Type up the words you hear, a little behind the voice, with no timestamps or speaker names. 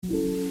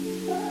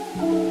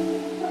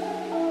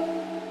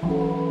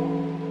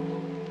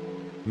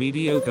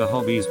Mediocre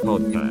Hobbies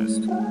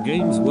Podcast,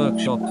 Games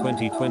Workshop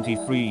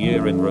 2023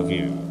 Year in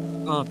Review,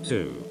 Part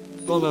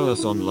 2. Follow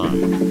us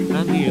online.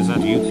 Andy is at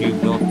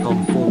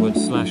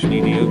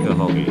youtube.com/mediocre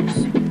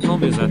hobbies.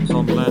 Tom is at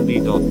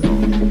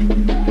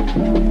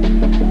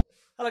tomlandy.com.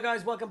 Hello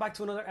guys, welcome back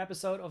to another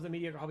episode of the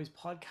Mediocre Hobbies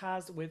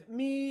Podcast with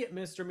me,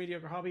 Mr.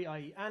 Mediocre Hobby,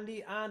 i.e.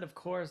 Andy, and of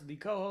course the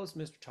co-host,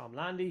 Mr. Tom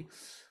Landy.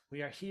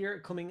 We are here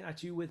coming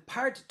at you with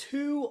part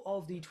 2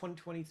 of the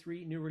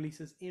 2023 new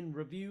releases in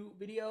review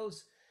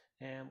videos.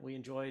 We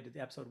enjoyed the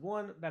episode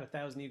 1, about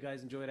 1,000 of you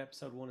guys enjoyed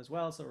episode 1 as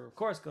well, so we're of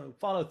course going to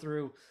follow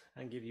through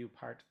and give you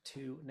part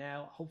 2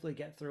 now. Hopefully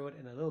get through it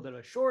in a little bit of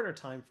a shorter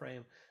time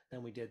frame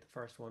than we did the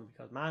first one,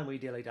 because man, we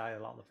dilly-dallied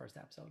a lot in the first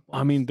episode.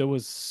 I mean, there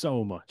was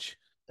so much.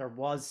 There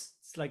was,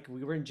 like,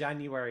 we were in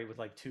January with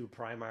like 2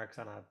 Primarchs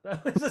on a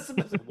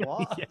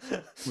what? Yeah,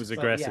 it was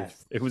aggressive.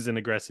 Yes. It was an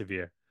aggressive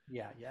year.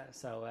 Yeah.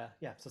 So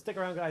so stick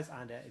around, guys,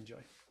 and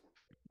enjoy.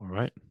 All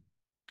right.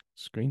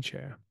 Screen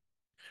share.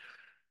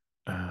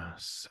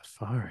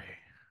 Safari.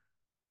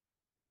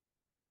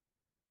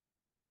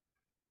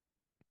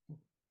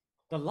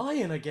 The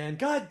lion again.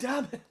 God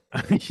damn it.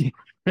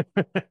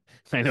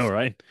 I know,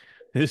 right?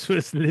 This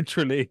was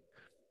literally,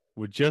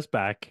 we're just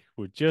back,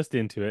 we're just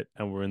into it,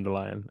 and we're in the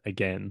lion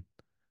again.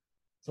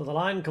 So the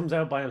lion comes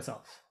out by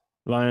himself.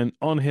 Lion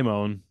on his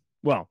own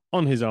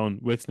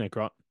with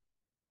Sneakrot.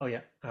 Oh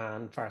yeah,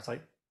 and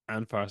Farsight.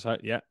 And Farsight,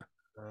 yeah.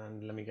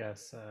 And let me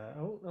guess.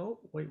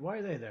 Wait, why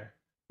are they there?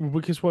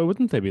 Because why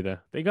wouldn't they be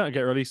there? They gotta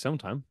get released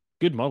sometime.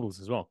 Good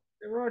models as well.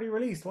 They were already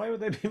released. Why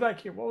would they be back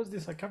here? What was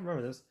this? I can't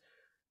remember this.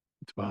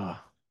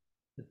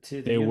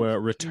 They were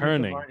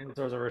returning.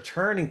 They were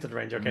returning to the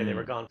range. Okay, they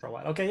were gone for a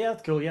while. Okay, yeah,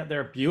 that's cool. Yeah,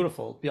 they're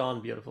beautiful,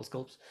 beyond beautiful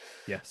sculpts.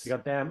 Yes. You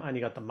got them, and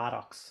you got the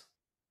Maddox.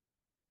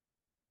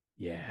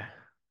 Yeah,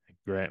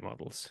 great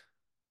models.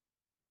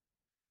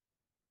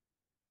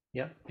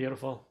 Yeah,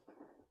 beautiful.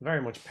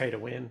 Very much pay to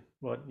win,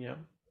 but yeah.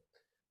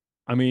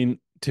 I mean,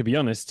 to be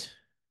honest,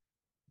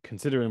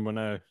 considering we're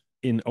now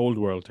in old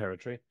world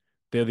territory,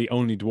 they're the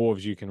only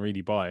dwarves you can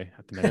really buy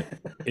at the minute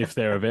if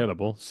they're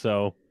available.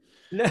 So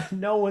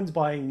no one's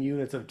buying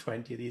units of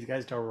 20 of these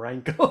guys to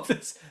rank up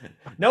this.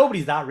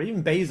 Nobody's that.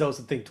 Even Bezos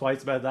would think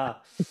twice about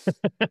that.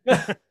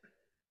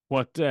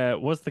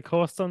 What's the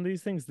cost on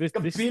these things? This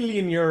 €1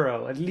 billion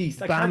at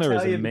least. I can't banner tell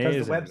is you amazing,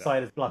 because the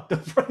website is blocked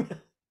up right now.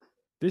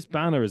 This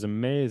banner is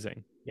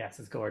amazing. Yes,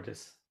 it's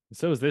gorgeous.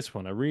 So is this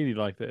one. I really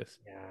like this.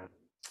 Yeah.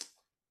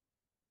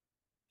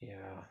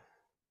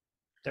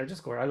 They're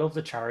just gorgeous. I love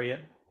the chariot.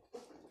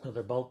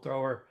 Another bolt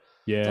thrower.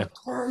 Yeah.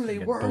 Whirly,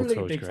 big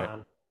great.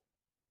 fan.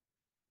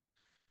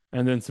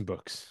 And then some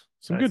books.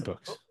 Some good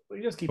books.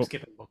 We just keep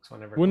skipping books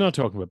whenever. We're not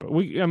talking about books.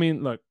 I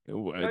mean, look.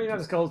 No, you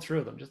gotta scroll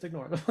through them. Just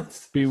ignore them.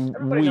 Be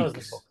Everybody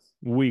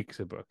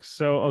weeks of books.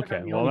 So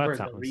okay, well that's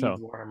happened. So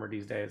Warhammer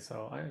these days.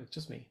 So it's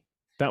just me.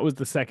 That was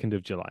the 2nd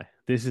of July.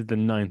 This is the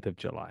 9th of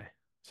July.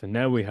 So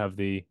now we have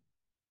the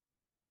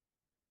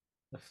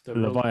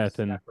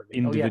Leviathan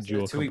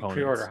individual components. 2-week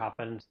pre-order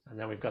happened, and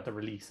then we've got the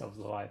release of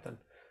Leviathan.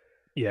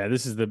 Yeah,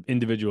 this is the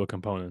individual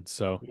components.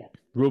 So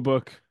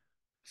rulebook,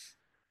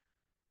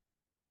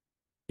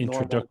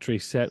 introductory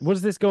set. What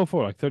does this go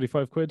for? Like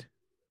 35 quid?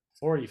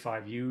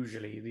 45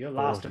 usually. The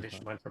last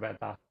edition went for about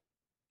that.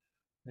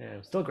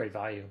 Yeah, still great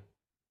value.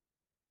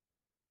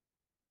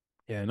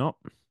 Yeah,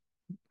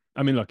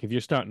 I mean, look, if you're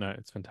starting out,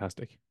 it's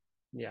fantastic.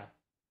 Yeah.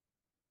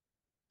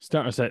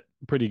 Starter set,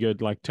 pretty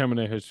good. Like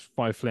Terminators,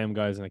 5 flame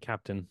guys and a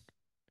captain.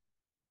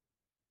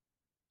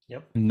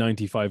 Yep.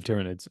 95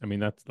 Tyranids. I mean,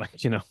 that's like,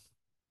 At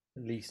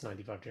least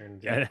 95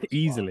 Tyranids. Yeah,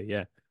 easily,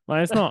 yeah.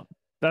 Well, it's not.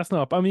 That's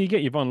not. I mean, you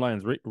get your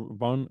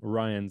Von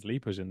Ryan's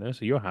Leapers in there,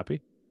 so you're happy.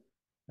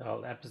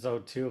 Well,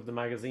 episode 2 of the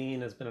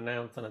magazine has been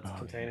announced, and it's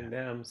containing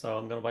them. So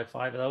I'm going to buy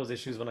 5 of those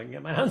issues when I can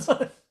get my hands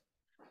on it.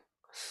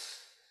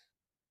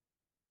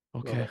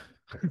 Okay.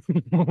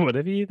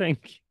 Whatever you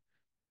think.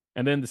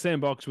 And then the same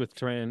box with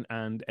terrain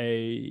and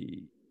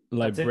a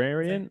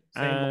librarian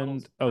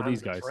and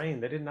these guys. Terrain.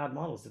 They didn't add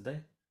models, did they?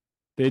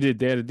 They did.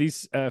 They added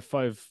these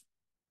 5,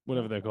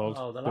 whatever they're called,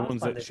 the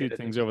ones that shoot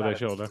things over their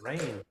shoulder.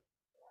 Terrain.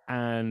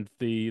 And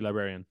the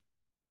librarian.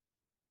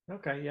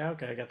 Okay, I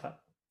get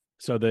that.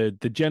 So the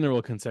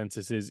general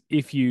consensus is,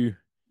 if you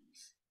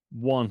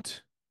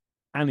want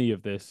any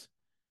of this,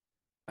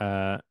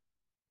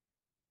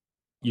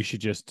 you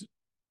should just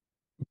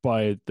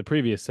buy the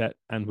previous set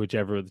and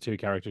whichever of the 2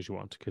 characters you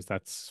want, because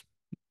that's,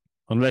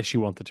 unless you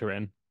want the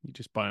terrain, you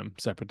just buy them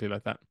separately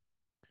like that.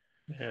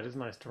 Yeah, it is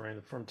nice terrain,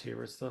 the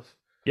frontier stuff.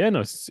 Yeah,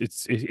 no,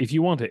 it's if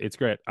you want it, it's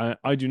great.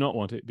 I do not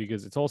want it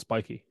because it's all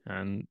spiky,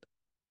 and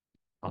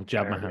I'll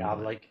jab my hand. I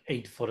have like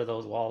 8 foot of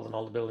those walls and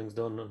all the buildings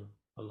done, and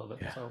I love it.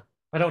 Yeah. So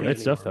I don't need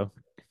stuff though.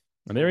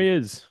 And there he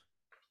is,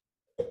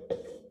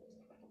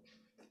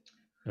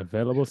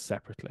 available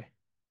separately.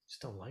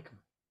 Just don't like him.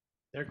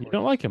 They're great. You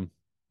don't like him?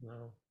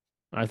 No.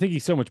 I think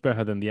he's so much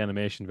better than the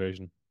animation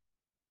version.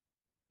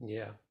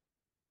 Yeah.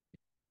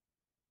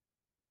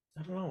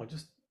 I don't know.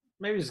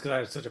 Maybe just because I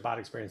had such a bad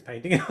experience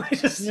painting it.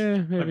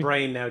 My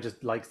brain now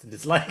just likes to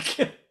dislike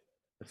it.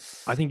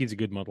 I think he's a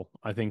good model.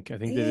 I think He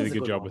they did a is a good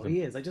good job with model.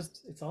 him. He is.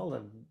 It's all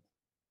the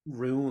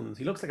runes.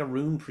 He looks like a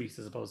rune priest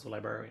as opposed to a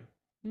librarian.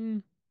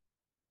 Mm.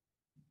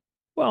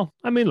 Well,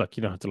 I mean, look,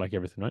 you don't have to like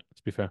everything, right?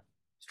 Let's be fair.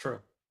 It's true.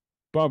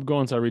 Bob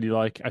Gaunts, I really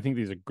like. I think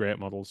these are great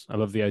models. I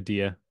love the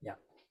idea. Yeah.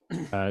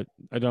 Uh,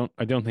 I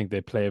don't think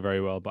they play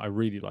very well, but I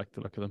really like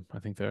the look of them. I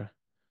think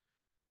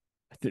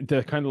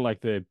they're kind of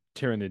like the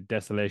Tyranid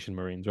Desolation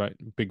Marines, right?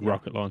 Big Yeah.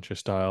 rocket launcher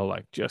style,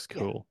 like just Yeah.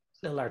 cool.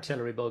 Little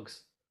artillery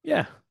bugs.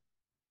 Yeah.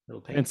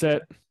 Little Pen paint.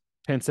 set,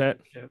 pen set,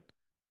 Yeah.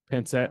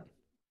 pen set.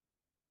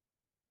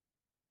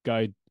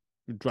 Guy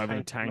driving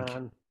a Tank tank.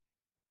 man.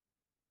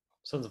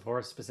 Sons of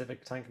Horus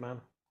specific tank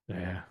man.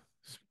 Yeah.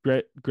 It's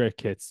great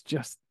kits.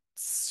 Just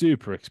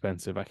super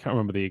expensive. I can't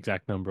remember the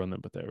exact number on them,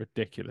 but they're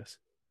ridiculous.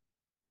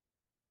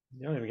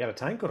 You don't even get a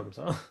tank with him,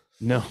 so.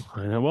 No,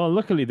 I know. Well,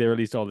 luckily they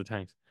released all the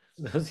tanks.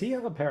 Does he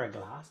have a pair of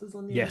glasses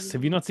on the end of Yes. his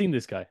Have you nose? not seen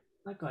this guy?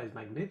 That guy's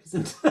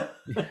magnificent.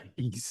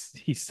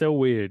 He's so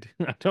weird.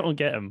 I don't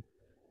get him.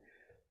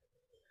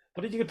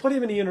 But if you could put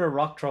him in a unit of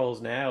rock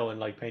trolls now and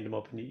like paint him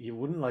up, and he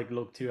wouldn't like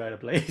look too out of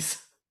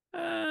place.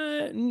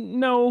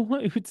 No,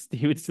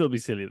 he would still be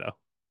silly though.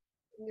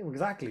 Yeah,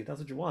 exactly. That's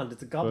what you want.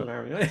 It's a But goblin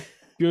army. Right?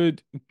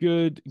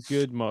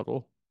 good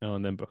model. Oh,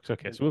 and then books.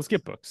 Okay, so we'll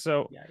skip books.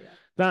 So Yeah, yeah,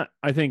 that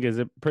I think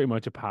is pretty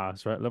much a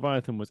pass, right?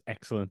 Leviathan was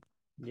excellent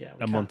yeah.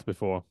 a month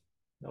before.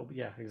 No, but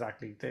yeah,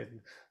 exactly. The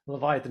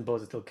Leviathan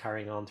Buzz is still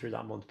carrying on through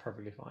that month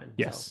perfectly fine.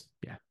 Yes,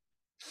 yeah.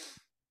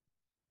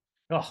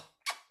 So. Oh,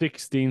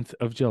 16th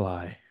of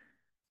July.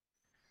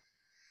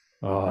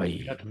 Oh,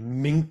 we got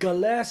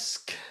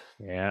Minkalesk.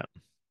 yeah.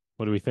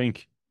 What do we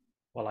think?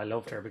 Well, I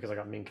loved her because I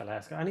got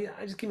Minkalesk.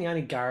 I just give me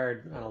any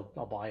guard and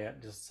I'll buy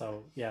it. Just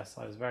so yes,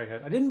 I was very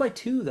good. I didn't buy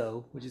two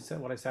though, which is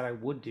what I said I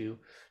would do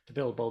to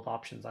build both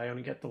options. I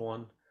only get the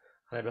one,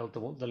 and I built the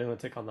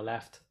lunatic on the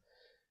left.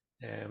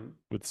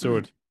 With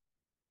sword.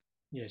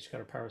 Yeah, she's got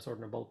her power sword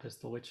and her bolt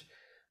pistol, which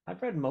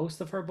I've read most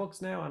of her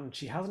books now, and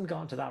she hasn't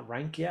gotten to that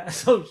rank yet.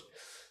 So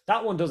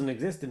that one doesn't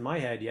exist in my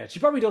head yet. She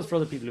probably does for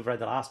other people who've read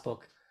the last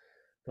book,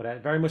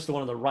 but very much the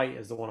one on the right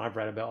is the one I've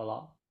read about a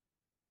lot.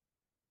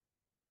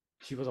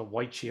 She was a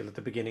white shield at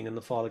the beginning in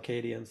the Fall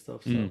Acadia and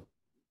stuff. So,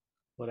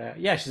 but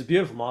yeah, she's a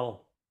beautiful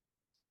model.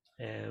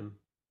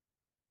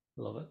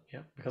 Love it. Yeah,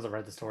 because I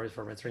read the stories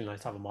for her, it's really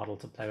nice to have a model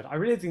to play with. I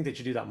really think they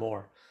should do that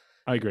more.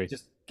 I agree.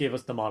 Just give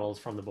us the models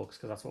from the books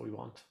because that's what we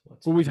want.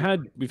 Well, we've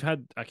had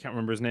I can't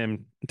remember his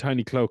name.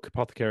 Tiny Cloak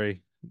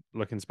Apothecary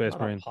looking Space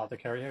Not Marine.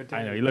 Apothecary.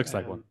 I know he looks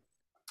like one.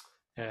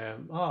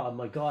 Oh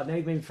my god! Now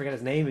you made me forget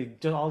his name.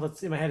 All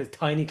that's in my head is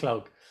Tiny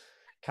Cloak,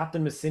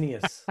 Captain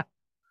Messinius.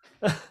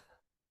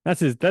 That's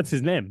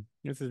his name.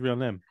 That's his real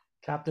name.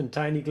 Captain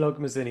Tiny Cloak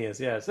Messinius.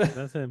 Yes,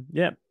 that's him.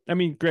 Yeah, I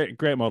mean,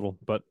 great model,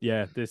 but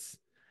yeah, this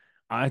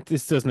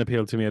doesn't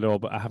appeal to me at all.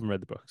 But I haven't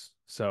read the books,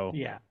 so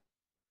yeah,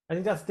 I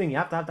think that's the thing. You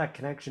have to have that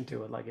connection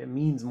to it. Like it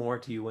means more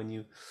to you when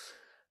you,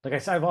 like I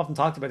said, I've often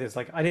talked about this.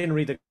 Like I didn't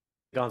read the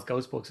Gaunt's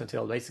Ghost books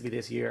until basically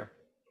this year.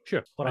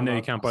 Sure, but I know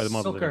you can't buy the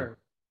model.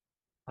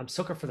 I'm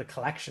sucker for the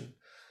collection.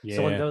 Yeah.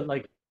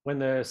 So when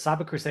the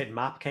Sabbath Crusade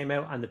map came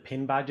out and the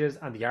pin badges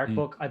and the art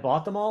book, I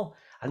bought them all,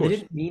 and they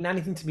didn't mean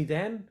anything to me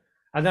then.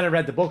 And then I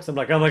read the books. I'm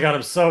like, oh my god,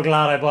 I'm so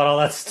glad I bought all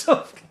that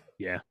stuff.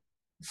 Yeah.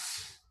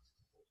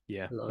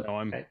 Yeah. No,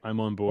 okay. I'm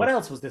on board. What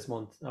else was this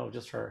month? Oh,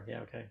 just her. Yeah,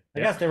 okay. I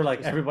guess they were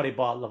like everybody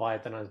bought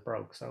Leviathan and it's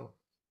broke. So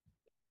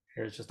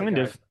here's just kind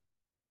of.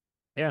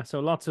 Yeah. So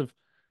lots of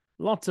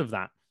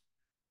that.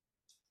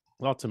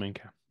 Lots of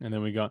Minka, and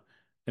then we got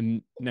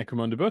a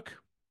Necromunda book,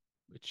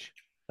 which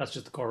that's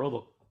just the core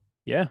rulebook.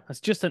 Yeah, that's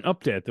just an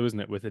update, though, isn't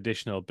it? With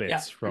additional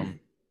bits from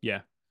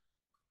they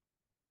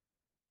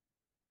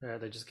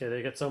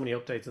get so many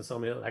updates and so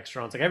many little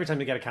extra ones. Like every time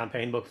you get a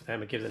campaign book for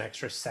them, it gives an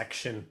extra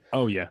section.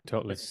 Oh yeah,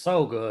 totally. It's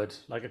so good.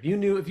 Like if you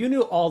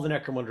knew all the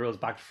Necromunda rules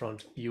back to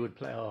front, you would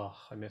play. Oh,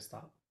 I missed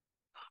that.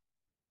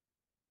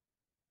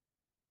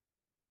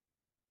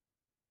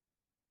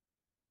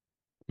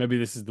 Maybe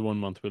this is the 1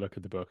 month we look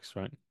at the books,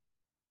 right?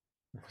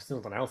 There's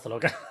nothing else to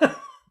look at.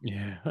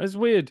 Yeah, it's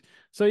weird.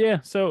 So yeah,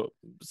 so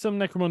some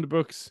Necromunda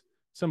books,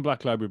 some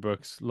Black Library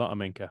books, a lot of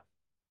Minka.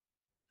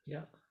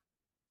 Yeah.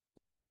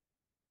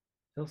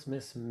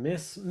 Miss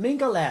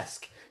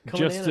Minkalesk.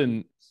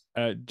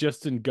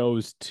 Justin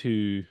goes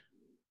to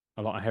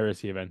a lot of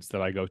heresy events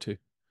that I go to,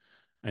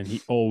 and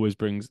he always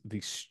brings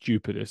the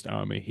stupidest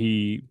army.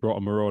 He brought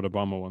a Marauder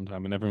bomber one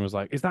time, and everyone was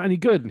like, "Is that any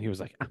good?" And he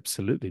was like,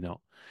 "Absolutely not,"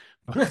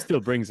 but he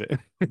still brings it.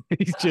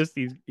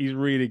 he's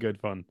really good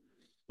fun.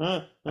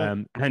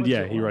 And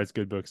yeah, he writes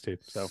good books too.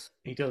 So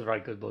he does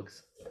write good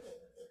books.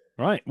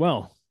 Right.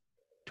 Well,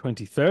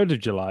 23rd of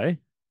July.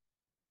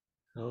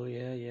 Oh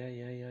yeah.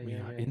 We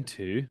are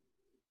into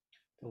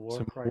the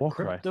Warcry.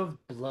 Crypt of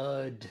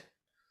Blood.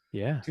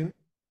 Yeah.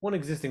 One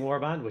existing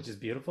warband, which is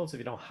beautiful. So if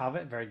you don't have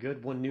it, very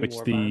good. One new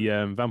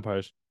warband. The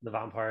vampires. The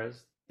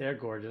vampires. They're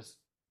gorgeous.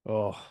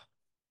 Oh.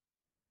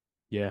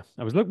 Yeah.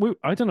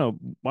 I don't know.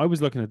 I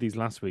was looking at these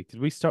last week.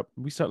 Did we start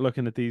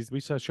looking at these? We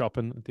start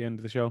shopping at the end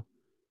of the show?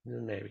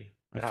 Maybe.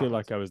 I feel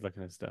like I was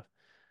looking at stuff.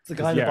 It's the guy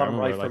Because in the yeah, I bottom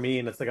remember right for like me,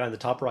 and it's the guy in the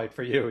top right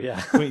for you.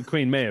 Yeah.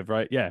 Queen Maeve,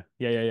 right? Yeah,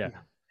 yeah, yeah, yeah.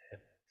 Yeah.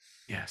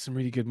 Yeah, some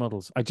really good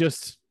models. I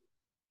just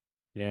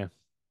yeah,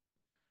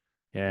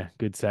 yeah,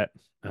 good set.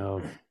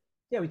 Oh,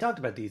 Yeah, we talked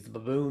about these the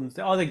baboons.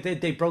 Oh,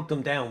 they broke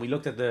them down. We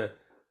looked at the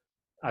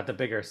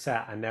bigger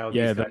set, and now these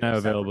yeah, they're guys are now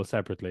separate. available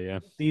separately. Yeah,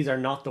 These are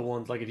not the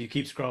ones. Like if you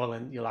keep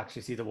scrolling, you'll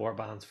actually see the war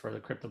bands for the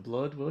Crypt of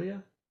Blood. Will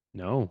you?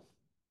 no,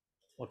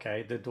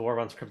 Okay, the war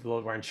bands for Crypt of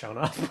Blood weren't shown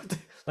up.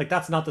 Like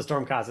that's not the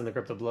Stormcast in the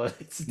Crypt of Blood.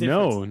 It's different.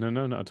 no, no,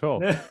 no, not at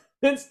all.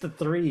 It's the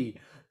three,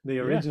 the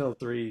Yeah, original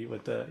three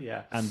with the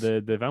yeah, and the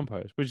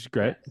vampires, which is yeah,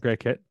 great, great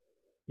kit.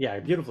 yeah.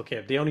 Beautiful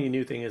kit. The only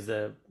new thing is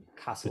the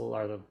castle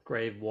or the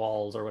grave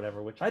walls or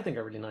whatever, which I think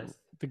are really nice.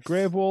 The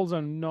grave walls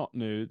are not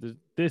new.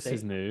 This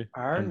is They new,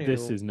 are and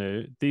this new. is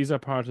new. These are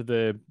part of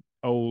the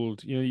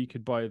old. You know, you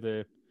could buy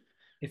the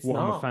It's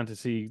Warhammer not.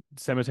 Fantasy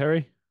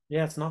Cemetery.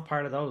 Yeah, it's not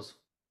part of those.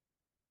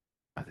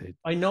 Are they?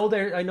 I know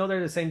they're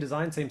the same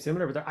design, same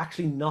similar, but they're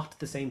actually not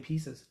the same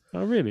pieces.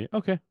 Oh, really?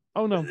 Okay.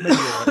 Oh no, maybe you're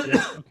right.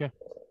 Yeah. Okay.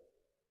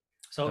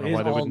 So Don't it know is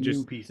why they all wouldn't new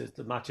just. pieces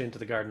to match into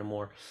the Garden of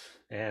Moor.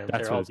 That's They're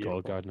what all it's called,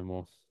 beautiful. Garden of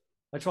War.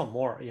 I just want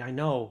more. Yeah, I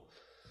know.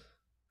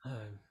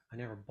 I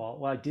never bought.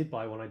 Well, I did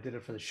buy one. I did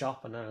it for the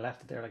shop, and then I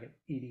left it there like an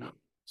idiot.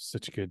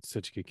 Such a good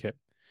kit.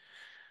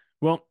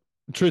 Well,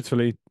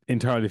 truthfully,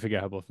 entirely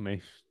forgettable for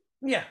me.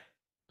 Yeah,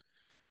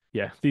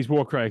 Yeah, these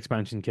Warcry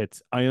expansion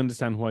kits, I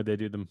understand why they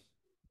do them.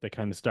 They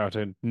kind of start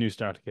a new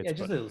starter yeah, kits,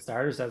 just but little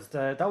starter sets.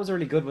 That was a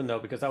really good one though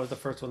because that was the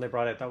first one they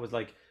brought out. That was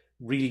like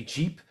really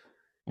cheap.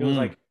 It was mm,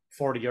 like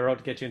 €40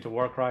 to get you into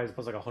Warcry. It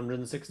was like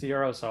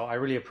 €160. So I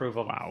really approve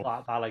of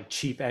wow. that like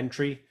cheap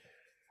entry.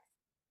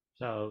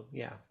 So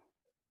yeah,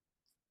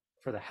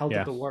 for the health of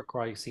Yeah. the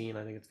Warcry scene,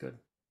 I think it's good.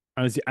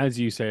 As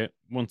you say it,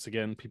 once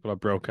again, people are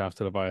broke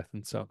after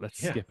Leviathan, so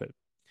let's Yeah. skip it.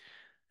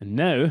 And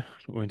now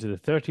we're into the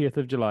 30th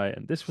of July,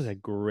 and this was a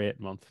great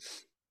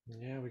month.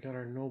 Yeah, we got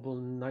our Noble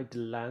Knight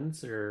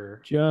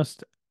Lancer.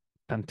 Just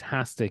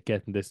fantastic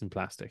getting this in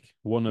plastic.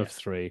 One of Yes.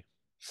 three.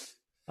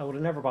 I would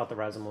have never bought the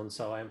resin one,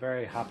 so I'm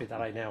very happy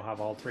that I now have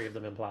all three of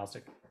them in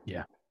plastic.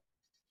 Yeah.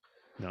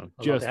 No, Although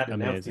they just hadn't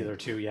announced the amazing. other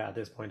two yet at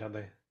this point, had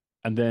they?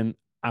 And then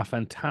a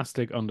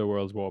fantastic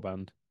Underworlds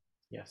warband.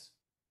 Yes.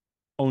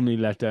 Only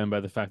let down by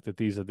the fact that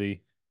these are the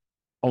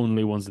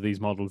only ones of these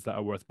models that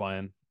are worth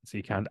buying, so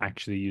you can't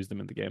actually use them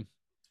in the game.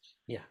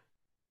 Yeah.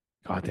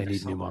 God, they They're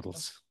need so new good.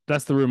 models.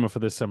 That's the rumor for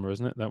this summer,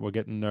 isn't it? That we're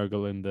getting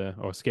Nurgle in the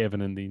or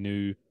Skaven in the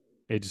new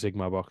Age of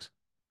Sigmar box.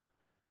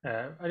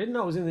 I didn't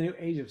know it was in the new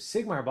Age of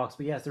Sigmar box,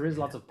 but yes, there is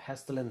lots of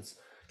Pestilence,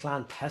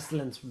 Clan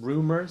Pestilence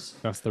rumors.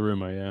 That's the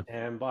rumor,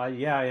 yeah. But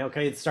yeah,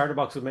 okay, the starter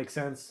box would make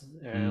sense.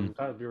 Mm.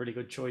 That would be a really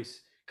good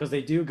choice because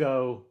they do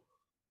go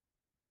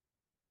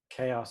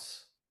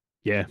Chaos.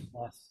 Yeah.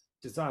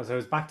 Yes. So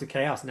it's back to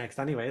Chaos next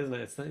anyway, isn't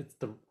it? It's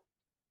the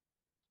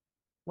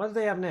what do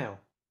they have now?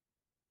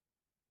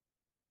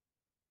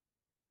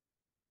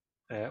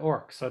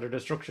 Orcs, so they're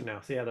destruction now.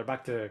 So yeah, they're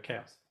back to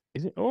Chaos.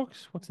 Is it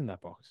orcs? What's in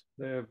that box?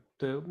 The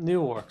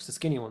new orcs, the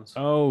skinny ones.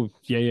 Oh,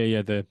 yeah, yeah,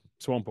 yeah. The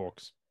swamp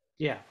orcs.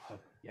 Yeah,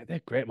 Yeah,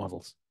 they're great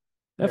models.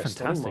 They're they're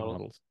stunning fantastic models.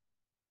 models.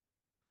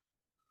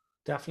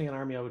 Definitely an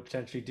army I would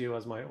potentially do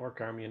as my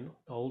orc army in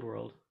Old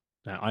World.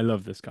 Now, I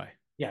love this guy.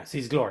 Yes,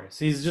 he's glorious.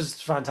 He's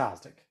just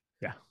fantastic.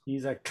 Yeah.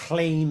 He's a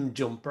claim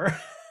jumper.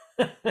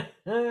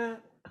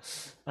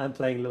 I'm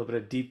playing a little bit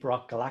of Deep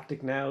Rock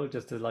Galactic now,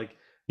 just to like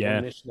Yeah.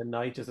 Premonition at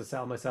night, just to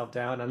settle myself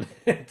down, and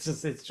it's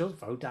just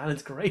Votan.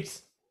 It's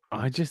great.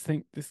 I just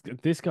think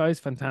this guy is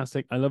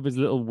fantastic. I love his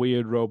little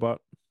weird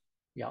robot.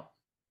 Yeah,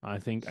 I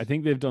think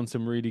they've done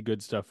some really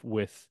good stuff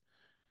with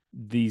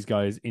these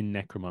guys in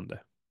Necromunda.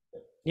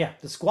 yeah.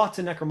 The squats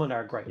in Necromunda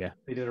are great. Yeah.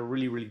 They did a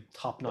really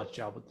top-notch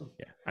job with them.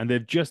 Yeah. And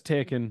they've just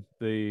taken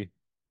the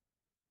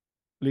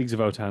Leagues of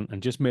Votan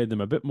and just made them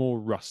a bit more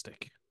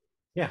rustic.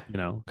 Yeah, You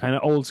know, kind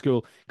of old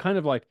school, kind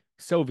of like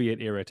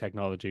Soviet era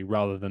technology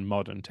rather than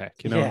modern tech.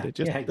 You know, yeah, they're yeah.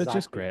 just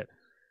Exactly. great.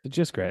 They're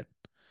just great.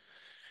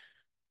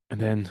 And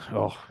then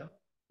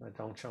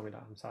Don't show me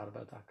that. I'm sad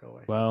about that. Go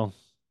away. well,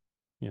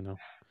 you know,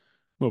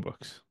 more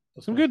books.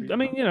 Just Some my good. free I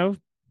mean, time. you know,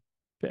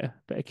 bit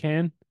of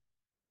Kane,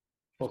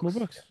 some more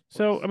books.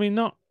 So Books. I mean,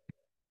 not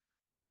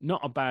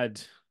a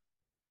bad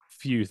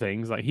few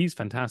things. Like he's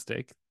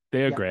fantastic.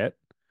 They're Yeah. great.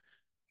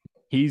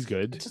 He's It's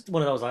good. just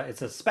one of those.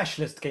 It's a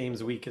specialist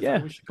games week. Is that Yeah,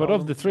 what we should but call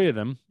of the them? three of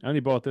them, I only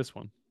bought this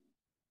one.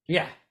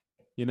 Yeah,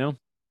 You know,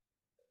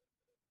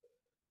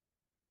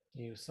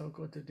 he was so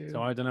good to do.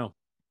 so I don't know.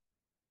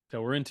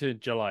 So we're into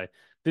July.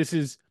 This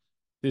is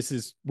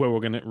where we're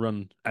going to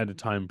run out of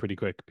time pretty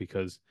quick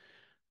because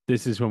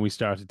this is when we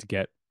started to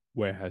get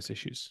warehouse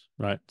issues,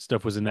 right?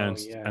 Stuff was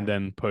announced yeah. and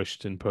then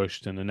pushed and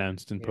pushed and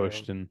announced and Yeah.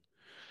 pushed. And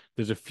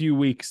there's a few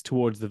weeks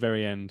towards the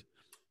very end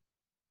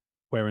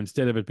where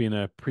instead of it being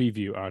a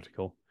preview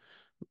article,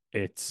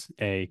 it's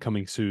a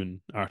coming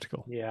soon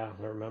article. Yeah,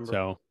 I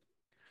remember.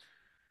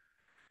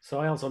 So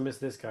I also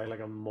missed this guy like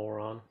a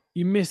moron.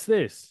 You missed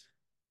this.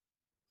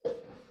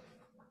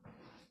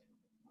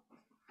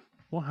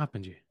 What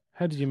happened to you?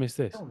 How did you miss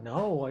I this? don't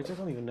know. I just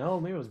don't even know.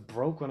 Maybe it was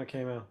broke when it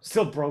came out.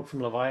 Still broke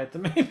from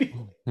Leviathan, maybe.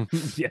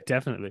 Yeah,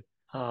 definitely.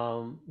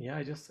 Yeah,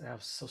 I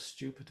was so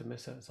stupid to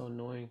miss it. It's so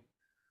annoying.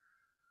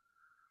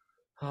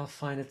 I'll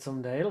find it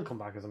someday. It'll come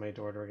back as a made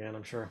to order again,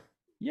 I'm sure.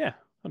 Yeah,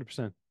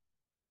 100%.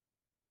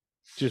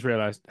 Just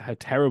realized how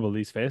terrible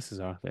these faces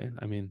are.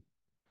 I mean,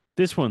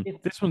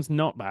 It, this one's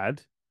not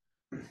bad.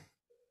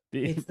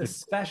 it's the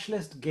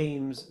Specialist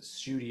Games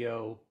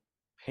Studio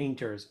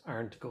painters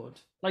aren't good.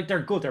 Like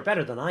they're good, they're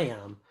better than I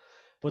am,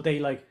 but they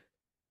like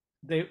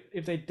they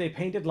if they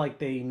painted like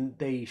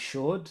they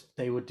should,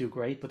 they would do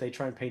great, but they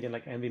try and paint in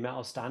like Envy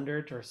Metal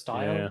standard or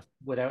style Yeah.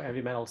 without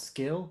Envy Metal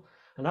skill.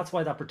 And that's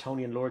why that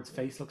Bretonian Lord's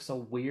face looks so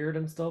weird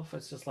and stuff.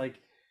 It's just like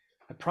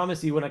I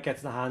promise you when it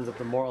gets in the hands of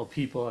the mortal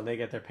people and they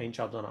get their paint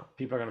job done,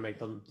 people are gonna make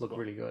them look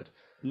really good.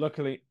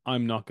 Luckily,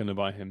 I'm not going to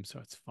buy him, so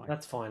it's fine.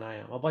 That's fine, I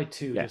am. I'll buy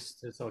two Yeah,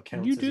 just so it you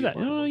counts as do you that.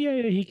 buying No, one. yeah,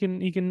 yeah. He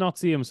can not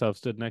see himself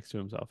stood next to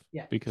himself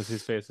Yeah. because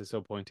his face is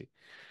so pointy.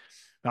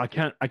 I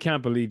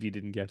can't believe you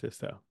didn't get this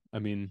though. I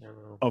mean, I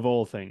don't know. of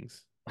all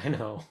things, I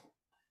know.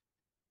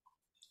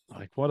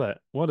 like what a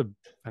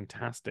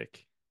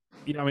fantastic.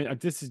 You know, I mean,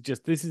 this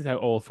is how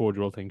all Forge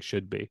World things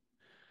should be.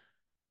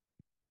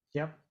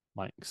 Yep.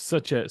 Like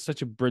such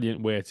a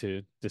brilliant way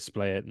to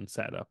display it and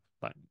set it up.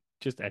 Like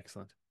just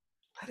excellent.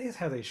 That is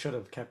how they should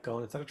have kept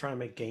going. Instead of trying to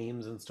make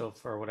games and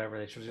stuff or whatever,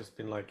 they should have just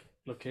been like,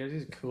 look, here's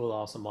these cool,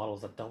 awesome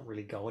models that don't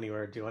really go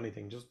anywhere or do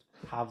anything. Just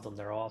have them.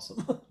 They're awesome.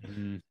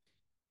 Mm.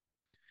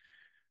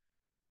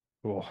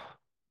 Oh,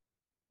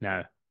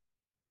 no,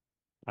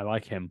 I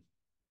like him.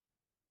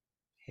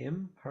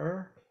 Him,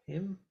 her,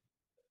 him.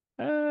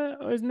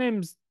 His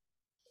name's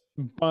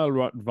Bile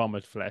Rot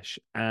Vomit Flesh,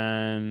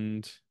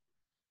 and It's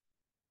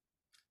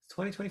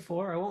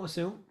 2024. I won't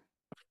assume.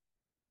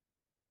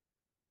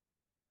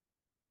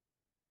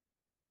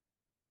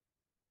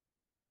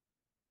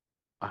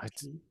 I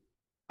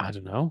I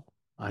don't know.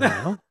 I don't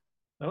I know.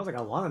 don't think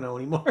I want to know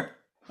anymore.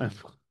 I'm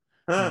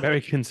Yeah.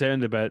 very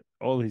concerned about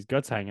all his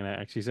guts hanging out.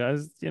 Actually,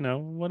 says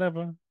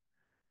whatever.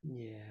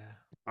 I'm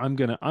I like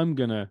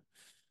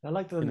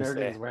that the gonna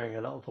Nurgling's say wearing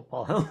a little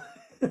football helmet.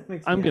 It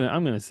makes me happy.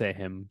 I'm gonna say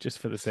him just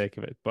for the sake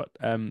of it. But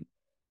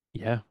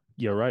yeah,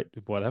 you're right.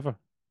 Whatever.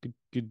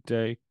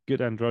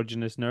 Good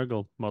androgynous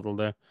Nurgle model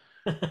there.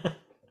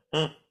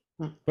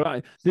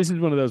 But this is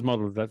one of those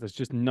models that there's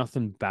just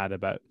nothing bad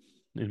about,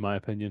 in my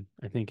opinion.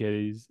 I think it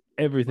is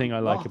everything I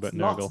like about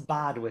Lots Nurgle.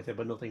 bad with it,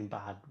 but nothing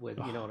bad with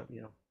Ugh,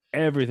 you know.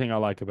 everything I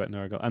like about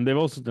Nurgle, and they've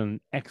also done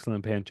an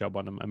excellent paint job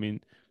on him. I mean,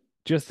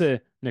 just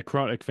the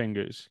necrotic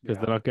fingers because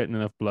Yeah, they're not getting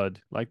enough blood.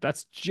 Like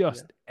that's yeah,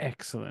 just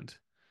excellent.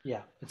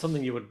 yeah. It's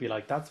something you would be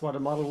like, that's what a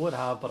model would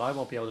have, but I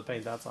won't be able to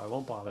paint that, so I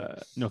won't bother.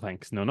 No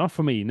thanks. No, not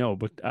for me. No,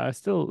 but I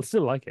still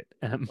like it.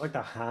 I like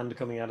that hand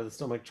coming out of the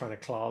stomach trying to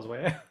claw his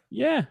way out.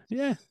 Yeah,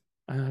 yeah.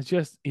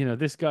 Just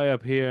this guy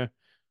up here,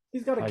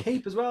 He's got a like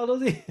cape as well,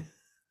 does he?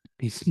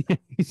 he's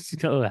he's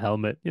got a little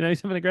helmet.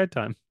 He's having a great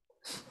time.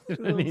 You A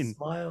know what I little mean?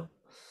 smile.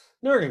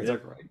 Nurglings Yeah, are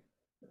great.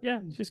 yeah.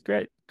 Just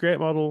great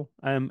model.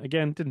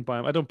 Again, didn't buy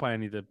him. I don't buy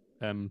any of the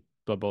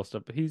Blood Bowl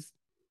stuff, but he's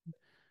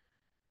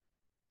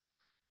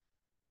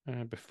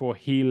before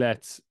he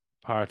lets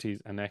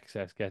parties and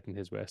excess get in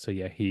his way. So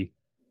yeah, he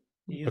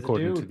He is a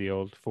according to dude. the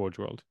old Forge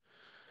World.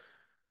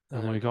 Oh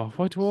And then my we got god.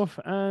 White Dwarf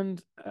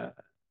and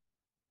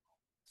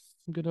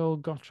some good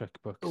old Gotrek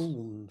books.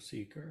 Bone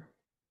Seeker.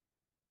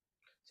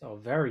 So a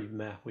very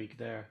meh week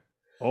there.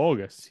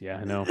 August, yeah,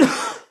 I know.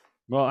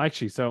 Well,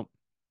 actually, so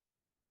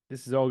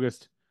this is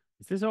August.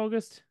 Is this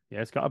August?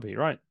 Yeah, it's got to be,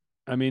 right.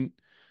 I mean,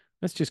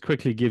 let's just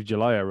quickly give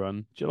July a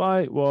run.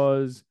 July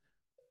was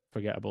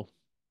forgettable.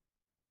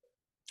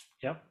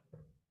 Yep.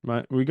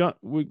 Right. We got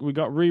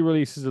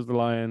re-releases of the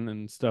Lion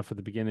and stuff at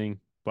the beginning,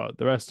 but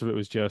the rest of it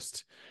was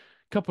just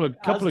As couple of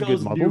good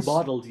those new models.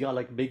 models, you got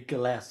like Big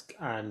Galesk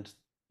and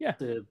Yeah.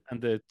 the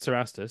And the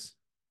Cerastus,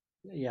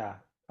 yeah,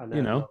 and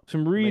then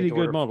some the made really to good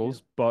order.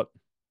 models, but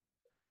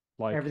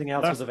like Everything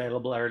else was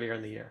available earlier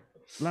in the year.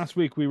 last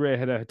week we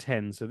rated out of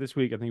 10, so this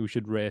week I think we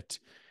should rate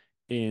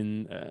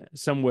in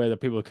somewhere that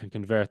people can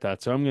convert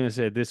that. So I'm going to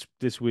say this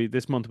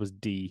month was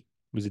D.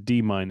 It was a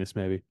D minus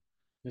maybe.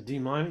 The D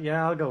minus,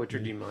 yeah, I'll go with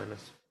your Yeah. D minus.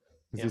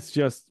 'Cause Yeah. it's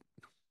just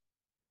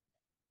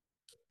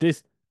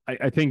this.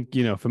 I think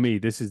for me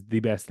this is the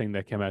best thing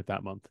that came out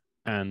that month,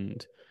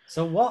 and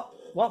So what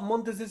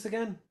month is this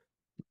again?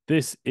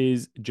 this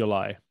is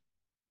July.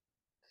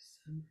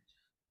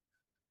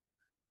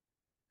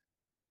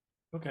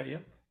 Okay,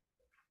 yep.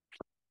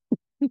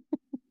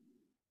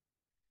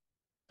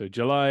 So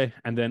July,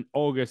 and then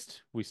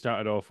August we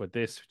started off with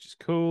this, which is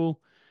cool,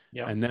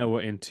 Yep. and now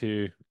we're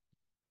into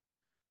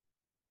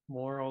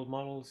More old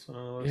models.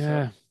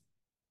 yeah.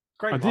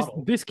 Great This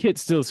model. this kit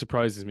still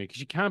surprises me because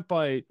you can't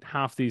buy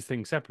half these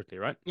things separately,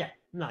 right? Yeah,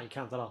 no, you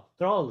can't at all.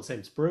 They're all the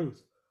same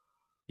sprues.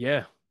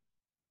 Yeah.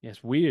 Yeah,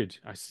 it's weird.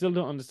 I still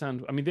don't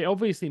understand. I mean, they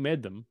obviously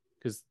made them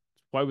because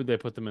why would they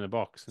put them in a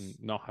box and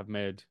not have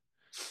made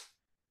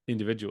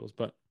individuals?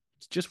 But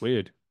it's just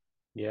weird.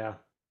 Yeah.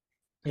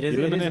 The It is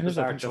a Eliminators, I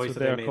bizarre think that's choice what that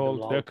they they are made them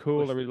called. They're lol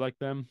cool. I push. really like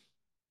them.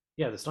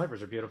 Yeah, the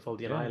snipers are beautiful.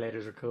 The Yeah.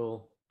 annihilators are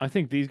cool. I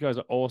think these guys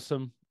are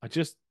awesome.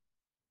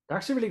 They're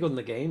actually really good in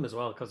the game as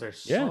well because they're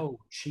Yeah. so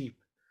cheap.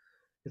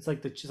 It's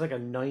like a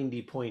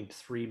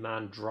 90.3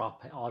 man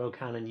drop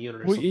autocannon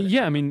unit or Well, something.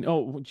 yeah, I mean,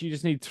 oh, you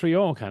just need three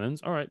all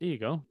cannons. All right, there you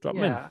go. Drop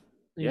them in. Yeah,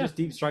 you Yeah. just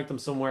deep strike them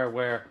somewhere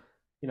where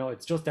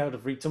it's just out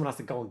of reach. Someone has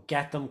to go and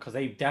get them because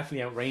they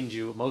definitely outrange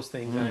you at most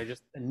things, and Mm. they're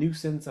just a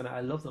nuisance. And I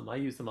love them. I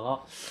use them a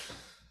lot.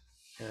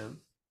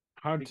 Um,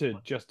 Hard Pretty to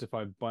cool.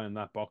 justify buying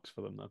that box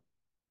for them though.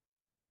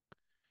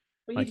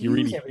 But Like you'd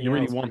use everything you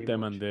really else want pretty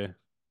them and much.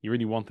 you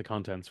really want the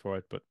contents for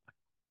it, but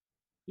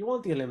You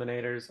want the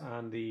eliminators,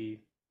 and the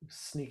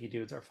sneaky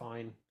dudes are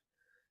fine.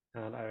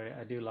 And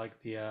I do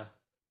like the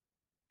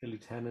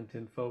lieutenant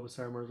in Phobos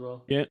armor as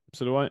well. yeah,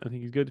 so do I. I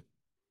think he's good.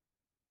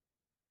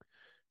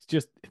 It's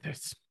just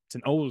it's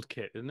an old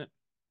kit, isn't it?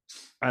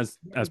 As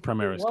It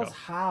Primaris was go.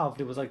 halved.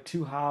 It was like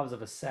two halves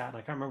of a set, and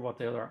I can't remember what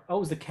the other. Oh, it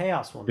was the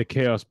Chaos one. The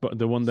Chaos, but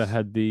the one that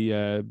had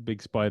the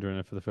big spider in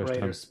it for the first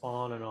Raider time.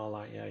 spawn and all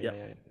that. Yeah, Yeah,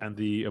 yeah, yeah. and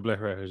the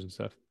obliterators and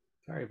stuff.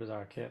 Very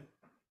bizarre kit.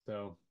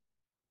 So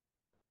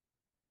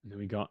and then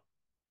we got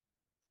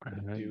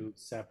The uh, dude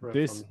separate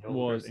from this the ogre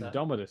was set.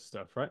 Indomitus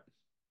stuff, right?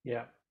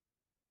 Yeah,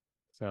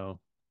 So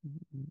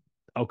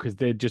oh, because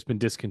they'd just been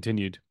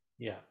discontinued.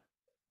 yeah.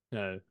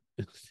 No,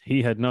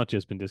 he had not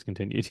just been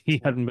discontinued. He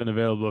No. hadn't been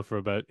available for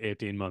about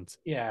 18 months.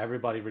 Yeah,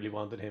 everybody really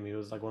wanted him. He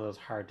was like one of those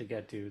hard to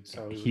get dudes.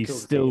 So it was He's cool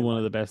to see still him one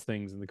of back. the best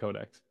things in the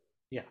Codex.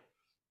 Yeah,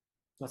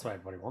 that's why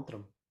everybody wanted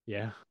him.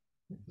 Yeah.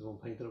 There's one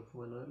painted up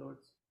for my Night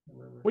Lords. I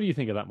remember. What do you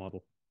think of that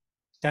model?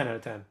 10 out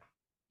of 10.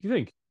 Do you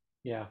think?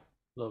 Yeah,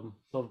 love him.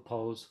 Love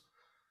pose.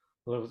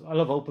 I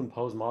love open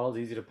pose models,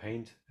 easy to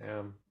paint.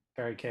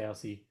 Very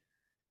chaosy.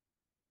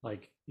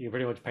 Like you can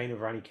pretty much paint him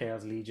for any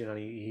Chaos Legion, and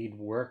he'd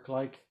work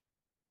like.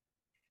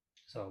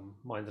 So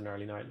mine's an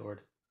early Night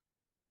Lord.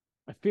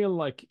 I feel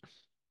like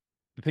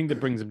the thing that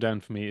brings him down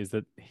for me is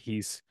that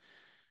he's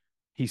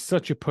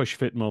such a push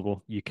fit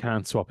model, you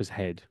can't swap his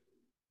head.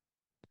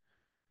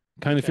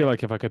 Kind of feel Okay.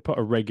 like if I could put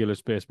a regular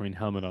Space Marine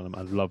helmet on him,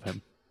 I'd love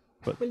him.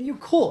 But Well, you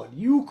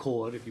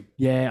could if you.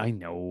 yeah, I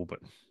know, But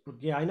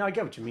yeah, I know. I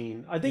get what you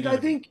mean. you know what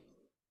I mean.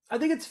 I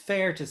think it's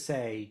fair to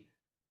say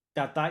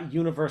that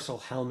universal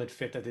helmet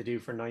fit that they do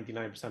for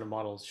 99% of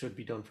models should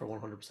be done for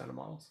 100% of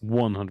models.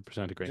 100%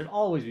 It agree. should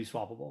always be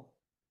swappable.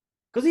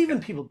 Because even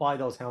people buy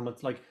those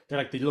helmets, like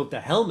they love the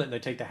helmet and they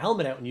take the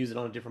helmet out and use it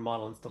on a different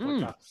model and stuff like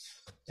Mm.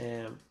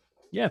 that.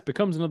 Yeah, it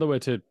becomes another way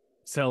to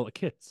sell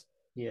kits.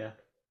 Yeah,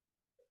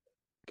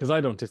 Because I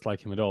don't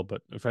dislike him at all,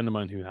 but a friend of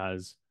mine who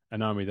has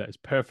an army that is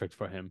perfect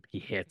for him, he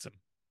hates him,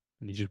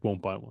 and he just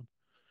won't buy one.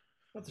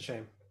 that's a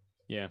shame.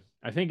 Yeah,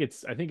 I think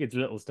it's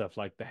little stuff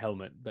like the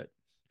helmet that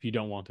if you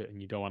don't want it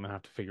and you don't want to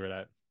have to figure it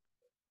out,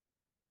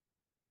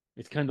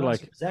 it's kind of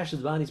Master like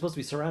Possessions, man. He's supposed to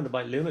be surrounded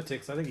by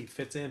lunatics. I think he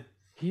fits in.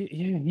 he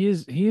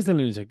is a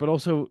lunatic, but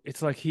also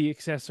it's like he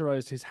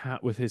accessorized his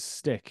hat with his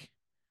stick.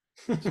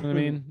 Do you know what I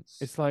mean?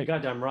 It's You like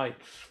goddamn right.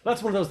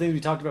 That's one of those things we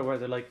talked about where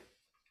they're like,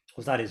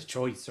 was that his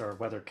choice, or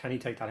whether can he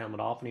take that helmet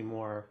off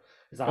anymore?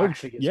 Is that oh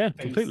actually his yeah,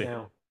 face completely.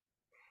 now?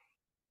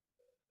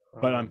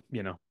 But Um,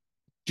 I'm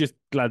just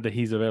glad that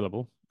he's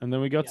available. And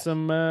then we got yes,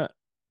 some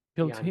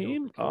kill the annual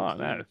team. kill Oh team.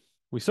 no,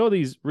 we saw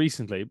these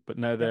recently, but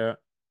now Yep, they're they're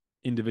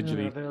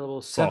individually available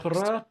boxed.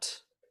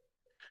 separate.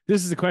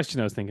 This is a question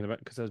I was thinking about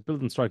because I was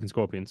building Striking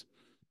Scorpions.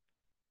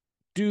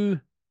 Do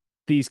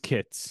these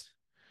kits,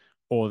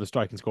 or the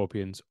Striking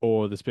Scorpions,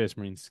 or the Space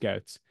Marine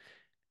Scouts,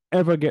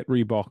 ever get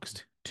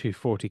reboxed to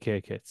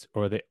 40k kits,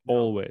 or are they No,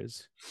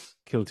 always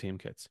kill team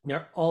kits?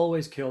 they're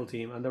always kill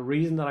team, and the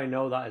reason that I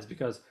know that is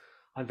because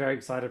I'm very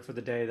excited for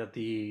the day that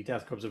the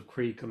Death Corps of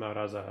Krieg come out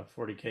as a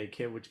 40k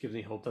kit, which gives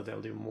me hope that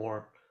they'll do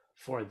more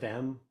for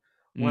them.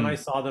 When I Mm,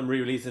 saw them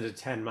re-release into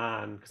 10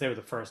 man, because they were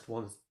the first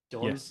ones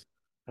done, yes.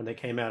 and they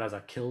came out as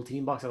a kill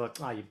team box, I was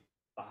like, ah, you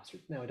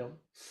bastard. Now I don't.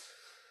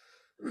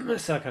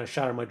 So that kind of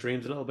shattered my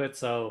dreams a little bit.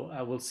 So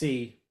we'll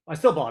see. I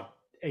still bought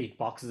 8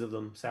 boxes of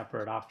them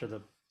separate after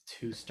the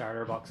 2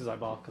 starter boxes I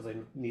bought because I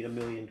need a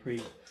million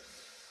Krieg.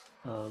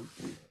 Um,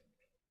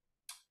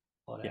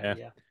 but Yeah.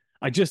 yeah,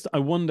 I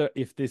wonder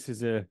if this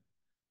is a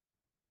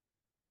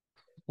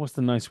what's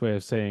the nice way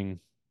of saying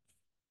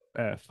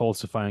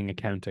falsifying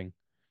accounting?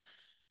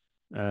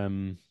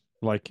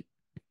 Like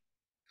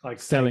like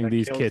saying selling that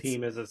these Kill kits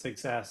Team is a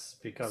success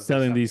because they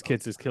selling sell these them.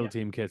 kits as kill Yeah.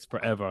 team kits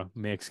forever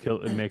makes kill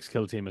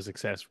team a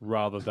success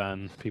rather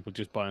than people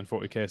just buying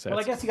 40k Well,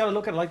 I sets. guess you got to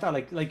look at it like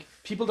that. Like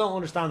people don't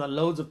understand that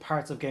loads of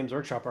parts of Games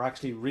Workshop are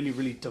actually really,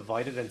 really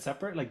divided and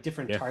separate, like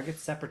different Yeah.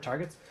 targets, separate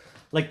targets.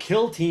 Like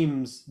Kill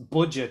Team's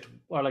budget,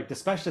 or like the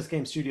Specialist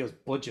Game Studios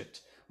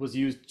budget, was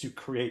used to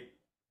create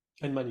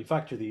and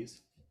manufacture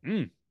these.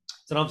 Mm,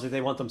 So obviously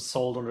they want them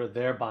sold under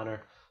their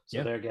banner, so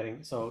yeah. they're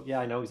getting. So yeah,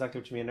 I know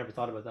exactly what you mean. I never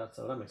thought about that,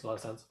 so that makes a lot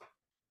of sense.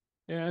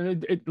 Yeah,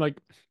 and it like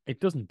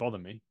it doesn't bother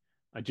me.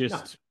 I No,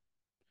 just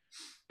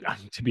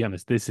to be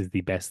honest, this is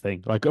the best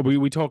thing. Like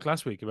we talked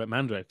last week about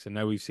Mandrakes, and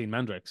now we've seen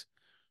Mandrakes.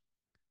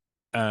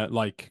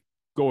 Like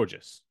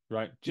gorgeous,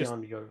 right? Just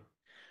beyond your.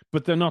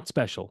 but they're not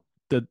special.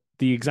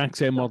 The exact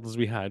same No, models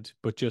we had,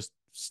 but just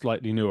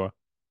slightly newer.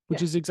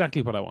 which Yeah. is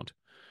exactly what I want.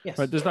 Yes.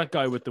 Right? There's that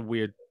guy with the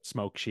weird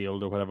smoke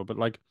shield or whatever, but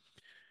like,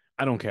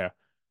 I don't care.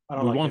 I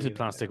don't We like them wanted either.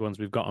 plastic ones.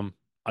 We've got them.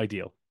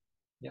 Ideal.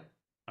 Yeah.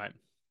 Right.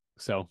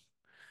 So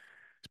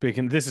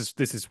speaking, this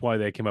is why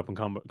they came up in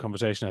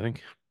conversation. I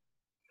think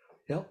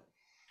Yep.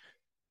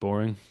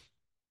 boring.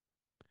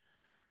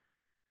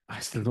 I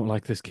still don't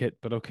like this kit,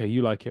 but okay,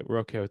 you like it. We're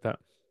okay with that.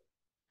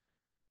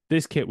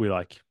 This kit we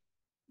like,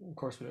 Of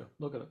course we do.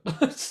 Look at it.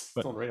 It's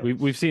but unreal.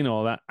 we've seen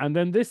all that, and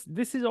then this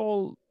is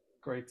all.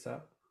 Great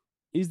set.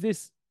 Is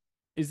this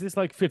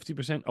like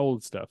 50%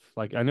 old stuff?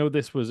 Like I know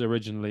this was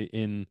originally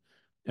in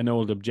an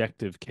old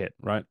objective kit,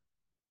 right?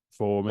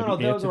 For No, maybe no,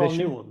 eighth those are all new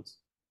edition. ones.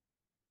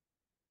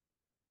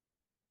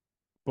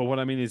 But what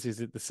I mean is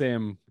it the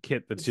same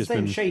kit that's It's the just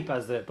same been shape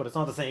as but it's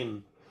not the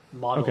same okay?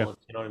 model.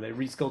 You know, and they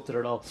resculpted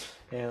it all,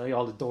 and like,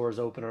 all the doors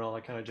open and all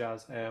that kind of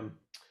jazz.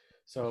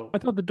 So I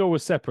thought the door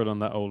was separate on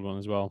that old one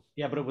as well.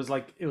 yeah, but it was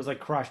like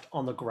crashed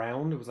on the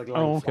ground. It was like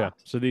lying Oh, okay. flat.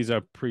 So these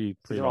are So they're all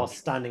pre-launch.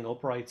 standing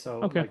upright.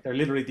 So Okay. like they're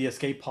literally the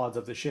escape pods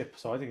of the ship.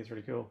 So I think it's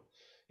really cool.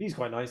 He's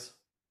quite nice.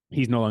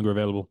 He's no longer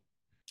available.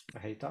 I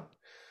hate that.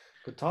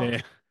 Good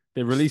talk.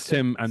 They released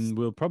him, and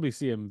we'll probably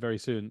see him very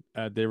soon.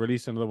 They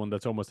released another one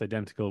that's almost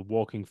identical,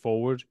 walking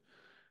forward,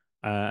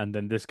 and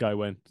then this guy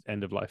went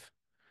end of life.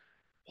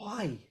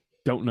 Why?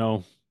 Don't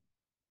know.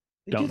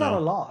 They do Don't that a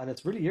know. lot, and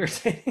it's really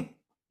irritating.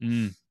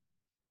 Mm,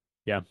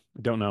 yeah,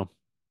 don't know.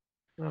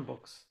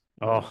 Books.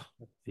 Oh,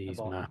 I these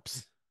bought them.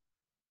 maps.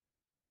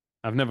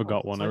 I've never Oh, got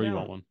it's one. I upside really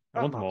want down. one. I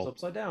That want them map's all.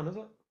 upside down, is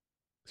it?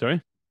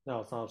 Sorry? No,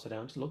 it's not upside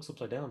down. It just looks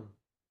upside down.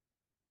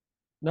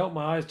 No,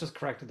 my eyes just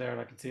corrected there, and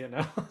I can see it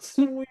now. It's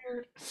so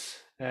weird.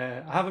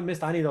 I haven't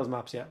missed any of those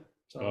maps yet.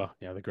 So Oh,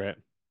 yeah, they're great.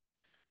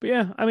 But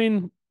yeah, I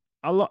mean,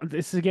 a lot.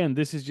 This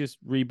is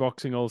just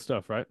reboxing old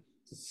stuff, right?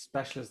 it's a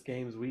specialist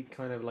games week,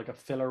 kind of like a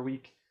filler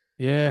week.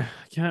 Yeah,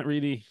 I can't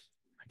really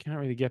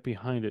get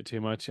behind it too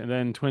much. And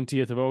then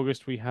 20th of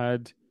August we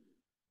had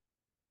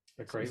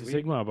A it's great a week.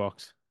 Sigma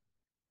box.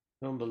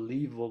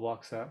 Unbelievable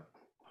box set.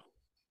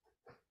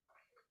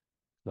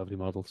 Lovely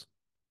models.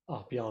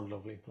 Oh, beyond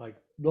lovely. Like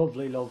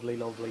lovely, lovely,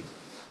 lovely.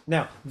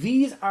 Now,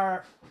 these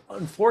are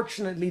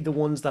unfortunately the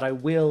ones that I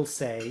will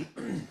say,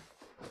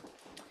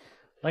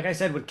 like I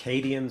said with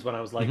Cadians, when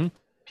I was like, Mhm.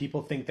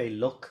 people think they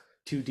look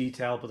too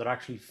detailed, but they're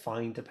actually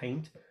fine to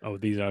paint. Oh,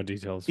 these are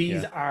details.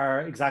 These Yeah.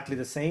 are exactly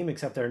the same,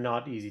 except they're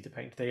not easy to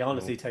paint. They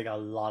honestly take a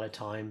lot of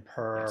time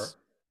per Yes.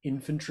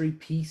 infantry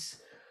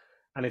piece.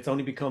 And it's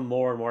only become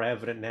more and more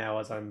evident now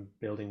as I'm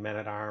building men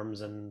at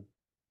arms and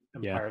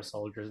Yeah. Empire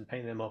soldiers and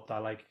painting them up that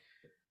like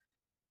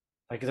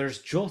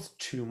there's just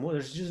too much.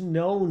 There's just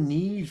no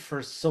need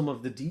for some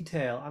of the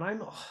detail. And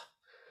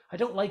I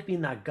don't like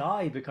being that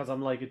guy because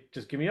I'm like,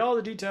 just give me all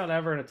the detail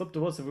ever, and it's up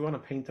to us if we want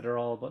to paint it or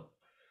all. But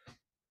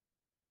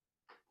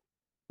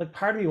like,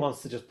 part of me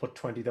wants to just put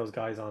 20 of those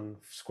guys on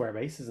square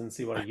bases and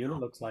see what I a unit know.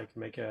 looks like.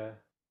 Make Well,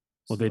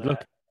 some, they'd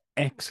look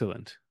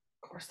excellent.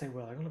 of course they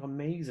will. They're gonna look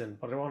amazing.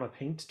 But I don't want to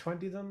paint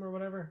 20 of them or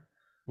whatever.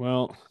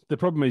 Well, the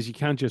problem is you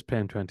can't just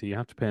paint 20. You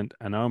have to paint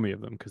an army of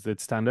them because they'd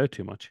stand out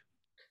too much.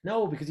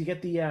 No, because you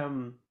get the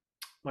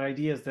My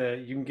idea is that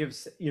you can give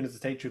units of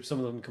state troops. Some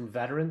of them become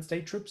veteran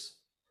state troops.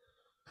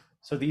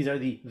 So these are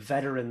the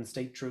veteran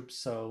state troops.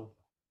 So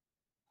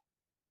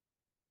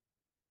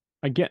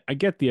I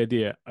get the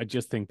idea. I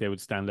just think they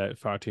would stand out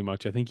far too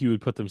much. I think you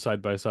would put them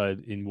side by side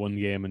in one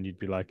game and you'd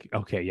be like,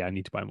 okay, yeah, I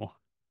need to buy more.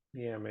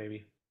 yeah,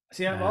 maybe.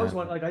 See, I've always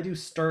wanted, Um, like, I do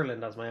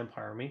Stirland as my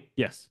empire army,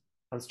 yes.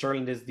 and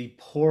Stirland is the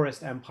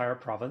poorest empire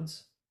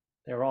province.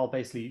 They're all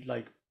basically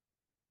like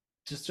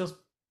just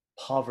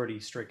poverty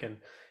stricken,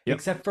 Yep.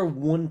 except for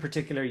one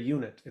particular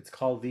unit. It's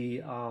called the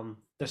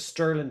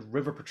Stirland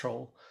River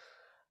Patrol,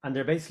 and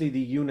they're basically the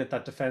unit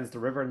that defends the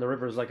river, and the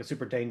river is like a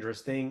super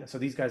dangerous thing. So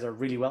these guys are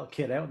really well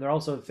kit out, and they're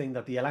also the thing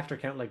that the Elector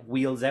Count like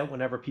wheels out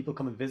whenever people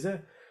come and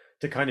visit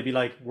to kind of be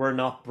like, we're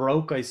not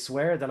broke, I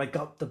swear. That I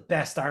got the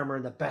best armor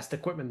and the best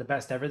equipment, the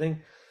best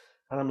everything.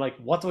 And I'm like,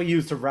 what do I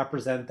use to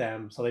represent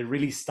them so they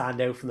really stand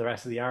out from the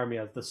rest of the army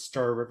as the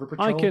Stir River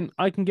Patrol?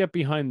 I can get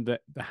behind the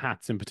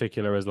hats in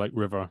particular as like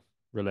river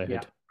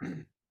related.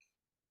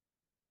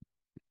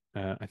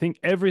 Yeah. I think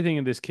everything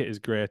in this kit is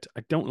great.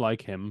 I don't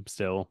like him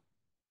still.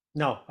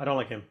 No, I don't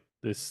like him.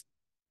 This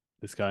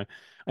guy.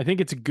 I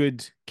think it's a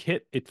good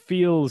kit. It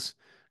feels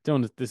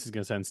don't this is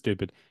gonna sound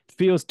stupid. It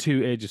feels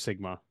too Age of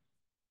Sigmar.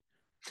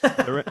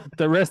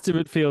 The rest of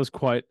it feels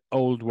quite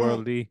old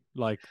worldy,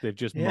 like they've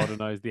just Yeah.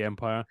 modernized the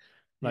Empire.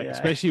 Like Yeah.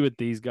 especially with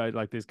these guys,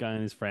 like this guy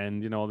and his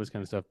friend, all this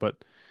kind of stuff.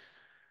 But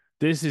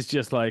this is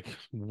just like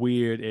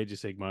weird Age of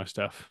Sigmar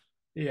stuff.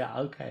 Yeah,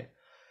 okay.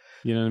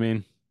 You know what I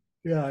mean?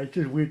 Yeah, it's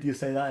just weird you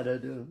say that in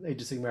an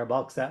Age of Sigmar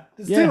box set.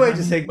 There's Yeah, two I Age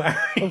of mean,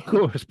 Sigmar. of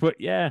course,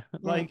 but yeah,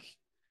 like,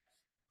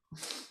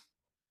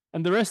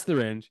 and the rest of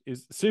the range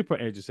is super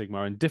Age of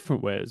Sigmar in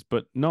different ways,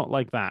 but not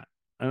like that.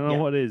 I don't know Yeah.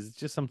 what it is. It's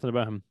just something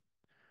about him.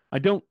 I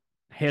don't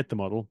hate the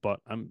model, but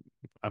I'm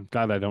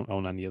glad I don't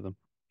own any of them.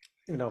 I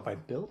don't even know if I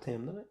built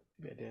him, did I?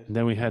 Maybe I did. And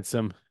then we had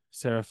some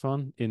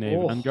Seraphon in a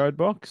Oh. Vanguard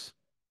box.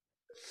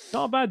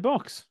 Not a bad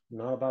box.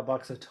 Not a bad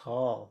box at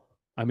all.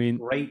 I mean,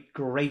 Great,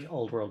 great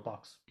old world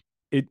box.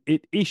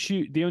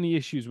 The only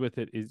issues with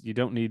it is you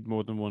don't need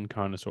more than one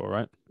Carnosaur,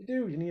 right? You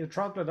do. You need a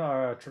Troglodon,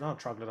 or not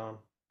Troglodon,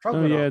 Oh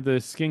Troglodon, yeah, the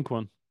skink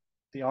one.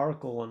 the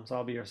Oracle one. So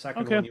that'll be your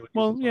second Okay, one you would use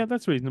well, this yeah, on.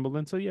 that's reasonable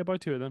then. So yeah, buy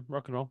two of them.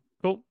 Rock and roll.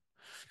 Cool.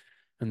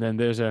 And then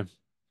there's a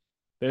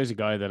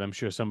guy that I'm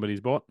sure somebody's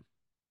bought.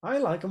 I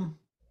like him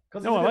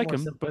because he's No, a I bit like more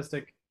him, but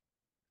simplistic.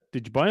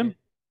 did you buy Yeah. him?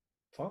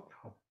 Fuck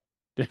no.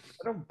 I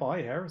don't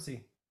buy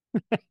Heresy.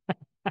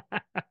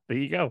 There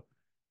you go.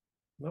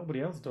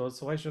 Nobody else does,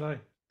 so why should I?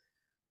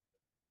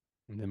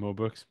 And then more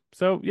books.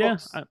 So yeah.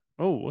 Books.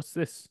 Oh, what's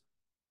this?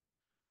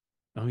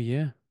 Oh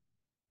yeah,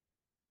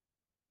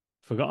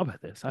 forgot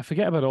about this. I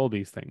forget about all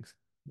these things.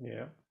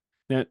 Yeah.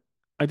 Now,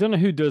 I don't know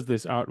who does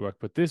this artwork,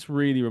 but this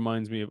really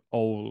reminds me of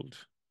old.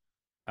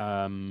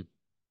 Um,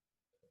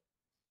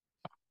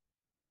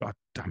 God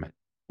damn it!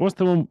 What's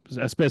the one?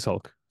 Space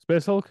Hulk.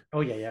 Space Hulk.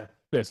 Oh yeah, yeah,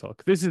 Space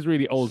Hulk. This is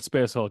really old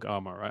Space Hulk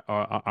armor, right?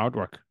 Or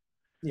artwork.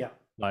 yeah.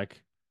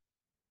 Like,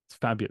 it's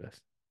fabulous.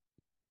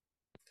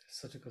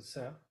 Such a good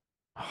set.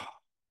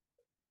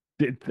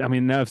 I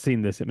mean, now I've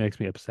seen this, it makes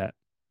me upset.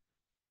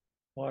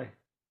 Why?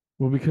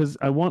 Well, because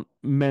I want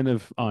Men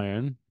of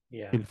Iron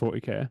Yeah. in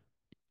 40k, and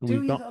Do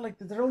we've you got. like?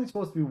 There's only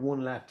supposed to be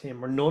one left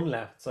him or none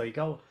left. So you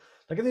go.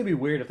 Like, I think it'd be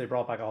weird if they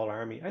brought back a whole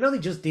army. I know they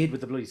just did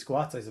with the bloody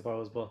squats, I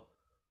suppose, but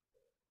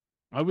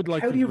I would like,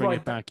 like how them do to you bring it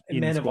write back the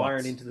in Men of Iron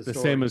squats, into the the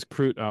same story? as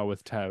Kroot are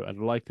with Tau. I'd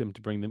like them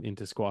to bring them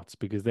into squats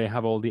because they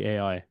have all the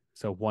AI.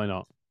 So why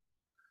not?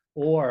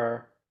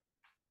 Or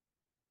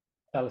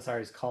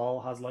Belisarius Call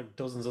has like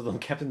dozens of them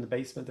kept in the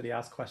basement that he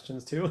asks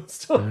questions to and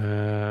stuff.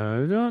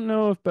 I don't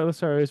know if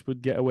Belisarius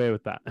would get away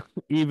with that.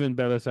 Even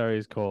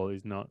Belisarius Call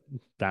is not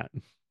that,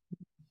 you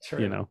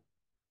True. know.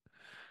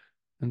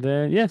 And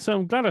then yeah, so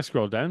I'm glad I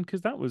scrolled down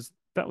because that was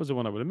the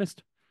one I would have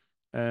missed.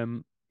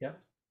 Um, Yeah.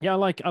 yeah,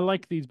 I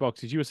like these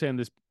boxes. You were saying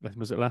this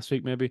was it last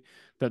week maybe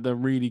that they're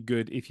really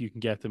good if you can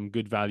get them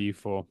good value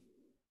for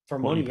For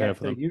what money, you pay yeah.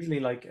 for They're them. usually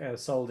like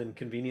sold in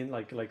convenient,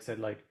 like I said,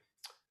 like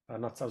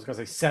not I was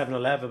gonna say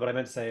 7-Eleven, but I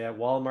meant to say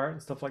Walmart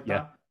and stuff like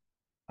Yeah,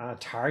 that.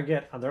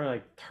 Target, and they're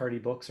like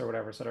 $30 or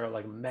whatever, so they're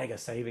like mega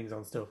savings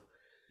on stuff.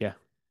 yeah,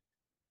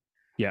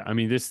 yeah. I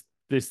mean this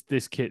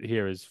kit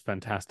here is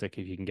fantastic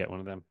if you can get one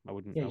of them. I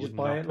wouldn't Yeah, I you just wouldn't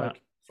buy knock it that.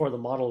 like for the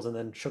models and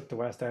then chuck the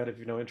rest out if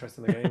you're no interest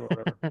in the game or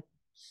whatever.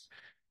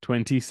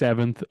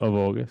 27th of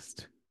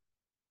August.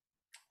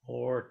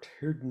 Or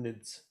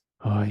Tyranids,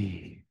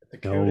 Oi, the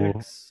no.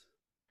 Codex.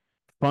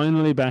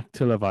 Finally back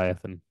to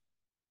Leviathan.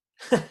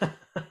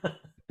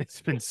 It's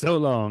been so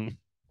long.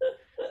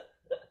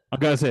 I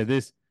gotta say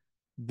this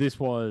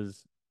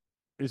was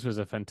this was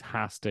a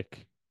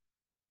fantastic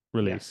Yeah,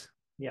 release.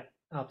 yeah,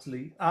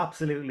 absolutely,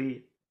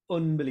 absolutely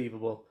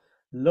unbelievable.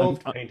 I'm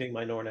Loved painting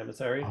my Norn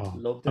Emissary. oh,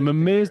 Loved I'm it. They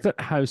amazed were,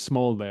 at how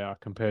small they are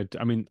compared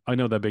to. I mean, I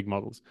know they're big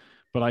models,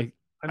 but I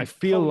I'm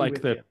feel totally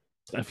like with you.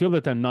 I feel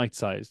that they're night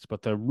sized,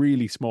 but they're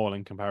really small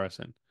in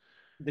comparison.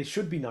 They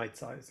should be night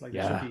size. Like they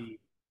should Yeah. be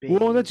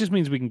Well, that big. just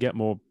means we can get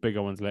more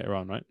bigger ones later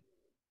on, right?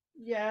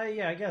 Yeah,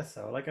 yeah, I guess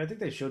so. Like I think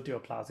they should do a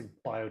plastic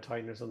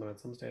biotitan or something at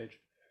some stage.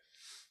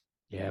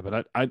 Yeah,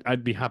 but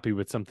I'd be happy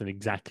with something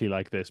exactly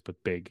like this, but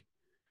big.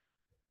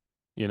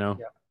 You know,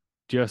 Yeah,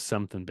 just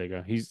something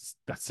bigger.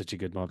 That's such a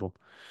good model.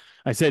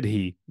 I said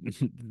he.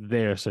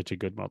 They're such a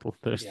good model.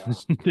 There's yeah.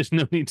 there's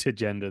no need to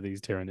gender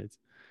these Tyranids.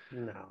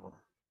 No,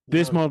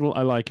 This no, no. model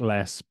I like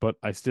less, but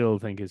I still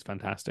think is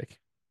fantastic.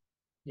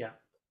 Yeah,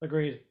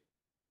 agreed.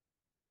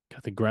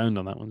 God, the ground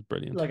on that one's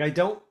brilliant. Like I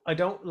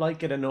don't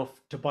like it enough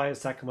to buy a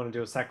second one and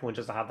do a second one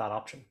just to have that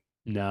option.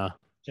 Nah. Do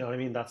you know what I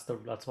mean? That's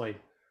my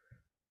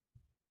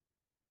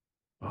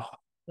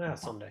Oh,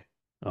 someday.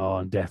 oh,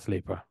 and Death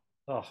Leaper.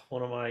 Oh,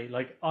 one of my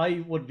like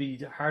I would be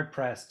hard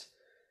pressed.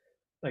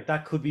 Like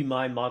that could be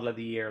my model of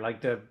the year.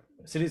 Like the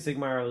City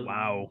Sigmar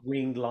Wow.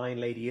 winged lion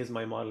lady is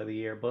my model of the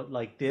year, but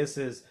like this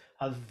is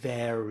a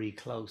very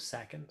close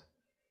second.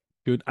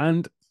 Good.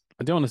 And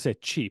I don't want to say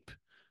cheap,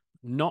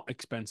 not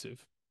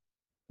expensive.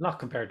 Not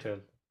compared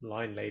to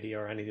lion lady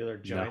or any of the other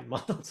No. giant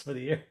models for the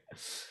year.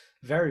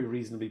 Very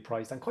reasonably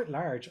priced and quite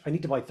large. I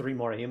need to buy 3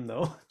 more of him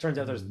though. Turns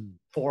out there's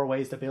 4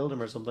 ways to build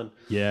him or something.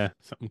 Yeah,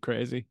 something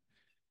crazy.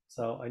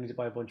 So I need to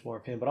buy a bunch more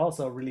of him. But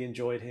also really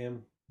enjoyed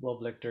him.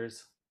 Love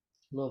lictors.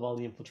 Love all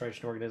the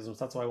infiltration organisms.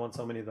 That's why I want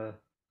so many of the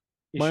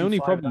My issue only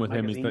 5 of problem that with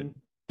him is that magazine.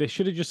 they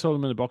should have just sold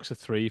him in a box of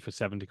three for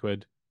 70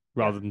 quid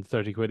Yeah. rather than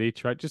 30 quid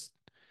each, right? Just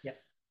Yeah.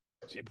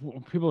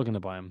 people are going to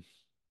buy him.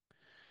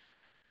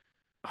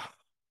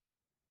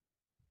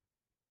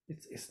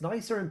 It's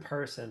nicer in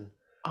person.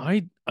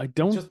 I It's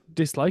don't just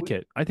dislike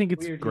it. I think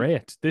it's weirdly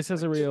great. This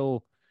has like a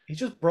real he's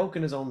just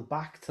broken his own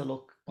back to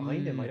look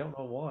behind him. I mm, don't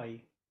know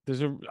why.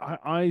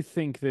 I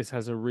think this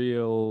has a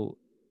real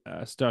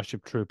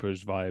Starship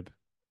Troopers vibe.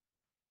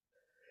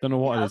 Don't know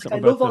Yeah, what it is. like I Something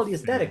about love the all the fin.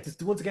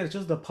 aesthetics. Once again, it's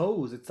just the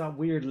pose. It's that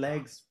weird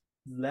legs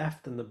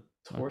left and the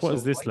Like, what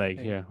is torso this right leg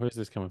thing. here? Where's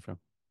this coming from?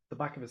 The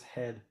back of his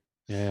head.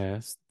 Yeah,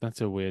 that's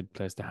a weird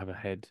place to have a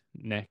head,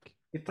 neck,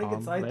 You think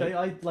it's arm, leg.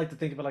 I like to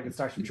think of it like in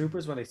Starship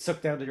Troopers when they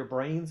suck down to your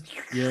brains.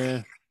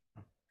 Yeah.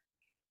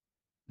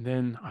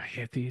 Then I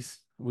hate these.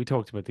 We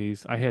talked about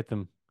these. I hate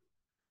them.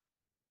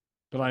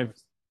 But Don't I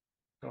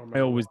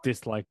remember always why.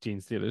 disliked Gene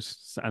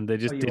Stealers, and they Oh,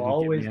 just you didn't give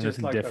always me anything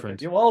dislike okay.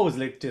 different. You always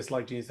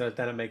dislike Gene Stealers,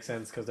 then it makes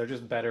sense because they're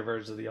just better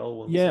versions of the old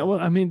ones. Yeah, So well,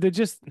 I mean, they're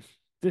just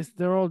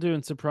they're all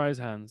doing surprise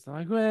hands. They're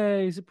like,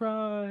 "Way,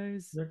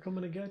 surprise!" they're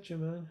coming to get you,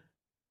 man.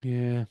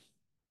 Yeah,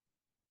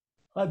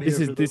 I'm here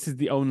for them. this is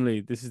the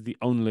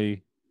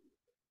only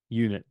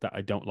unit that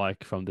I don't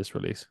like from this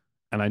release,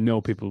 and I know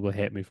people will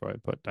hate me for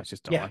it, but I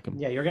just don't Yeah, like them.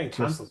 yeah, you're getting Just,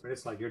 cancelled, but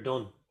it's like you're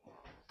done.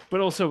 but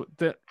also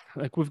the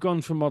like we've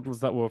gone from models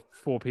that were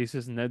 4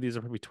 pieces, and now these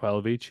are probably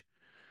 12 each.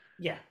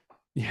 Yeah,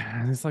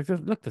 Yeah, and it's like they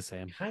look the you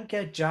same. can't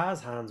get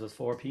jazz hands with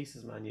 4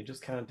 pieces, man. You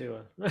just can't do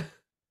it.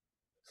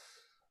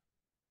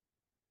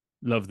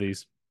 Love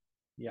these.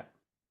 Yeah,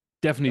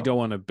 Definitely don't don't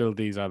want to build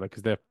these either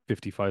because they're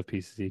 55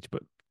 pieces each,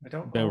 but I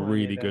don't they're own any of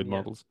really them good yet.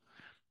 models.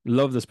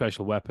 Love the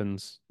special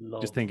weapons. Just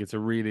Love. think it's a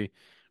really,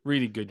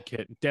 really good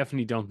kit.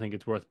 Definitely don't think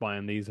it's worth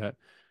buying these at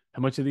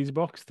how much are these a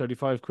box?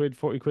 35 quid,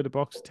 40 quid a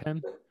box,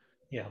 10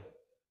 Yeah,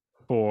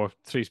 for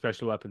 3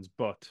 special weapons,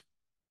 but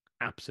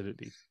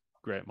absolutely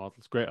great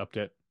models, great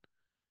update.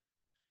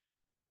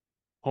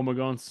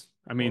 Homagons.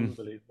 I mean,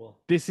 unbelievable.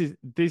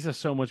 these are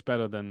so much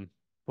better than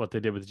what they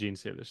did with the Gene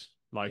Stealers.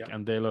 Like, Yeah,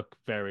 and they look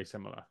very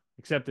similar,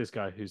 except this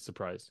guy who's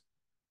surprised.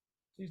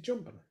 he's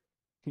jumping.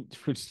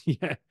 Which,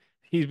 yeah,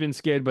 he's been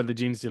scared by the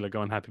Gene Stealer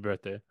going, "Happy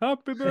birthday.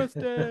 Happy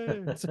birthday."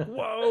 It's like,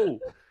 whoa,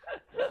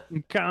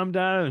 calm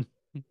down.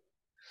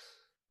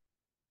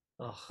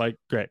 Oh, Like,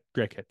 great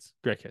hits,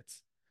 great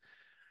hits.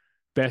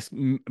 Best,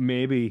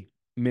 maybe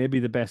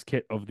the best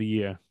kit of the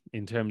year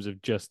in terms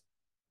of just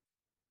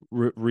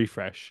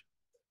refresh.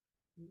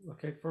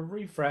 okay. For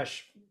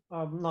refresh,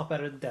 not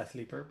better than Death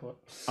Leaper, but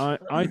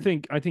I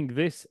think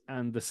this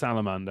and the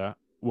Salamander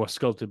were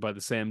sculpted by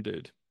the same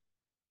dude.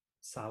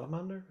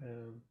 Salamander.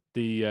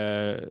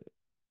 The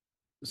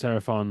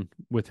Seraphon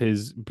with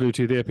his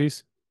Bluetooth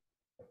earpiece.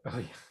 Oh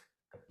yeah.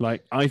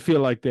 Like, I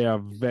feel like they're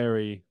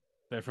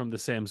from the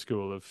same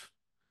school of,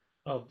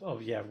 Oh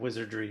yeah,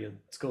 wizardry and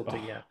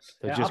sculpting. oh, Yeah,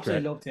 they're yeah, just great.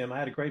 absolutely loved him. I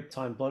had a great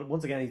time, but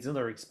once again, he's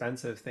another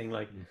expensive thing.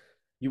 Like Mm.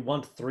 you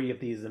want 3 of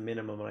these as a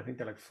minimum, and I think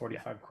they're like Yeah,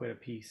 45 quid a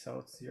piece. So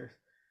it's you're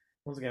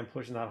once again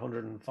pushing that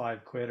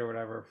 105 quid or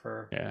whatever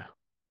for. yeah.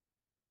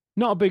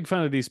 Not a big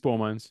fan of these spore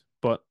mines,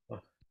 but Oh,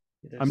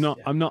 yeah,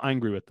 I'm not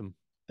angry with them.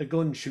 the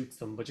gun shoots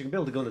them, but you can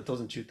build a gun that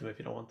doesn't shoot them if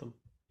you don't want them.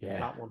 Yeah,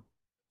 That one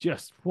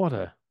just what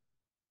a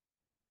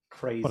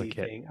crazy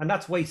kit. thing, and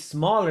that's way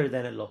smaller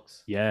than it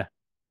looks, Yeah.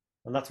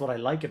 and that's what I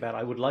like about it.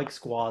 I would like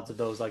squads of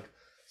those like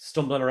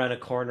stumbling around a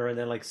corner and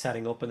then like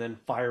setting up and then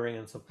firing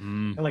and stuff.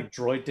 Mm, Kind of like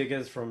droid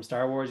diggers from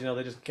Star Wars,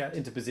 they just get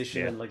into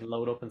position yeah. and like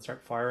load up and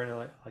start firing. I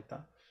like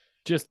that.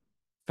 Just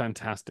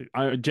fantastic.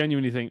 I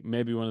genuinely think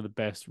maybe one of the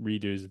best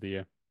redos of the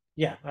year.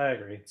 Yeah, I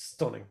agree. It's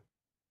stunning.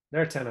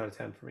 They're 10 out of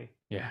 10 for me.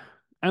 Yeah.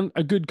 And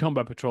a good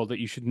combat patrol that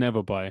you should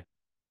never buy.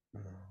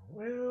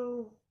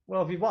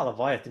 Well, if you bought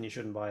Leviathan, you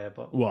shouldn't buy it,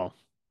 but Well,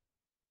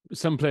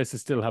 some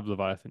places still have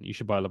Leviathan. You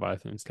should buy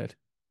Leviathan instead.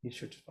 you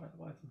should just buy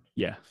Leviathan.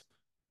 Yeah.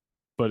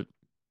 But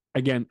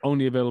again,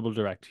 only available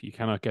direct. You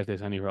cannot get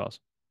this anywhere else.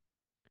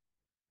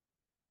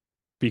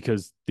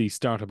 Because the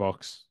starter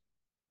box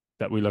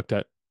that we looked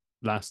at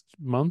last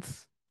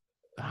month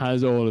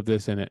has all of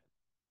this in it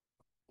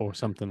or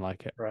something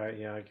like it. Right?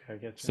 Yeah, I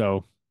get you.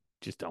 So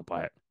just don't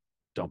buy it.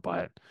 Don't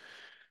buy it.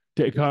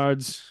 Data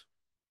cards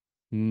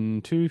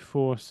 2,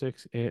 4,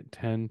 6, 8,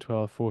 10,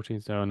 12,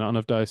 14. So not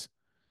enough dice.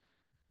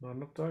 Not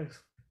enough dice.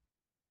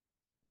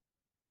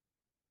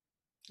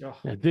 Oh,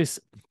 Yeah, this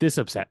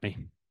upset me.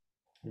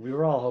 we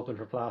were all hoping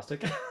for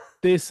plastic.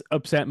 This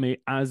upset me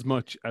as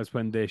much as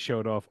when they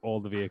showed off all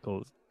the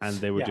vehicles and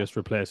they were Yeah, just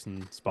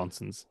replacing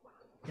sponsons.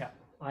 yeah.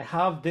 I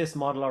have this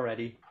model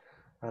already,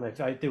 and if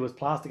it was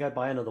plastic, I'd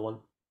buy another one.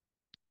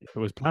 If it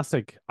was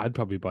plastic, I'd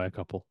probably buy a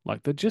couple.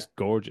 Like, they're Yeah, just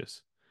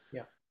gorgeous.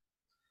 yeah,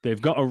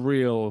 They've got a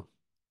real,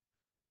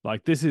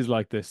 like, this is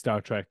like the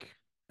Star Trek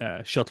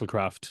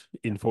shuttlecraft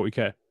yeah, in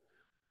 40K.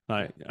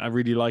 yeah. I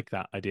really like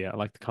that idea. I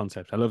like the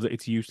concept. I love that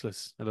it's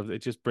useless. I love that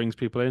it just brings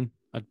people in.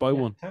 I'd buy Yeah,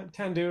 one.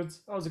 10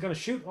 dudes. Oh, is it going to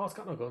shoot? Oh, it's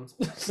got no guns.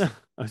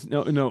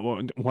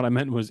 No. What I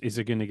meant was, is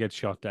it going to get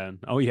shot down?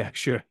 Oh yeah,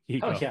 sure. Here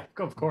you Oh, go. yeah,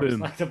 of course. Boom.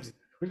 Like,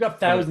 we've got But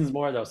thousands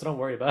more, though, so don't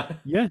worry about it.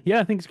 yeah,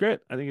 I think it's great.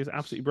 I think it's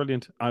absolutely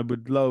brilliant. I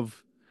would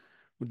love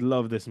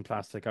this in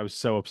plastic. I was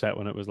so upset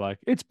when it was like,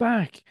 it's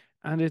back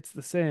and it's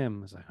the same.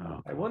 I was like,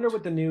 oh I wonder God.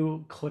 with the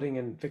new cutting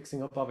and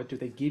fixing up of it, do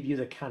they give you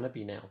the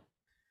canopy now?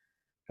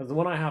 Because the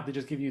one I have, they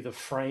just give you the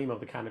frame of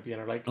the canopy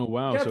and are like, Oh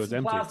wow, get so it's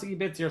some empty. plasticky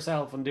bits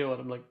yourself and do it.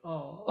 I'm like,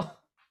 oh.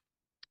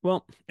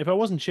 Well, if I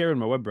wasn't sharing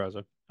my web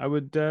browser, I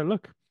would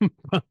look.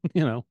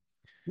 You know,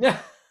 Yeah.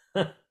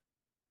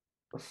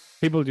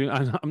 people do.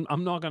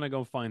 I'm not gonna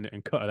go find it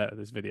and cut it out of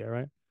this video,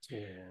 right?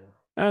 Yeah.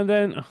 And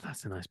then, oh,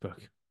 that's a nice book.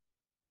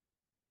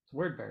 It's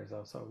word bears,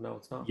 though, so no,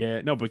 it's not.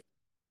 Yeah, no, but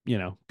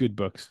good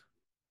books.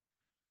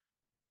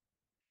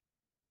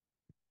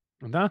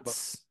 And But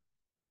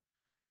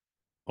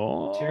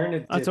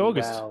Tyranids that's did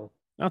August. well.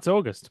 That's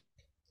August.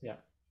 Yeah.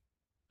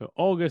 So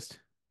August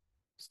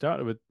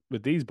started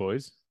with these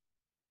boys.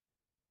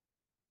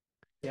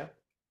 Yeah.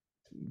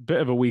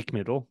 Bit of a weak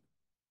middle.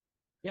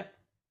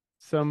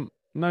 some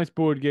nice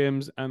board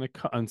games and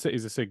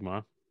Cities of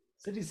Sigmar.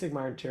 City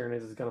Sigmar and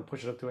Tyrannus is going to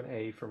push it up to an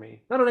A for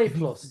me. Not an A I think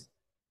plus,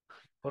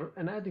 but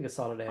and I think a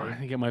solid I A.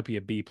 think it might be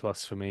a B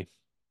plus for me.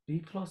 B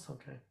plus,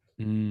 okay.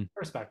 Mm. I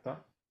respect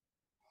that.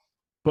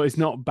 But it's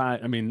not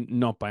bad. I mean,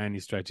 not by any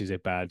stretch is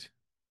it bad.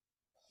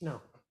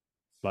 No.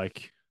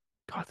 Like,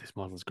 God, this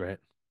model's great.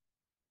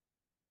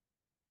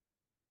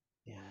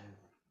 Yeah.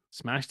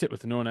 Smashed it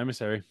with the Northern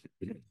Emissary.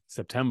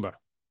 September.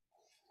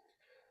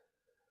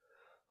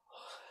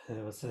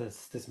 It was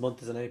this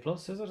month is an A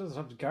plus, is it? Does it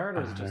have Guard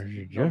or is it just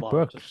no Just mod,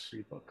 just books.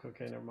 free book?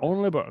 Okay, never mind.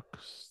 Only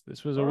books.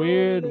 This was a Only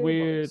weird,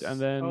 books. and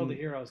then Oh, the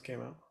Heroes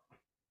came out.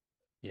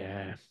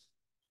 yeah,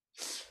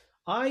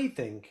 I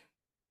think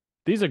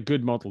these are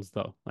good models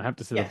though. I have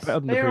to say they're yes, better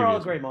than the they are all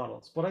previous great one.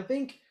 models, but I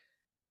think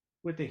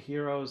with the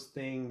Heroes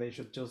thing, they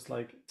should just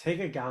like take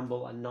a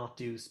gamble and not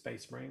do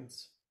Space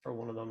Marines for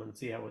one of them and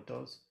see how it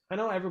does. I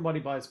know everybody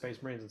buys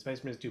Space Marines and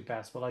Space Marines do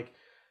best, but like,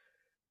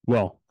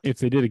 Well, if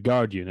they did a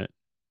guard unit,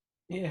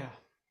 yeah.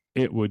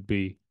 it would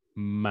be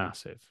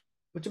massive.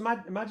 But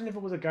imagine if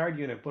it was a guard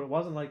unit, but it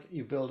wasn't like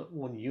you build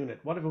one unit.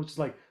 What if it was just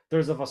like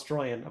there's a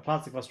Vostroyan, a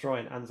plastic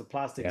Vostroyan, and there's a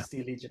plastic Yeah,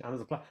 Steel Legion, and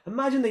there's a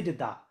imagine they did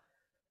that.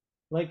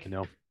 I Like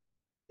know.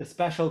 the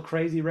special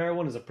crazy rare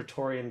one is a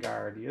Praetorian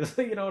Guard. You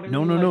know what I No,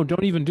 mean? no, Like no!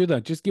 Don't even do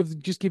that. Just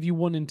give you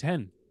 1 in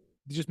 10.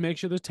 Just make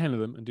sure there's 10 of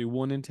them and do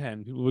 1 in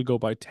 10. People would go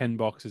buy 10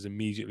 boxes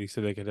immediately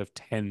so they could have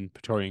 10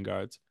 Praetorian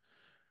guards,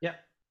 yeah,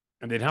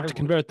 and they'd have I to would.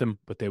 convert them,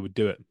 but they would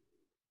do it.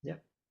 Yeah,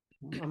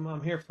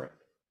 I'm here for it.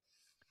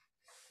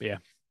 But yeah,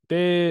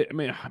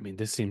 I mean,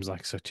 this seems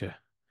like such a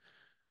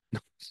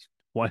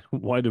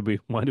why do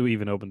we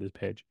even open this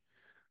page?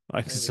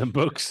 Like Maybe there's we some should.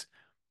 books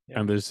Yeah.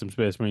 and there's some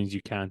Space Marines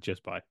you can't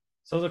just buy.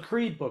 So the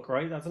Creed book,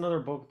 right? That's another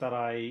book that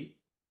I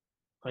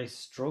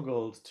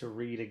struggled to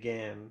read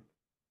again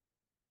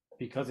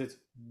because it's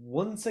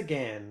once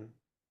again.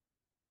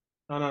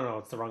 Oh no,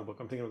 it's the wrong book.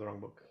 I'm thinking of the wrong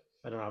book.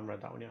 I don't know. I haven't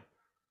read that one yet.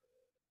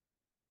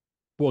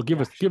 Well, give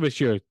Yeah, us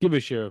give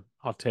us your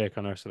hot take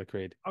on Ursula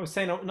Creed. I was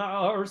saying,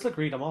 no, Ursula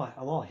Creed. I'm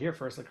all here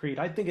for Ursula Creed.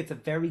 I think it's a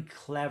very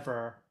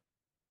clever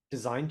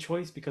design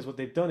choice because what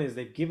they've done is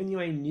they've given you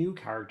a new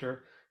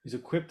character who's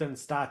equipped and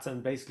stats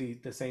and basically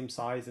the same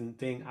size and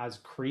thing as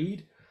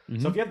Creed. So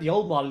Hmm. if you have the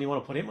old model and you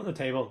want to put him on the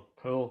table,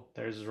 cool.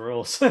 There's his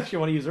rules. If you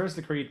want to use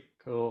Ursula Creed,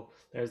 cool.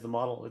 There's the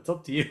model. It's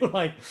up to you.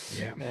 Like,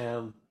 Yeah.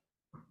 um,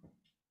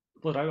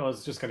 but I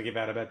was just going to give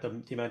out about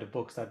the amount of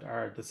books that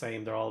are the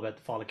same. They're all about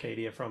the Fall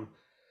Acadia from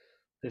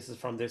this is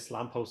from this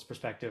lamppost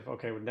perspective.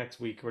 Okay, well,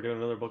 next week we're doing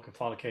another book of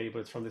Fall Acadia, but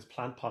it's from this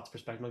plant pots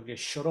perspective. I'm going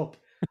to shut up.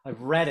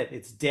 I've read it.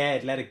 It's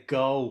dead. Let it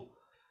go.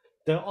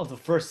 The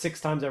first 6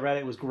 times I read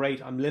it was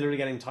great. I'm literally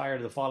getting tired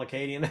of the Fall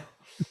Acadia now.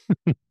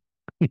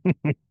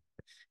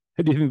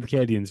 How do you think the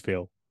Cadians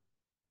feel?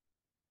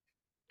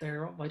 I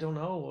don't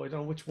know. I don't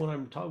know which one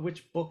I'm talking.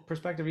 Which book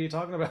perspective are you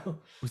talking about?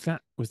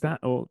 Was that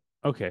oh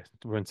okay,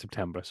 we're in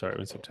September. Sorry,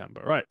 we're in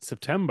September. Right,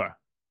 September.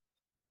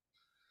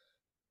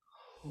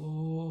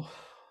 Oh,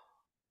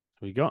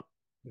 We got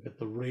we got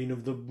the Reign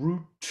of the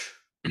Brute.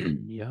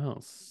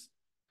 yes.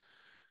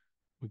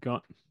 We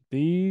got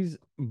these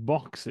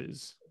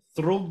boxes.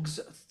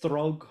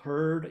 Throg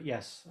herd.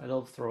 Yes, I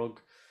love Throg.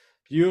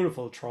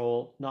 Beautiful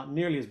troll. Not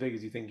nearly as big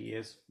as you think he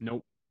is.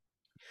 Nope.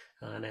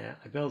 And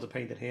I built and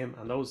painted him,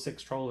 and those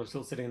 6 trolls are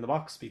still sitting in the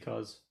box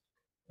because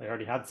I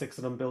already had 6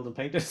 of them built and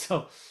painted.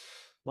 So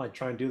might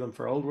try and do them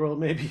for Old World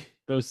maybe.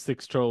 Those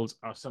 6 trolls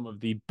are some of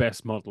the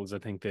best models I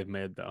think they've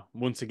made though.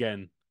 Once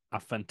again, a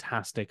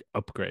fantastic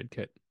upgrade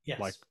kit.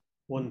 Like Yes,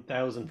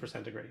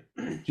 1000%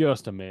 agree.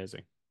 just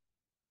amazing.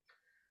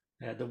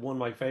 The one of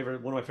my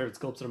favorite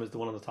sculpts of him is the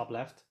one on the top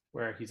left,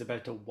 where he's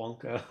about to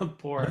wonka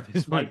poor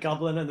This Night one.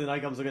 Goblin, and the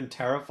Night Goblin's looking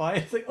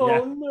terrified. It's like,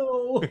 Yeah.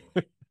 oh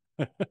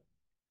no!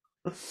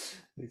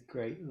 He's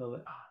great, love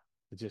it.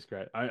 It's just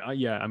great. I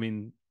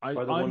mean, Or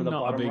the one in I'm the not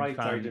a bottom big right.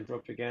 Sorry to fan.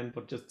 interrupt you again,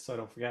 but just so I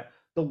don't forget,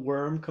 the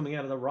worm coming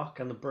out of the rock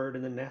and the bird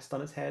in the nest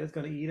on his head is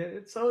going to eat it.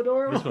 It's so This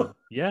adorable. one.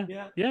 Yeah.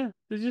 Yeah. Yeah.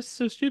 They're just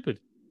so stupid.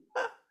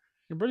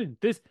 They're brilliant.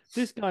 This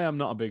guy I'm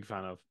not a big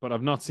fan of, but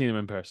I've not seen him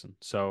in person.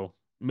 So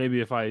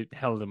maybe if I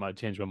held him I'd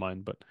change my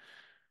mind, but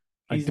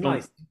I He's don't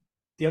nice.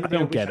 The only I thing I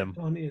don't wish get I'd him.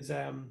 done is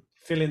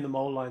fill in the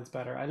mole lines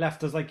better. I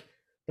left there's like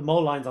the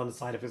mole lines on the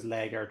side of his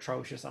leg are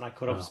atrocious, and I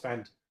could have Oh.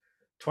 spent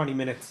 20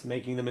 minutes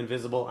making them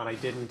invisible, and I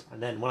didn't.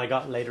 And then when I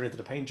got later into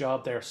the paint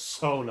job, they're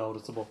so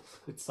noticeable.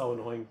 It's so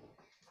annoying.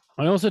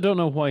 I also don't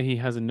know why he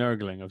has a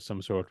Nurgling of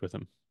some sort with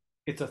him.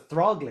 It's a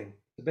throgling,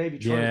 the baby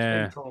troll. It's a baby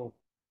Yeah. troll.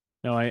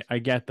 No, I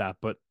get that,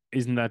 but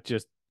isn't that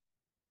just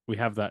we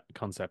have that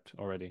concept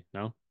already,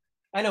 no?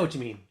 I know what you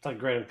mean. It's like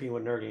Great Unclean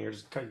with Nurgling. You're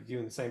just kind of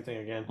doing the same thing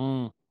again.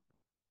 Mm. But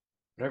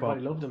But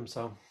everybody loved him,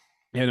 so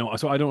yeah, no,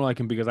 so I don't like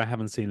him because I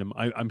haven't seen him.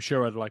 I'm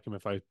sure I'd like him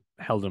if I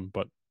held him,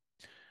 but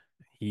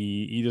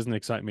he doesn't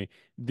excite me.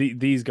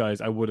 These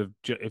guys I would have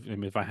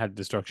if I had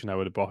destruction I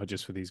would have bought it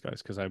just for these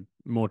guys because I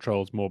more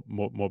trolls,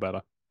 more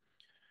better.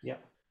 yeah.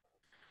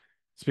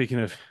 Speaking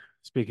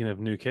of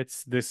new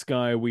kits, this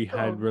guy we Oh,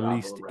 had rabble,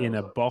 released in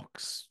a rousel.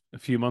 box a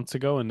few months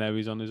ago, and now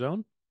he's on his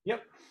own.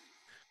 Yep.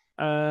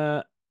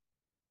 Uh,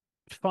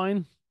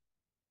 fine.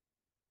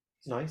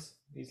 He's nice.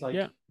 He's like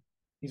Yeah.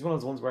 he's one of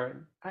those ones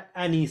where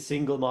any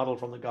single model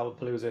from the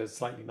Gobblepalooza is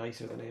slightly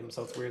nicer than him,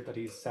 so it's weird that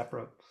he's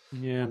separate.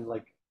 Yeah. And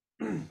like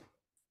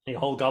the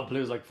whole Gobblepalooza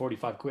is like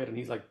 45 quid and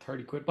he's like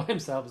 30 quid by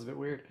himself. Is a bit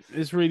weird.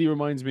 This really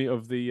reminds me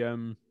of the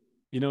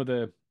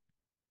the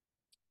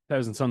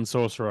Thousand Sun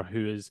Sorcerer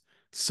who is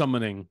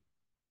summoning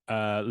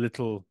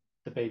little.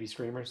 The baby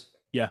screamers.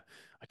 Yeah,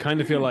 I kind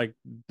of feel like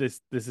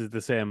this is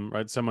the same,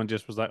 right? Someone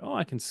just was like, "Oh,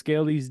 I can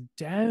scale these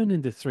down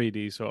into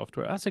 3D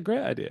software. That's a great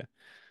idea."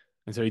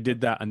 And so he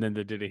did that, and then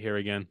they did it here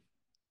again.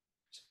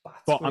 Just bat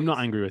But I'm not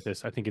squids. angry with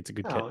this. I think it's a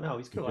good kit. No, no,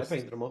 he's cool. I Just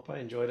painted him up. I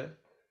enjoyed it.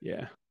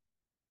 yeah.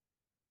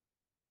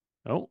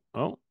 Oh,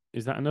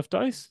 is that enough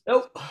dice?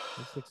 Nope.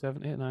 6,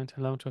 7, 8, 9, 10,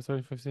 11, 12,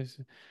 13, 14,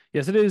 15.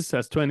 Yes, it is.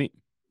 That's 20.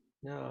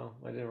 No,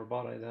 I never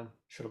bought any of them.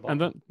 Should have bought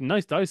And them.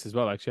 nice dice as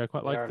well, actually. I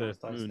quite They like are the nice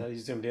dice. moon. Now you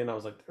zoomed in, I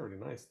was like, they're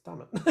really nice.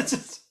 Damn it.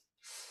 Just,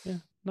 Yeah,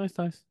 nice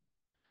dice.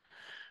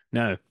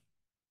 Now,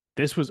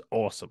 this was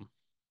awesome.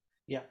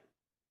 yeah,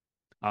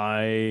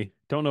 I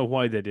don't know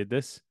why they did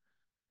this.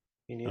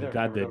 me I'm neither.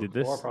 glad Never they done it did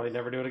before. this. Probably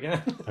never do it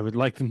again. I would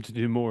like them to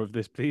do more of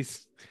this,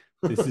 please.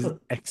 This is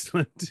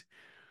excellent.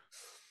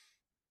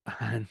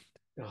 And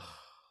Ugh.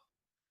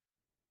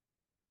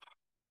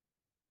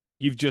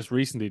 you've just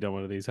recently done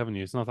one of these, haven't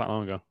you? It's not that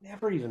long ago.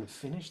 Never even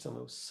finished them.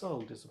 It was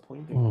so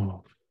disappointing.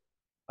 Oh,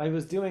 I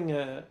was doing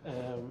I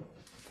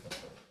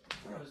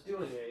was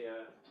doing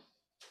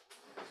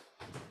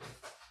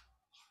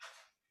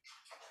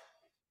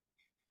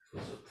I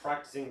was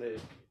practicing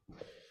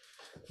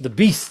the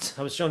beast.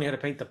 I was showing you how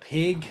to paint the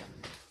pig.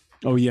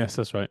 oh yes,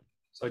 that's right.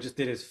 So I just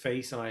did his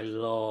face, and I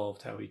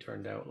loved how he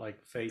turned out.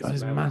 Like face. That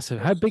is mouth, massive.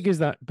 How bust. big is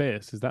that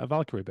base? Is that a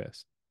Valkyrie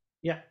base?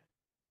 Yeah.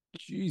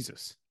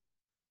 Jesus.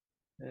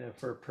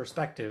 For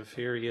perspective,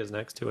 here he is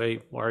next to a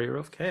Warrior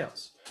of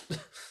Chaos.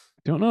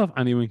 Don't know if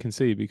anyone can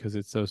see because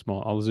it's so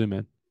small. I'll zoom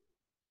in.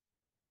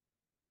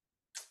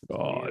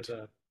 God,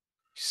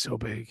 he's so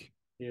big.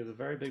 He is a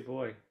very big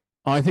boy.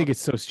 I think it's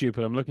so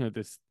stupid. I'm looking at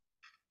this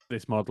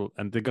model,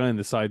 and the guy in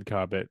the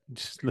sidecar bit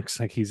just looks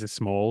like he's a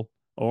small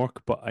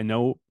orc, but I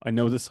know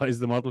the size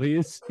of the model he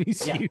is.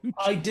 He's Yeah, huge.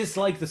 I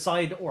dislike the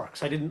side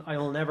orcs.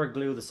 I'll never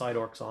glue the side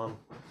orcs on.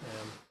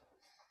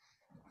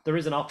 There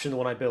is an option the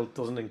one I built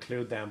doesn't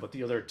include them, but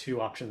the other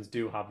two options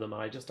do have them,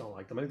 and I just don't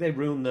like them. Like, they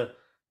ruin the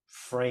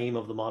frame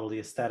of the model, the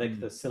aesthetic,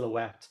 the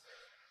silhouette.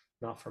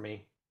 Not for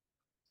me.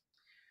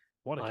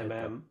 What a kid,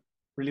 I'm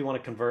really want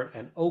to convert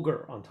an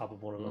ogre on top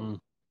of one of them.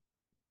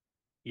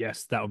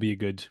 Yes, that would be a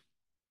good.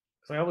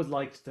 So I always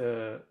liked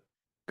the.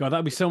 God,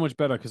 that'd be so much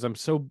better because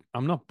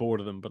I'm not bored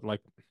of them, but like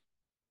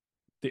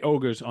the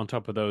ogres on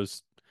top of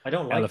those I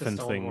don't like the elephant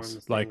stone things,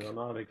 horns. like I'm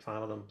not a big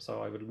fan of them.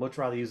 So I would much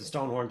rather use the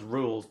stone horns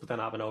rules, but then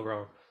have an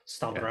ogre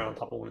stomp around on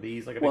top of one of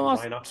these, like a big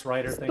Rhinox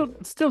rider thing.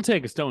 still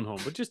take a stone home,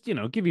 but just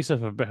give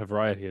yourself a bit of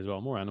variety as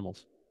well. More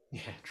animals.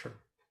 Yeah, true.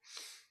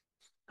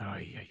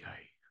 Ay.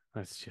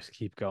 Let's just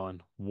keep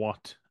going.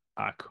 What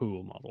a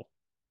cool model.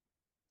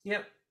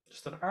 Yep,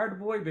 just an Ard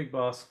boy, big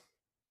boss.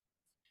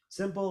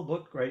 Simple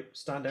but great.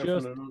 Stand out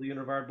Just from another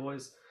unit of Ard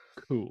boys.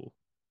 cool.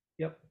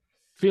 Yep.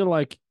 Feel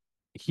like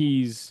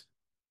he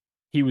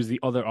was the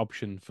other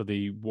option for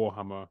the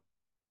Warhammer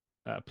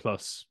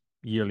Plus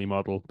yearly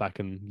model back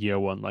in year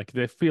one. Like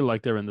they feel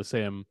like they're in the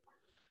same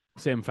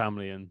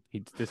family, and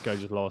this guy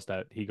just lost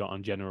out. He got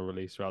on general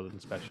release rather than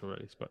special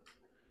release, but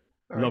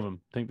love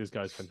him. Think this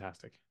guy's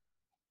fantastic.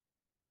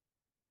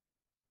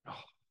 Oh,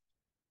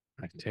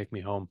 take me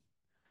home.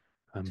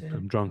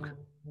 I'm drunk.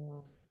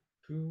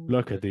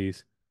 Look at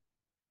these.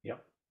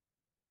 Yep.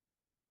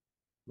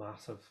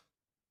 Massive.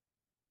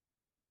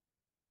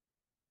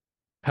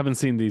 Haven't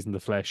seen these in the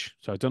flesh,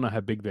 so I don't know how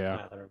big they are.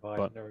 Yeah, they're fine.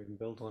 I've never even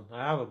built one.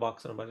 I have a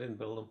box of them, but I didn't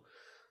build them.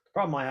 The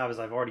problem I have is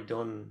I've already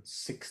done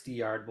 60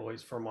 Yard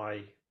Boys for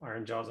my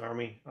Iron Jaws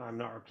army. I'm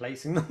not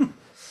replacing them.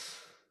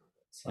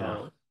 So,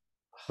 yeah.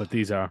 But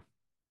these are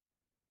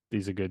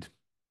good.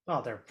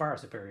 Oh, they're far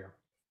superior.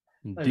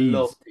 I These,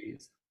 love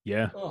these.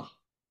 yeah. Oh,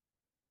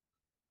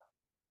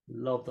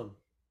 love them.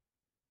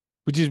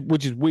 Which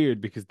is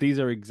weird because these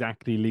are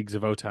exactly Leagues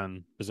of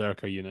Votann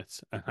Berserker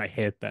units, and I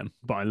hate them,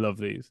 but I love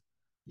these.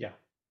 Yeah.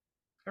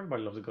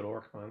 Everybody loves a good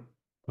orc, man.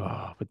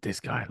 Oh, but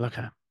this guy, look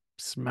at him.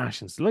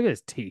 Smashing. Look at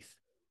his teeth.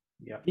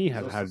 Yeah. He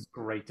has had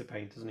great to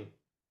paint, isn't he?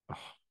 Oh.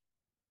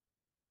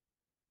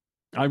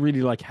 I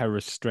really like how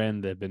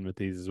restrained they've been with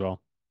these as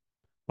well.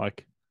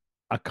 Like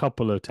a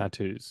couple of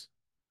tattoos.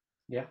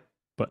 Yeah.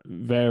 But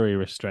very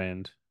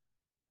restrained.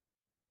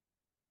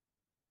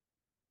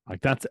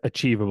 Like that's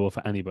achievable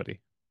for anybody.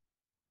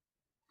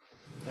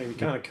 It'd be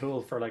kind of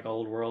cool for like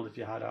old world if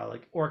you had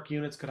like orc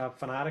units could have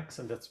fanatics,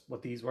 and that's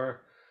what these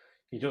were.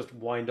 You just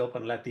wind up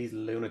and let these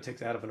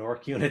lunatics out of an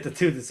orc unit that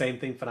do the same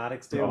thing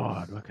fanatics do.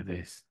 God, look at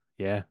this.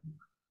 Yeah.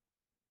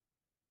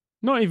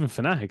 Not even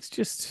fanatics,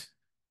 just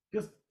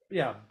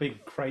yeah,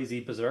 big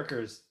crazy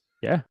berserkers.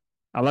 Yeah.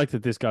 I like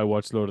that this guy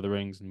watched Lord of the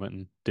Rings and went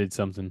and did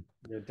something.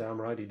 You're damn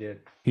right he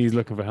did. He's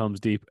looking for Helm's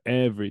Deep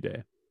every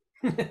day.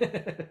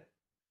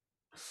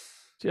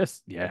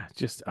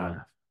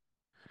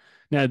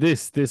 Now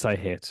this I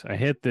hate. I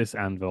hate this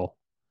anvil.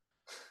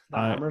 The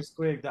I hammer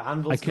squig, the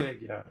anvil I can squig.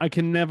 Yeah, I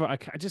can never I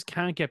just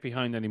can't get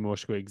behind any more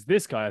squigs.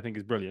 This guy I think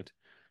is brilliant.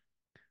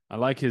 I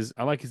like his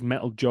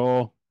metal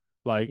jaw.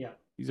 Like yeah.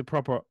 he's a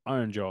proper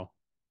iron jaw.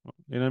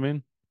 You know what I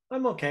mean?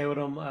 I'm okay with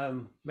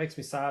him. Makes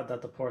me sad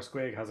that the poor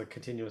squig has a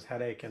continuous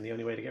headache, and the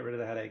only way to get rid of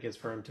the headache is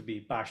for him to be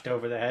bashed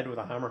over the head with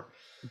a hammer.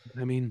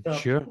 I mean, The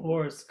sure.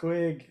 poor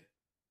squig.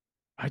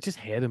 I just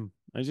hate him.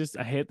 I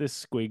hate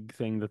this squig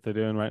thing that they're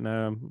doing right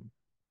now.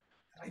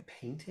 Did I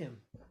paint him?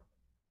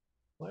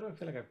 Why do I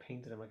feel like I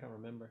painted him? I can't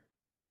remember.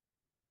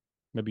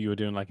 Maybe you were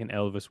doing like an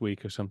Elvis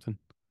week or something.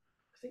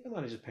 I think I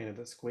might have just painted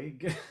the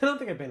squig. I don't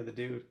think I painted the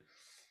dude.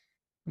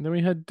 And then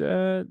we had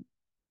the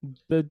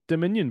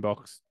Dominion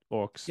box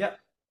orcs, Yeah.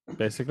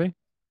 basically.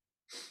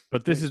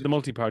 But this Makes is you the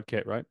multi-part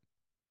kit, right?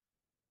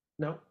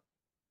 no.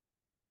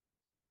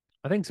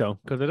 I think so,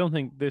 because I don't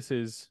think this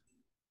is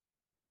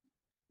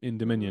in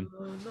Dominion.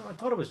 No, I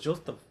thought it was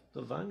just the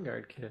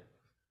Vanguard kit.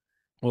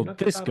 Well, You not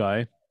get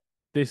that?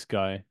 this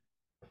guy,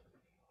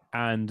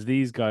 and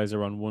these guys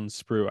are on one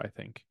sprue, I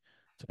think.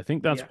 So I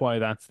think that's Yeah. why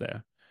that's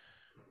there.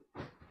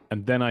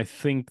 And then I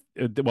think,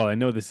 well, I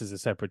know this is a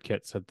separate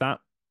kit, so that,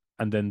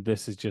 and then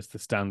this is just the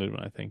standard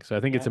one, I think. So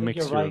I think Yeah, it's I a think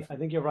you're mixture right. of, I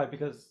think you're right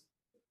because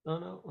no,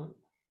 no.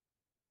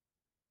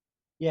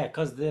 Yeah,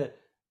 because the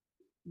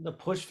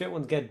push fit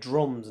ones get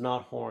drums,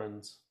 not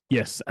horns.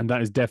 yes, and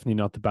that is definitely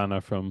not the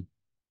banner from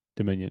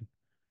Dominion.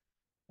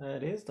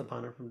 It is the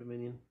banner from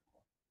Dominion.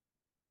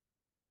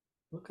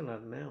 Looking at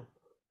it now.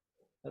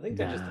 I think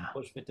they're just the Nah.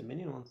 push fit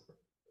Dominion ones.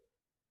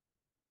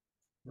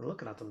 We're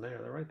looking at them there.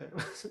 They're right there.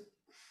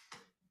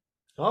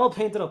 All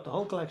painted up, the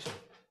whole collection.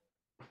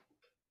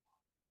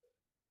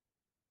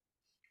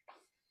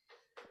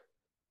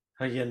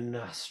 A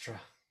Yanastra.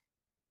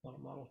 Not a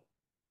model.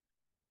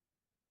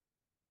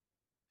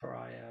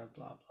 Pariah,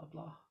 blah, blah,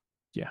 blah.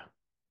 Yeah.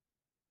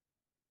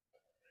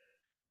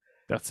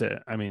 That's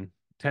it. I mean,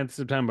 10th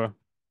September,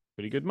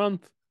 pretty good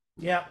month.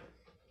 Yeah.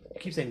 I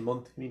keep saying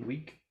month, I mean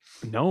week.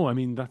 No, I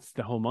mean, that's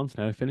the whole month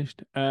now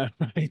finished.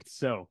 Right.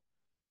 So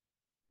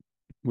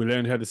we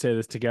learned how to say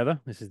this together.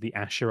 This is the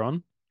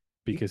Acheron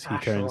The because he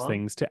turns Acheron.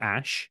 things to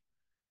ash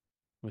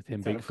with him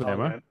Instead big of calling it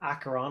flamer. an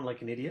Acheron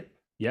like an idiot.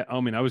 Yeah. I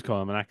mean, I was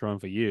calling him an Acheron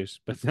for years,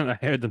 but then I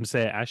heard them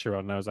say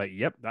Acheron and I was like,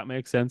 yep, that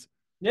makes sense.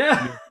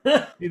 Yeah.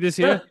 See this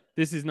here?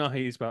 This is not how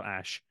you spell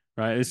ash,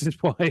 right? This is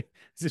why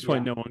Yeah.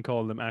 no one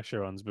called them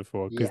Acherons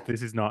before, because Yeah.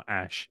 this is not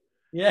ash.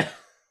 Yeah.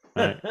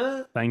 Right.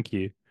 Thank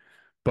you.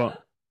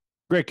 But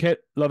great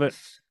kit, love it.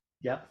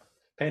 Yeah.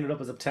 Painted up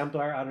as a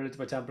Templar, added it to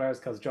my Templars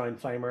because joined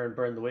Flamer and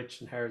burned the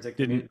Witch and Heretic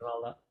the Didn't Mutant and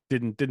all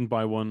that. didn't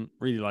buy one.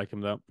 Really like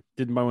him though.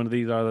 Didn't buy one of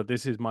these either.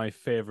 This is my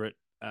favorite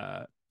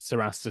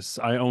Cerastus.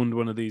 I owned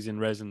one of these in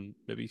resin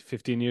maybe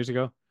 15 years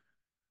ago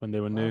when they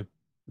were new. Wow.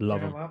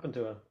 Love Yeah, them. what happened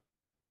to it?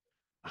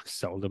 I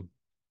sold them.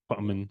 Put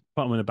them in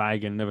a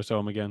bag and never saw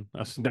them again.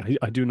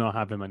 I do not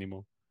have him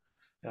anymore.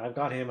 Yeah, I've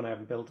got him and I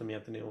haven't built him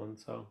yet, the new one.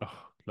 So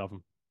Oh, love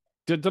him.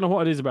 Don't know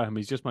what it is about him.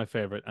 He's just my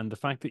favorite. And the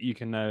fact that you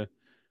can now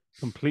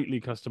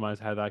completely customize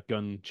how that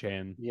gun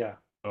chain. yeah.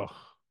 Oh,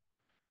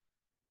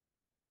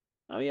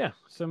 oh yeah,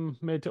 some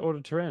made to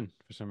order terrain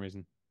for some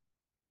reason.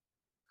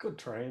 Good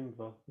terrain,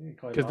 but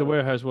quite a Because lot the of it.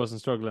 warehouse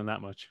wasn't struggling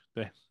that much.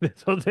 They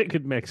thought they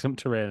could make some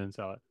terrain and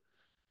sell it.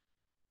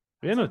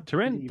 But yeah, That's no, a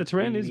terrain. really, The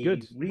terrain is really,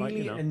 good. Like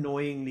really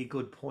annoyingly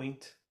good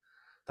point.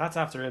 That's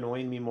after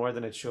annoying me more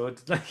than it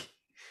should. Like,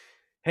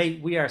 hey,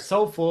 we are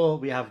so full,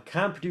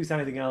 can't produce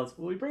anything else.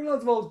 Will we bring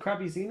lots of old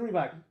crappy scenery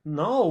back?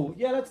 No.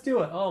 Yeah, let's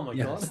do it. Oh my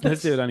yes, god.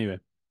 let's do it anyway.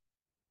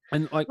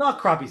 And like, Not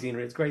crappy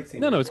scenery, it's great no,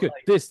 scenery. no, it's But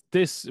good. like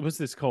This what's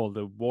this called?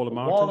 The Wall of the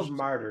Wall of Martyrs.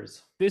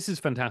 Martyrs. This is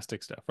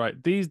fantastic stuff, right?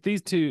 These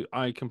two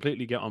I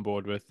completely get on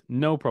board with.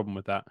 No problem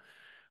with that.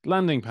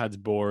 Landing pad's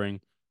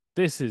boring.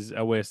 This is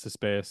a waste of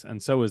space,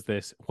 and so is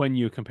this when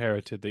you compare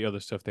it to the other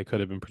stuff they could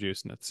have been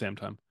producing at the same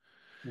time.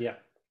 Yeah.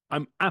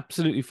 I'm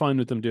absolutely fine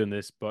with them doing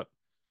this, but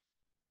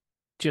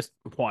just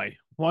why?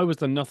 Why was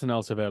there nothing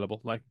else available?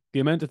 Like the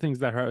amount of things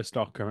that are out of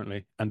stock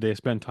currently, and they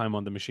spend time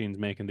on the machines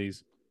making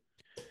these.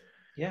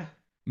 Yeah.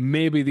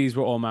 Maybe these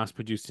were all mass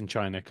produced in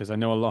China because I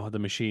know a lot of the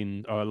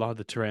machine or a lot of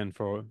the terrain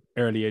for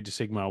early Age of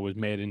Sigmar was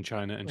made in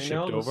China and I shipped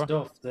know the over.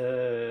 stuff.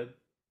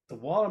 The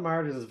Wall of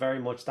Martyrs is very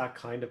much that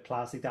kind of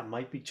plastic that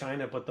might be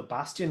China, but the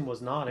Bastion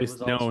was not. It This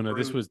was all no,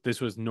 screwed.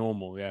 this was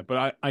normal, yeah.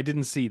 But I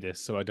didn't see this,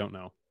 so I don't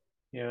know.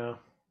 Yeah.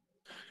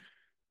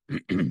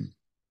 And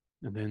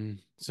then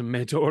some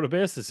made to order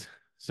bases.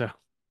 So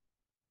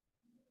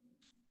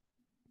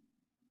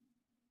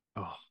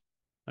oh,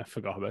 I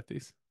forgot about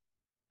these.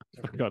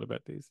 I forgot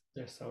about these.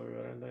 They're so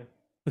good, aren't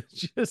they?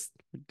 Just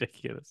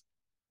ridiculous.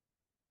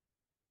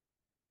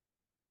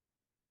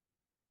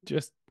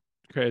 Just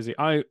crazy.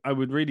 I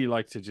would really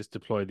like to just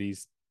deploy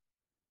these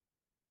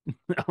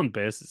on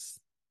bases.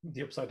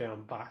 The upside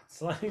down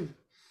bats. Like,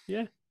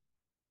 Yeah,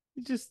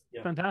 it's just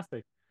yeah.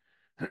 fantastic.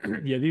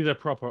 Yeah, these are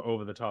proper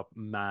over the top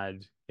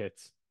mad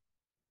hits.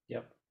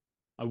 Yep.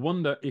 I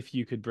wonder if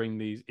you could bring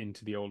these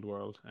into the old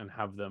world and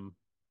have them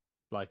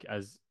like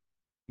as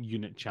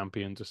unit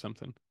champions or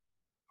something.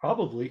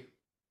 Probably.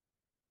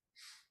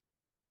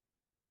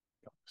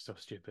 so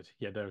stupid.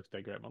 Yeah, they're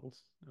great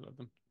models. I love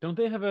them. Don't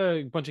they have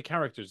a bunch of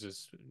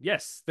characters?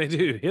 Yes, they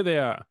do. Here they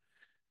are.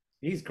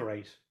 He's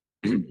great.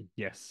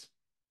 Yes.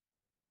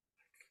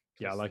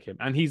 Yeah, I Just, like him.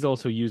 And he's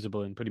also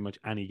usable in pretty much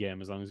any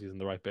game as long as he's in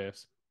the right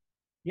base.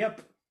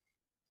 yep.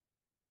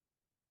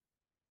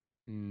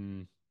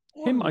 Mm. Him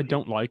I Unbelievable.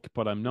 don't like,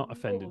 but I'm not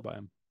offended by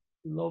him.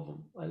 Love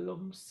him. I love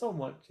him so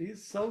much.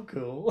 He's so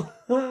cool.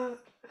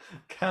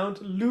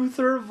 Count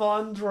Luther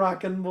von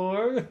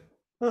Drakenborg.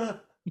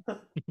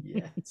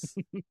 Yes.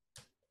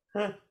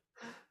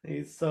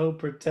 He's so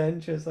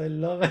pretentious. I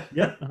love it.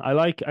 Yeah,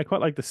 I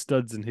quite like the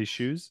studs in his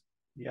shoes.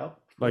 Yep.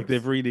 Like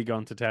they've really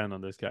gone to town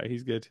on this guy.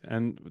 He's good.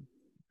 And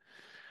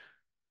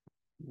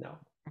No.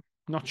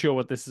 not sure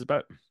what this is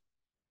about.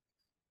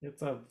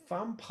 It's a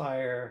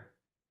vampire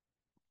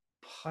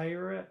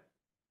pirate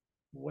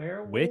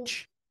werewolf.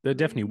 Witch? They're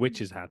definitely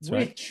witches' hats,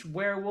 right? Witch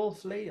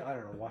werewolf lady. I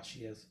don't know what she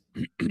is.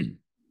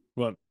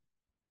 Well,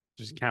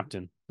 just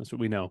captain. That's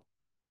what we know.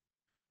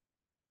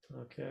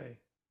 Okay.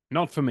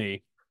 Not for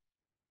me.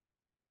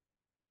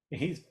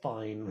 He's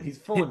fine. He's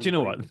fun. Do you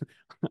know what?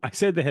 I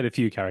said they had a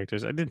few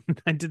characters. I didn't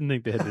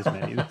think they had this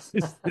many. This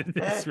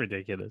is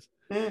ridiculous.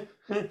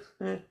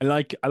 I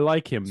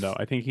like him though.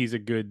 I think he's a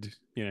good.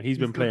 He's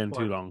been playing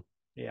too long.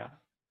 Yeah.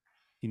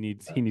 He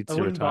needs I to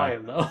wouldn't buy retire.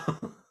 him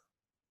though.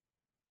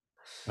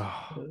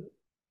 Oh.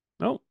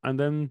 No, and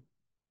then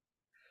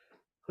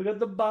We got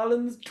the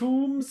Balin's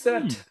tomb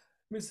set. Hmm.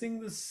 Missing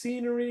the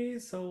scenery,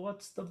 so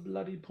what's the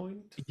bloody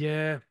point?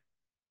 yeah.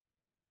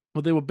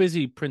 Well, they were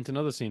busy printing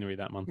other scenery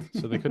that month,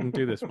 so they couldn't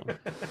do this one.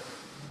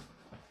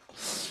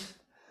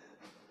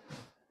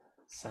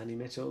 Sandy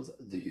Mitchell's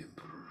The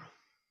Emperor.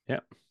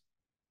 Yep.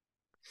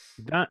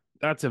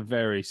 That's a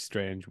very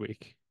strange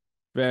week.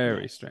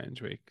 Very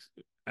strange week.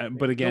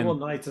 But again, Double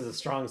Knights is a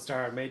strong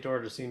start. Made to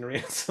order scenery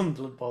and some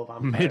Blood Bowl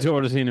vampires. mid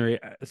order scenery,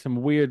 some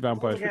weird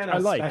vampires, which Again, I a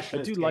like. I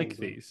specialist do like games.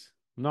 these.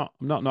 I'm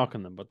not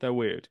knocking them, but they're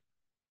weird.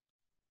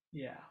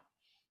 Yeah.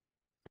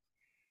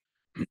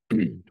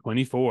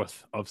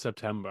 24th of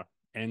September,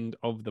 end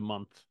of the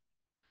month.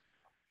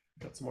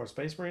 Got some more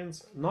Space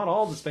Marines. Not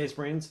all the Space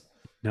Marines.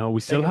 No,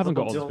 we still Taking haven't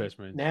them got all the until Space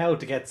Marines. now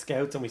to get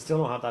scouts, and we still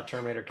don't have that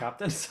Terminator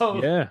captain.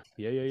 So Yeah.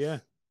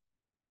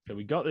 So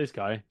we got this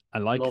guy. I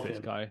like Love this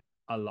him. guy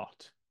a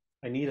lot.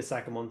 I need a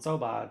second one so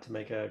bad to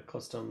make a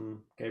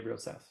custom Gabriel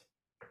Seth.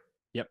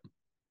 Yep,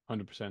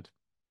 100%.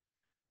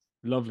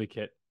 Lovely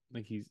kit. I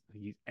think he's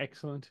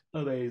excellent.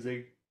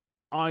 Amazing.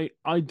 I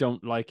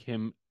don't like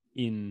him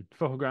in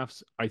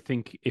photographs. I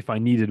think if I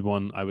needed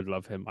one, I would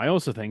love him. I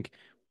also think,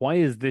 why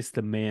is this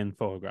the main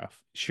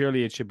photograph?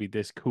 Surely it should be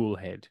this cool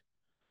head.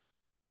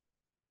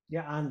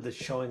 Yeah, and the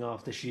showing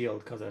off the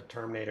shield because a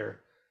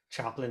Terminator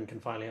chaplain can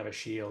finally have a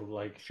shield.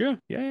 Like, Sure.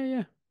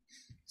 Yeah.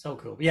 so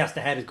cool. But yes,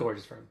 the head is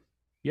gorgeous for him.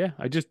 Yeah,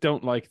 I just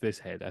don't like this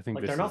head. I think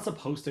Like, this they're not is...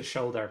 supposed to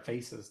show their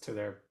faces to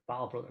their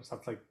battle brothers.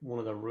 That's like one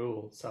of the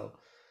rules. So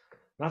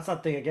that's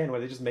that thing again where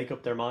they just make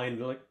up their mind.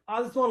 They're like,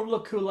 I just want to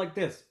look cool like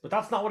this, but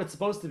that's not what it's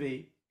supposed to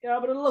be. Yeah,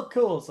 but it'll look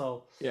cool.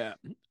 So Yeah.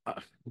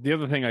 The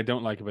other thing I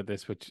don't like about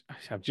this, which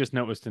I've just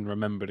noticed and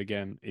remembered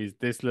again, is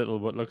this little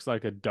what looks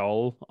like a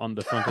doll on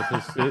the front of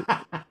his suit.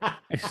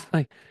 It's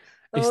like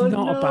it's Oh,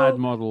 not a bad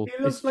model.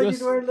 He looks It's like just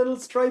he's wearing a little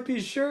stripy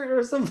shirt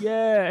or something.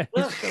 yeah,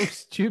 it's so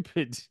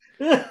stupid.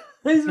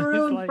 He's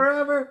ruined like,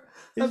 forever.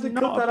 I have it's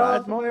to cut not a that bad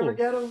off if I ever model.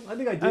 get him. I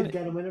think I did And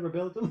get him. I never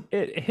built him.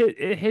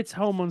 it hits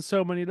home on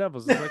so many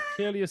levels. It's like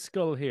clearly a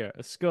skull here,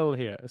 a skull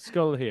here, a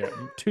skull here,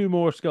 two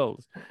more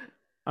skulls.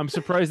 I'm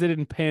surprised they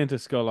didn't paint a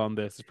skull on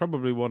this. There's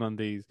probably one on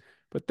these.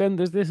 But then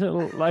there's this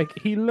little, like,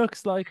 he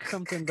looks like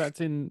something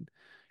that's in,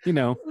 hanging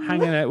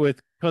out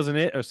with Cousin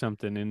It or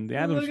something in the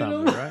Addams Look at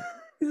Family, him. right?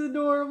 He's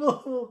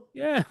adorable.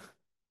 Yeah.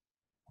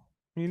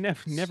 You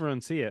never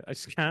unsee it. I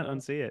just can't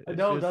unsee it. I It's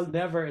know just- they'll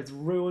never. It's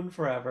ruined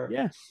forever.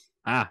 Yeah.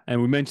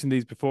 And we mentioned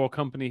these before,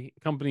 company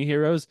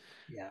heroes.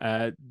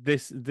 Yeah.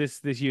 This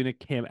unit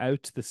came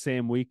out the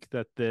same week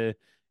that the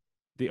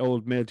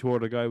old mail to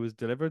order guy was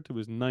delivered. It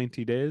was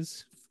 90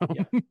 days from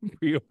Yeah.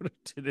 pre-order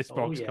to this Oh,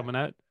 box yeah. coming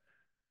out.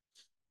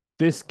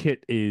 This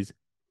kit is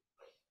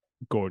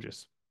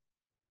gorgeous.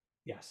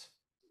 Yes.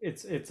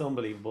 It's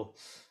unbelievable.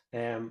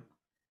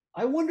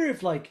 I wonder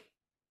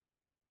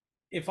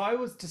if I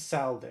was to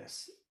sell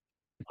this,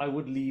 I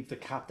would leave the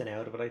captain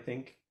out of it, I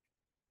think.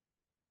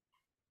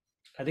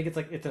 I think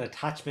it's an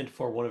attachment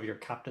for one of your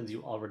captains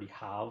you already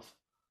have.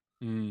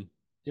 Mm, Do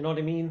you know what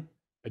I mean?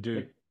 I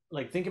do.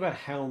 Like think about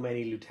how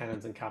many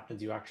lieutenants and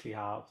captains you actually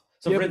have.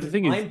 So Yeah, for but the instance,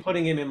 thing is- I'm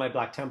putting him in my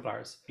Black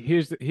Templars.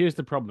 Here's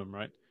the problem,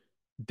 right?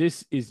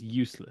 This is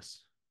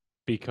useless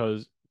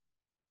because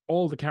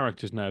all the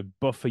characters now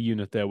buff a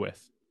unit they're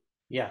with.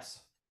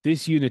 Yes.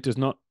 This unit does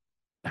not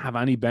have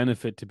any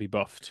benefit to be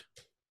buffed.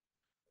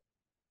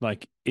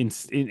 Like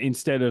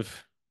instead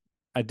of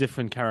a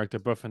different character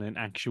buffing an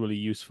actually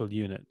useful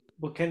unit.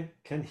 But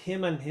can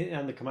him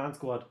and the command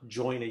squad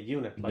join a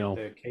unit like No.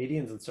 the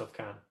Acadians and stuff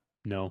can?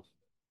 No.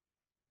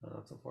 Oh,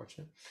 that's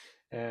unfortunate.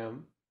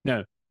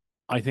 No.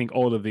 I think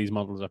all of these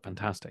models are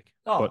fantastic.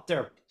 But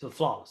They're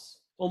flawless,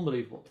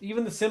 unbelievable.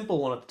 Even the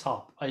simple one at the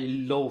top, I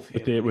love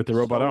him. with the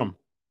robot arm.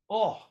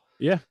 Oh,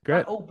 Yeah, that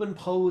great. open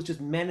pose, just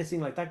menacing.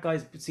 Like that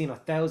guy's seen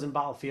 1,000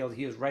 battlefields.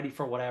 He is ready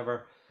for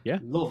whatever. Yeah.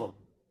 Love him.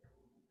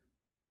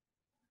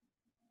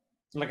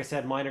 Like I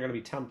said, mine are going to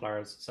be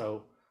Templars,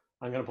 so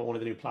I'm going to put one of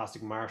the new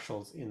plastic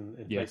marshals in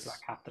place of that Yes.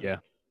 captain. Yeah.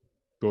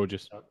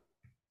 Gorgeous.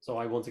 So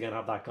I once again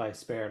have that guy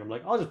spare, and I'm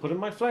like, I'll just put in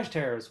my Flesh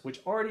Tearers, which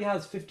already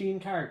has 15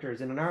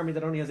 characters in an army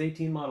that only has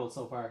 18 models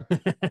so far.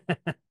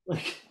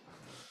 Like,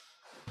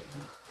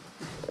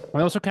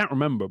 I also can't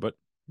remember, but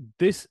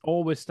this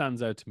always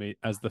stands out to me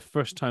as the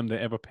first time they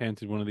ever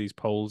painted one of these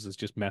poles as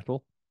just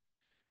metal.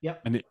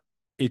 yep, And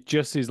it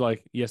just is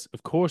like, yes,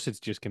 of course it's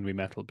just going to be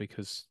metal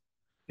because,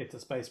 it's a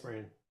Space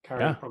Marine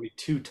carrying yeah, probably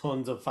 2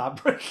 tons of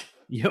fabric.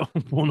 yeah,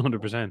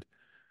 100%.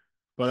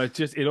 But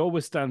it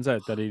always stands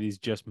out that it is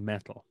just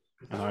metal.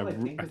 Is And that what I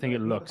think? I Did think I it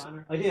paint the looks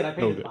banner? I did. I so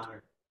painted the good.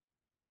 banner.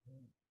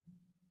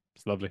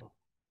 It's lovely.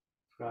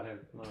 Forgot how.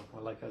 No, I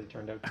like how they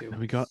turned out too. And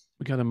we got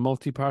a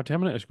multi-part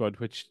Terminator squad,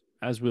 which,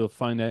 as we'll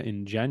find out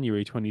in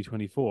January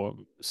 2024,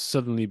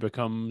 suddenly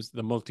becomes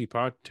the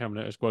multi-part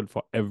Terminator squad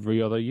for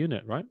every other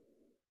unit, right?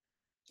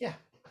 Yeah,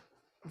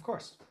 of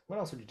course. What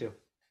else would you do?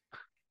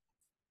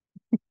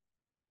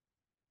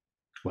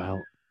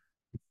 Well,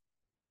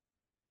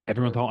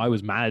 everyone thought I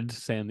was mad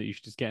saying that you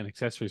should just get an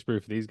accessory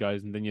sprue for these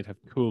guys, and then you'd have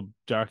cool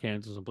Dark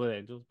Angels and Blood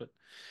Angels. But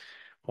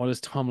what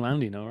does Tom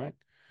Landy know, right?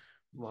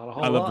 Not a I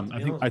whole love lot, them. to I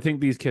be think honest I with you.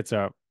 think these kits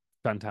are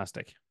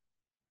fantastic.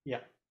 Yeah,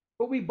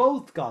 but we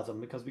both got them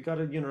because we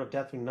got a unit of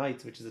Deathwing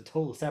Knights, which is a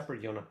total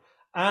separate unit,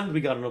 and we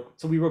got an up.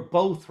 So we were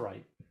both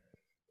right.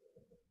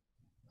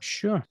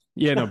 Sure.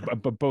 Yeah, no,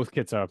 but both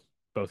kits are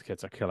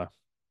killer.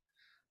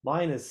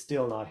 Mine is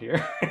still not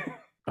here.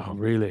 Oh,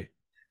 really?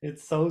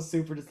 It's so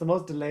super. It's the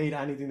most delayed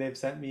anything they've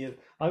sent me.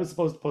 I was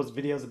supposed to post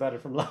videos about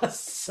it from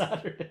last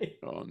Saturday.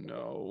 Oh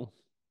no.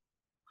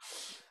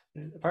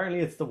 Apparently,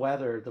 it's the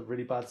weather. The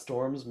really bad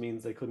storms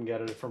means they couldn't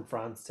get it from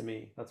France to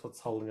me. That's what's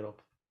holding it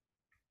up.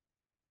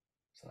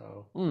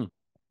 So, Hmm.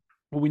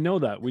 Well, we know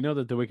that. We know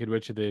that the Wicked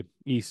Witch of the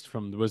East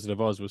from the Wizard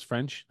of Oz was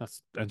French.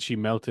 And she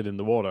melted in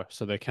the water,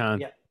 so they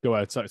can't yeah. go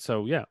outside.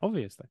 So yeah,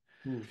 obviously.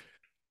 Hmm.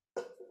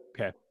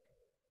 Okay.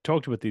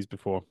 Talked about these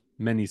before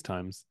many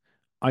times.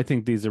 I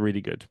think these are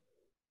really good.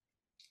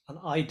 And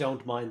I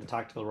don't mind the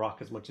tactical rock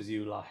as much as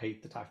you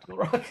hate the tactical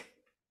rock.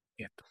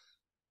 Yeah.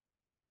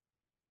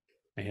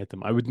 I hate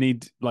them. I would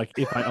need, like,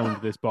 if I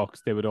owned this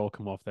box, they would all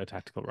come off their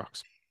tactical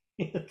rocks.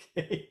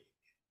 Okay.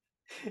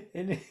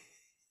 And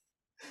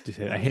Just is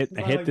hate, I that, hate is I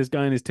that hate like, this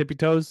guy on his tippy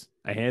toes.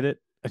 I hate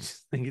it. I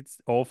just think it's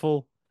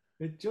awful.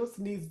 it just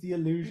needs the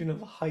illusion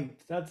of hype.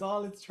 That's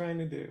all it's trying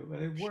to do,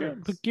 and it Sure,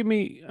 works. but give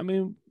me. I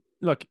mean,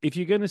 look, if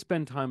you're going to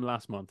spend time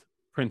last month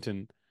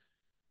printing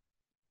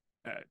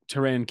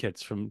terrain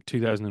kits from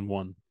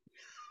 2001,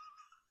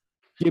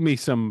 give me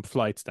some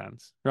flight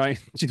stands, right?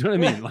 Do you know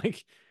what I mean?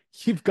 Like,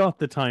 you've got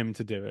the time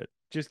to do it.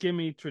 Just give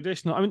me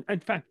traditional. I mean, in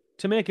fact,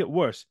 to make it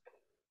worse,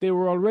 they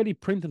were already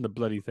printing the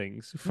bloody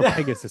things for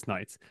Pegasus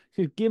Knights.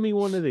 Give me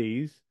one of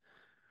these.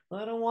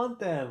 I don't want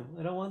them.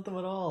 I don't want them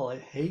at all. I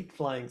hate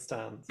flying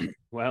stands.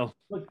 Well,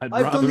 Look, I'd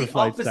I've done rather a the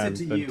flight opposite stand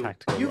to than you.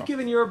 tactical You've rock.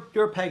 given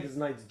your Pegasus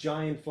Knights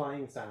giant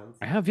flying stands,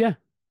 I have, yeah,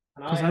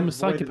 and I because I'm have a avoided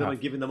them psychopath.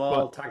 and given them But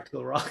all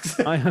tactical rocks.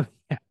 I have,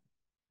 yeah.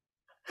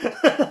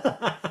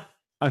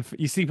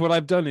 You see, what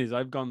I've done is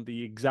I've gone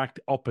the exact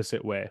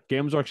opposite way.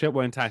 Games Workshop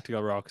went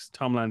tactical rocks.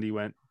 Tom Landy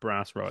went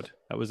brass rod.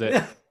 That was it.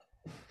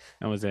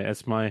 That was it.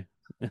 It's my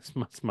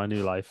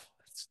new life.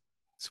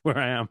 It's where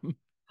I am.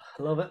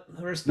 Love it. I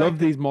Love respect it.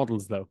 these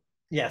models though.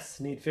 Yes,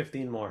 need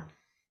 15 more.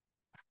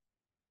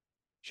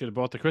 Should have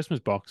bought the Christmas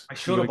box. I You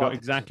should would have have got bought the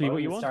Christmas, exactly but what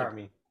it you didn't wanted. start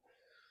me.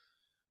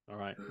 All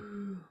right.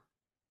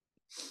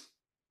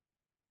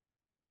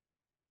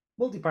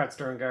 Multi-part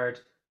Stern Guard,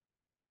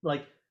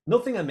 like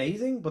nothing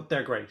amazing, but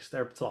they're great.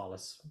 They're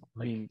flawless. I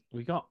Like mean,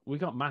 we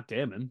got Matt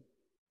Damon.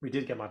 we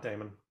did get Matt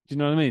Damon. Do you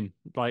know what I mean?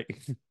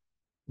 Like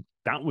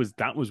that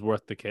was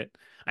worth the kit.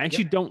 I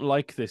actually Yep. don't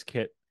like this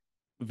kit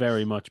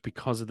very much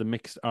because of the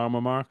mixed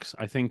armor marks.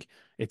 I think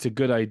it's a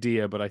good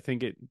idea, but I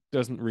think it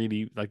doesn't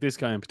really, like this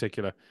guy in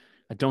particular.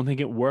 I don't think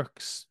it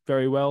works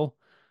very well.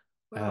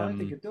 Well, I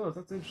think it does.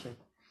 That's interesting.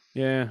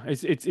 Yeah,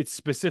 it's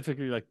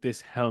specifically like this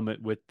helmet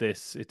with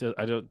this. It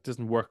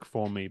doesn't work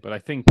for me, but I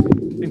think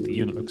the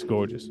unit looks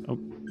gorgeous. Oh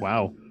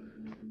wow,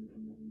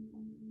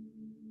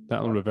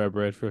 that'll What?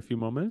 reverberate for a few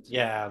more minutes.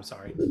 Yeah, I'm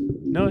sorry.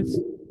 No, it's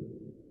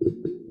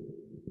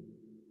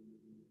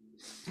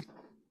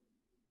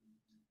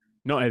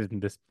not editing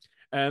this.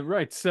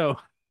 Right, so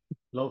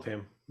Love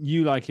him.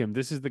 you like him.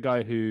 This is the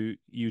guy who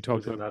you He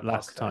talked was in about that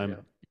last box set, time. yeah.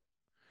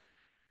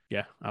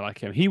 Yeah, I like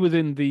him. He was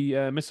in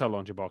the missile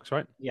launcher box,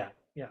 right? Yeah,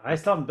 yeah. I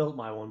still haven't built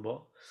my one, but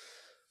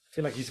I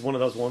feel like he's one of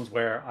those ones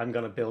where I'm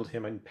gonna build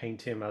him and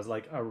paint him as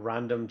like a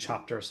random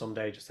chapter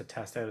someday just to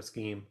test out a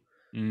scheme.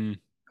 Mm,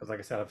 Because like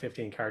I said, I have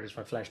 15 characters for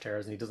my Flesh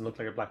Tearers, and he doesn't look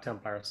like a Black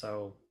Templar,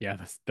 so yeah,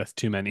 that's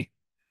too many.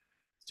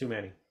 it's too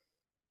many.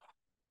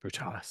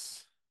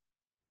 Brutalis.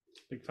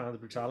 Big fan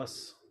of the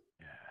Brutalis.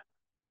 Yeah.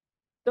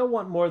 Don't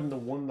want more than the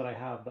one that I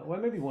have. Well,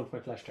 maybe one for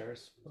my Flesh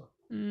Tearers.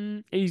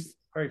 He's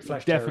Very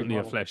Flesh Tearers definitely a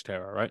model. flesh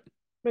terror, right?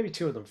 Maybe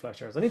two of them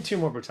Fletchers. I need two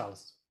more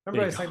Brutalis. There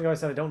Remember you I go.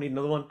 said I don't need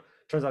another one?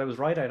 Turns out I was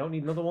right. I don't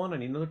need another one. I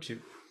need another two.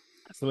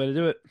 That's the way to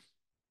do it.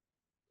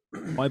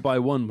 Why buy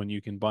one when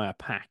you can buy a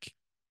pack?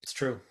 It's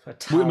true. A I mean,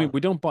 Talon. we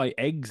don't buy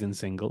eggs in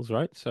singles,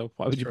 right? So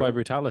why would It's you buy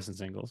true. Brutalis in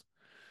singles?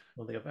 I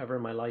don't think I've ever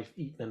in my life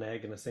eaten an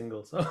egg in a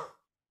single. So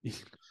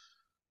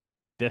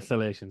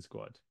Desolation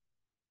Squad.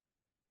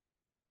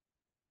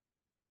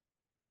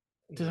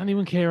 Does yeah,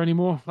 anyone care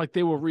anymore? Like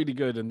they were really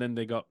good, and then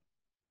they got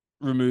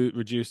removed,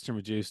 reduced,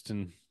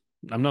 and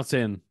I'm not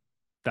saying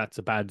that's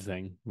a bad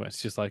thing, but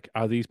it's just like,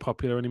 are these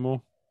popular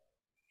anymore?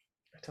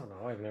 I don't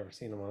know. I've never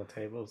seen them on a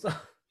table. So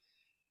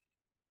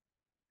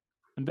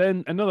And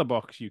then another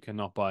box you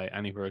cannot buy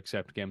anywhere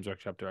except Games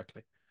Workshop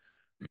directly.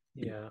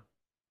 yeah,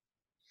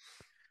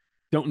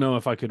 Don't know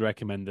if I could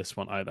recommend this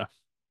one either.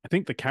 I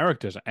think the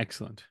characters are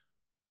excellent.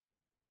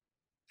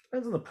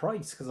 depends on the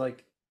price because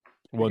like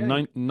you're Well,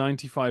 getting.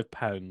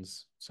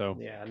 £95. So,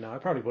 Yeah, no, I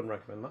probably wouldn't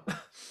recommend that.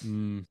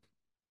 mm,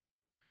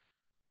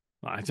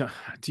 I don't.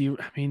 Do you?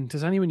 I mean,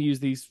 does anyone use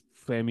these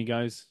flamey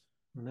guys?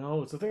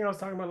 No, it's the thing I was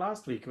talking about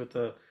last week with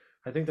the.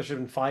 I think there should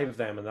have been five of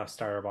them in that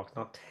starter box,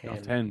 not Not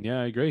 10. 10.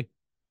 Yeah, I agree.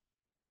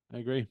 I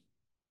agree.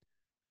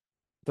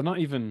 They're not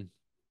even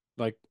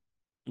like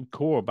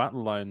core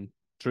battle line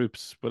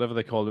troops, whatever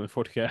they call them in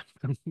 40k.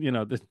 You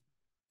know,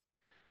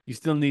 you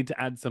still need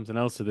to add something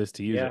else to this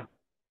to use Yeah, it.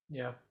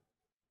 yeah,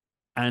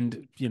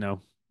 And,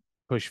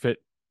 push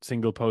fit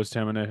single post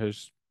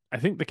terminators. I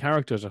think the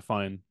characters are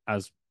fine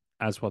as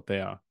what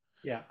they are.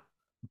 yeah.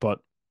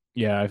 But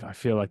yeah, I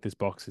feel like this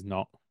box is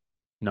not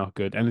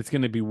good. And it's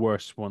going to be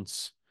worse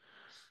once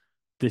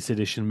this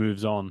edition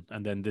moves on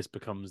and then this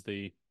becomes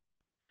the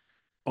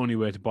only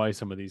way to buy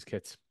some of these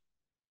kits.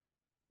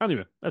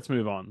 Anyway, let's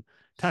move on.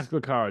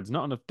 Tactical cards,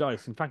 not enough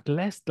dice. In fact,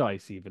 less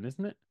dice even,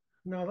 isn't it?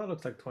 No, that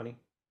looks like 20.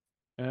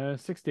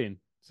 16.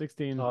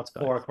 16 Oh, it's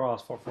four dice.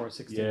 across, 4, 4,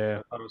 16. Yeah.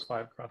 I thought it was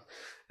five across.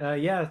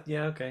 Yeah,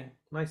 yeah, okay.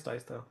 Nice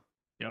dice though.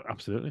 Yeah,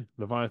 absolutely.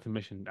 Leviathan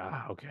mission.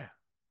 Ah, okay.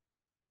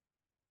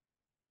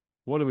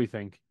 What do we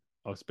think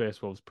of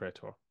Space Wolves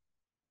Praetor?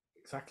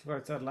 Exactly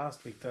what I said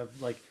last week. The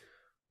like,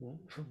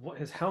 what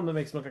his helmet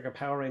makes him look like a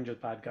Power Rangers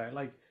bad guy.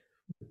 Like,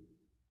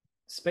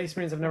 Space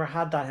Marines have never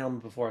had that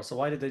helmet before, so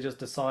why did they just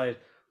decide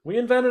we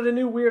invented a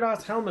new weird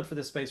ass helmet for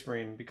this Space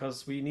Marine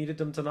because we needed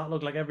them to not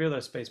look like every other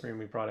Space Marine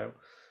we brought out?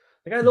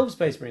 Like, I love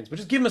Space Marines, but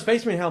just give him a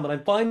Space Marine helmet.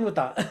 I'm fine with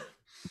that.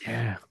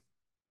 Yeah.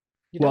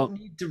 You don't Well,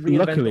 need to reinvent the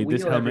luckily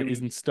this wheel every helmet week.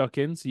 isn't stuck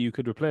in, so you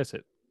could replace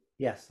it.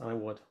 Yes, I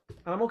would.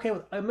 And I'm okay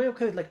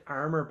with like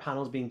armor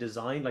panels being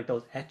designed, like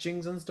those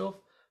etchings and stuff.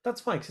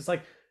 That's fine, 'cause it's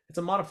like it's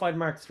a modified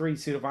Mark III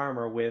suit of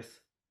armor with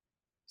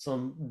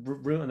some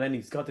room, and then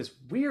he's got this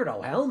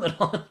weirdo helmet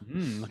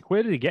on. Like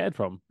where did he get it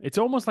from? It's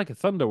almost like a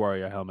Thunder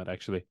Warrior helmet,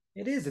 actually.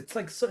 It is. It's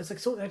like so. It's like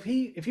so. If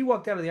he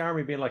walked out of the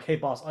army being like, "Hey,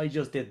 boss, I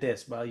just did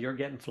this," well, you're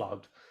getting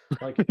flogged.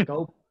 Like,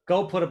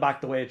 go put it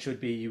back the way it should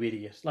be, you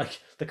idiot. Like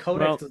the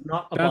codex Well, does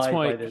not that's abide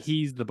why by this.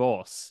 he's the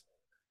boss.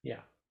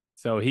 Yeah.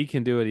 So he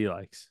can do what he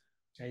likes.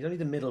 Yeah, you don't need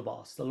the middle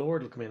boss. The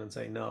Lord will come in and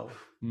say no.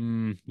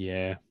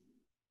 Yeah.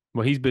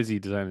 Well, he's busy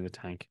designing the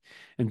tank.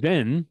 And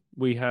then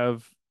we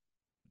have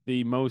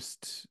the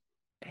most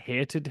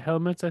hated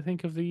helmets, I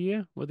think, of the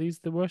year. Were these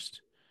the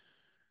worst?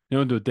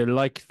 No, no, they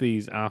like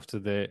these after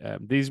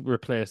these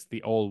replaced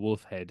the all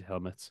wolf head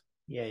helmets.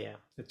 Yeah, yeah.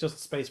 It's just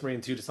Space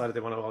Marines who decided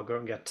they want to all go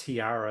and get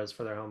tiaras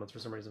for their helmets for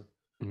some reason.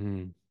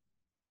 Mm,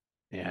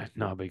 yeah,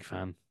 not a big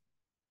fan.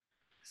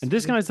 And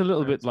this Space guy's a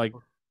little bit Marines. like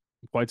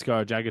White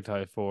Scar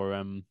Jagatai for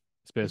It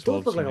Space does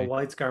Wolves look for like a me.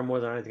 White Scar more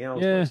than anything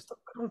else, but I Yeah. just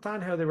don't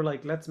understand how they were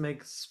like, let's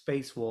make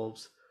Space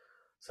Wolves,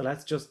 so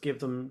let's just give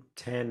them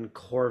 10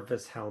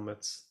 Corvus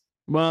helmets.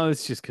 Well,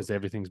 it's just because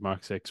everything's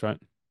Mark 6, right?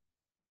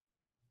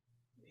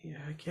 Yeah,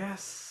 I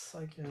guess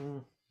I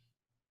can.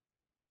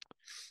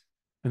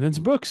 And then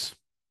some books.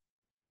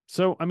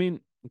 So, I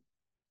mean,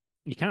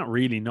 you can't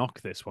really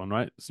knock this one,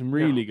 right? Some No.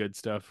 really good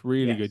stuff,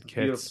 really Yes, good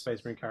beautiful kits.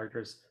 Space Marine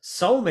characters.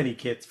 So many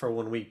kits for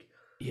 1 week.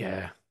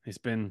 Yeah, it's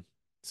been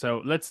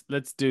so let's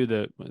do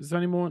the is there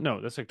any more?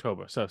 No, that's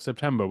October. So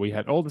September we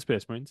had all the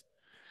Space Marines.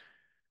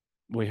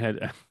 We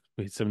had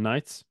we had some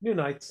knights. New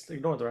Knights,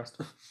 ignore the rest.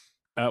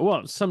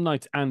 Well, some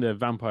knights and a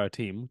vampire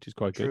team, which is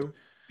quite good. True.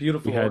 We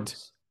Beautiful had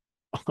orcs.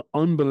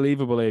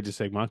 unbelievable Age of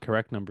Sigmar,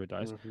 correct number of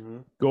dice. Mm-hmm.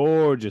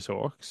 Gorgeous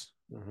orcs.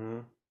 Mm-hmm.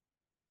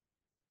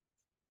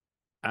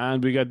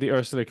 And we got the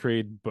Ursula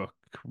Creed book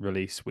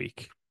release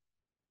week,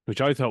 which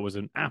I thought was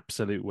an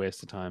absolute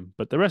waste of time.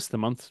 But the rest of the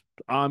month,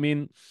 I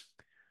mean,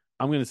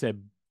 I'm gonna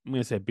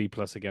say B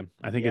plus again.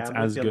 I think Yeah, it's I'm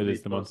with as you on the good B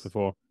as the month plus.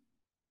 before.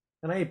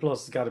 An A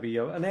plus has got to be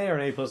an A or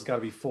an A plus has got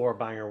to be four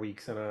banger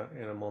weeks in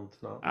a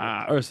month, not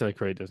like Ursula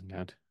Creed doesn't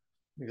count.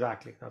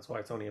 exactly. That's why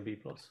it's only a B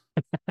plus.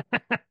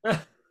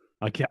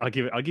 I'll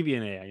give you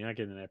an A. You're not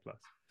getting an A plus.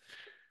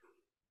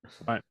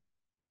 All right,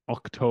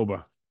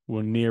 October.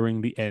 We're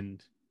nearing the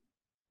end.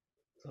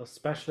 So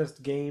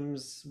specialist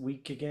games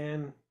week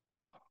again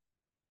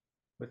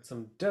with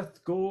some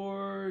Death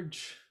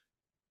Gorge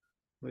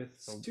with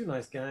two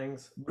nice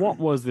gangs. What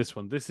was this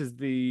one? This is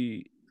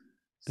the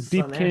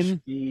Slanesh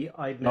Deepkin. v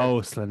Oh,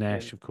 Idneth.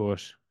 Slanesh, of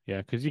course. Yeah,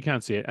 because you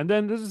can't see it. And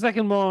then there's a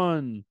second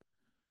one,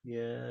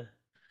 Yeah.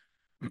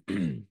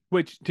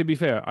 which, to be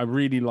fair, I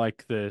really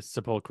like the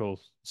sepulchral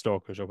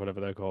stalkers or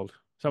whatever they're called.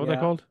 Is that what they're Yeah.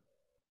 called?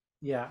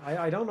 Yeah.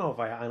 I don't know if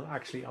I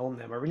actually own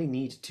them. I really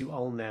need to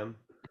own them.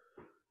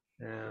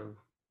 Um,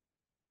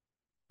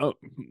 Oh,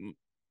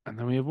 and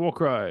then we have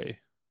Warcry.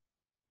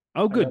 Oh,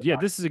 I know good. Yeah,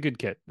 that. this is a good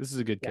kit. This is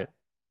a good Yeah. kit.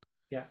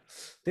 Yeah.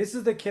 This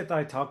is the kit that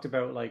I talked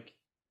about. Like,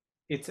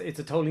 it's a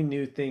totally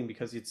new thing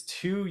because it's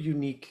two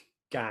unique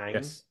Yes,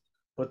 gangs,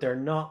 but they're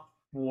not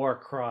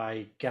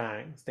Warcry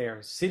gangs. They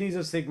are Cities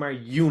of Sigmar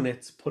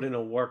units put in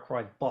a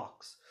Warcry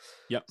box.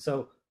 yep.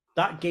 So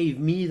that gave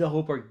me the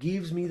hope, or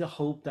gives me the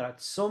hope, that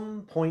at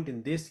some point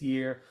in this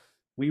year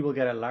we will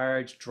get a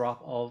large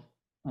drop of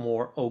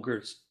more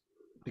ogres,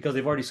 because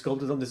they've already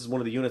sculpted them. This is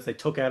one of the units they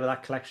took out of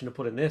that collection to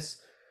put in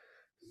this.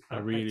 I I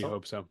really thought,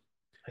 hope so.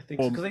 I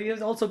think so, Um, because they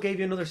also gave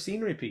you another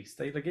scenery piece.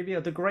 They gave you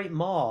the Great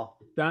Maw.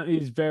 that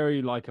is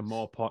very like a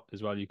more pot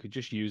as well. You could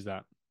just use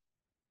that.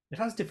 It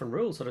has different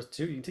rules, so there's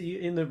two.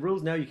 In the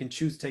rules now, you can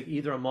choose to take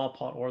either a Maw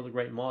pot or the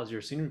Great Maw as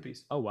your scenery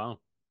piece. Oh wow.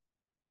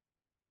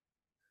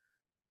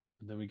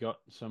 And then we got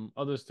some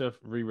other stuff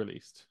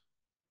re-released.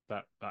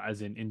 That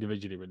as in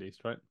individually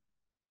released, right?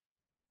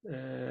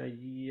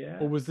 Yeah,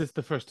 Or was this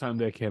the first time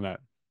they came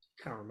out?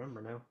 can't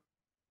remember now.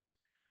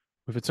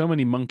 We've had so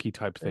many monkey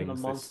type They have a things.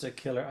 This. monster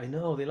killer. I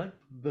know they like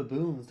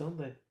baboons, don't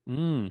they?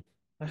 Mm.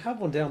 I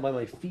have one down by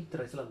my feet that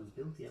I still haven't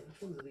built yet.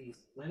 Which ones are these?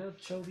 Am I allowed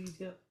to show these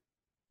yet?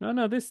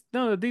 No,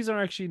 these are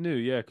actually new.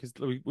 Yeah, because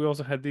we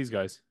also had these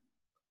guys.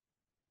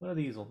 What are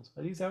these ones?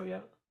 Are these out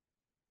yet?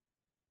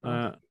 I don't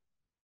Uh, think.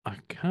 I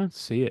can't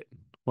see it.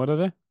 What are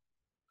they?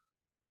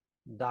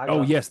 Oh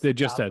Dagoth, yes, they're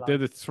just out. They're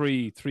Stabla,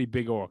 the three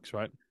big orcs,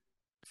 right?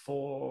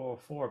 four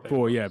big Four,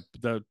 ones. yeah.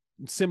 The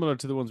similar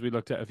to the ones we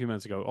looked at a few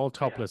minutes ago, all Yeah,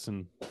 topless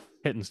and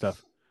hitting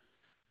stuff.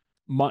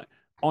 My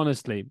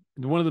honestly,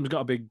 one of them's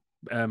got a big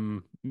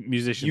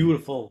musician.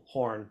 beautiful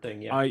horn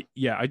thing. Yeah.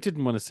 I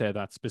didn't want to say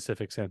that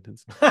specific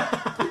sentence.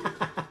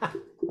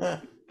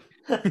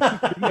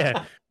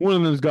 Yeah, one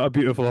of them's got a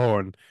beautiful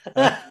horn.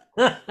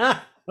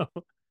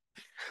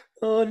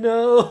 Oh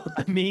no.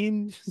 I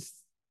mean,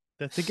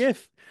 that's a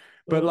gift.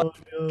 But like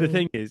Oh the no.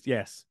 thing is,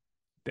 yes,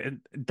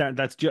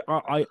 that's just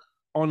I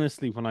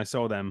honestly, when I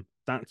saw them,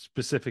 that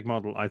specific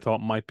model, I thought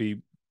might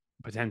be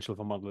potential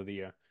for model of the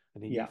year. I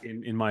think, Yeah.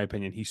 in my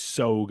opinion, he's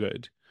so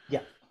good,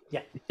 Yeah.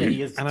 Yeah. Yeah.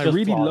 He is and I just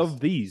really flawless. love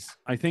these.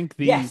 I think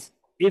these, Yes.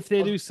 if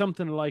they do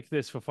something like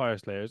this for Fire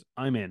Slayers,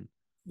 I'm in.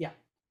 Yeah.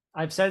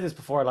 I've said this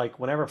before, like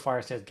whenever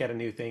Fire States get a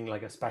new thing,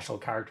 like a special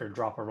character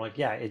dropper, I'm like,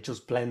 yeah, it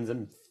just blends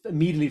and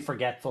immediately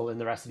forgetful in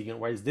the rest of the unit.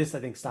 Whereas this, I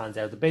think, stands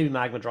out. The baby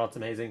Magmadroth's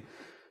amazing.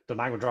 The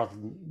Magmadroth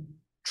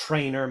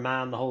trainer,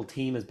 man, the whole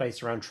team is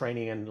based around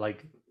training and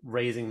like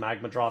raising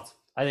Magmadroths.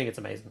 I think it's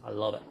amazing. I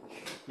love it.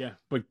 Yeah,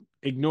 but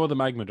ignore the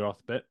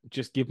Magmadroth bit.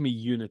 Just give me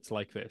units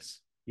like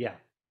this. Yeah.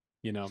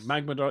 You know,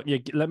 Magmadroth. Yeah,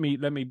 let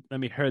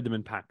me herd them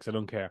in packs. I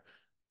don't care.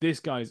 This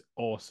guy's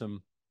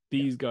awesome.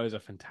 Yeah. These guys are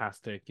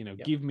fantastic. You know,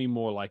 Yeah. give me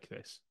more like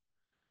this.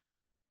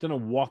 Don't know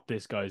what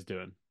this guy's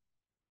doing.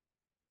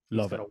 He's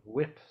Love got it. a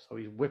whip, so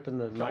he's whipping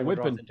the Got a Magmadroth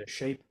whipping into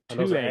shape. And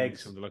those two are eggs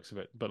eggs. from the looks of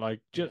it, but like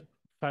Yeah. just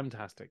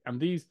fantastic. And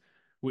these,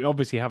 we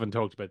obviously haven't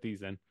talked about these.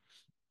 Then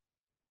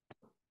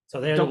So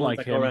they're the don't ones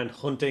like that go him. around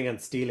hunting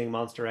and stealing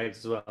monster eggs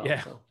as well.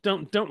 Yeah, So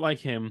don't like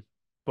him,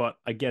 but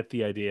I get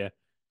the idea.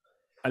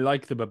 I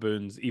like the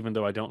baboons, even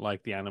though I don't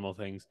like the animal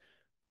things.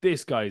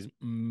 This guy's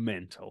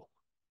mental.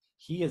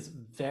 he is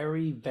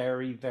very,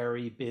 very,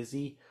 very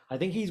busy. I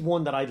think he's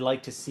one that I'd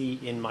like to see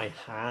in my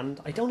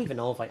hand. I don't even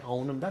know if I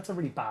own him. That's a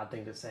really bad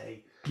thing to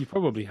say. You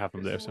probably have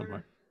him there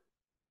somewhere.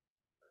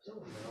 I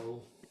don't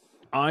know.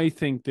 I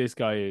think this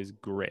guy is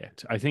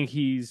great. I think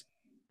he's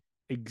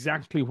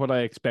exactly what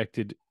I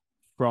expected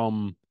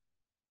from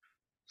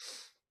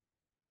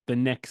the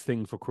next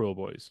thing for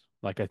Kruleboyz.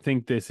 Like I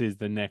think this is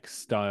the next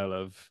style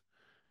of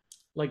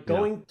Like you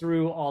know. going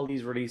through all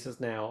these releases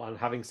now and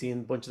having seen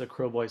a bunch of the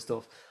Krillboy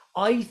stuff,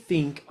 I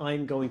think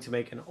I'm going to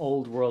make an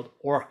old world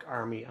orc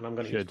army and I'm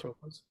going to use Should.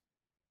 Krillboys.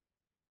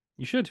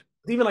 You should.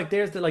 Even like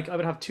there's the like I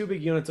would have two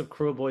big units of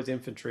Krillboys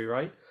infantry,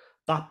 right?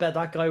 That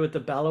guy with the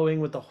bellowing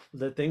with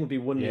the thing would be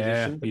one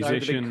Yeah, musician. The guy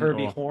with the big musician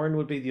Kirby or horn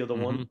would be the other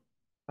Mhm. one.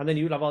 And then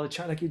you'd have all the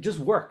chat. Like it just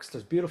works.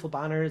 There's beautiful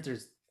banners.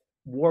 There's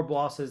war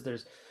bosses.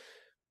 There's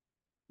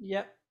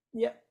yep,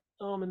 yep.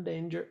 I'm in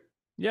danger.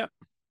 Yeah,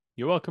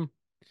 you're welcome.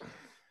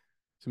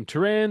 Some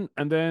terrain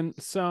and then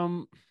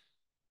some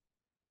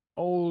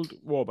old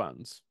war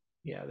bands.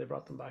 Yeah, they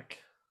brought them back.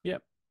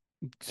 Yep.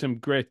 Some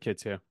great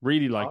kits here.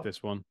 Really like Top,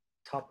 this one.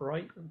 top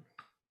right.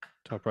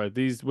 Top right.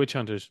 These witch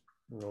hunters.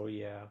 Oh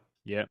yeah,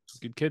 Yeah,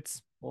 good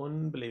kits.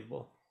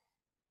 unbelievable.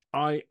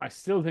 I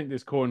still think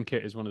this corn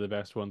kit is one of the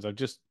best ones. I've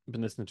just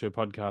been listening to a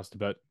podcast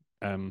about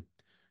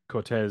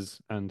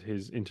Cortez and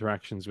his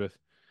interactions with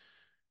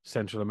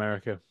Central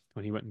America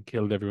when he went and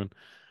killed everyone.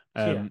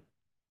 Yeah,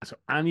 So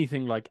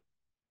anything like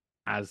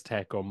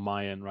Aztec or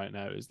Mayan right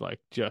now is like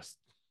just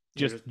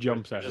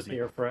jumps out just at me.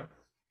 here for it.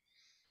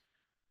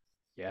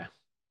 Yeah.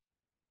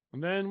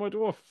 And then White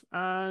Dwarf,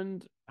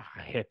 and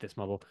I hate this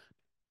model.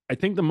 I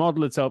think the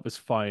model itself is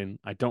fine.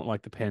 I don't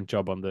like the paint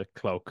job on the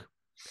cloak.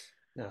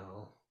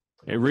 No.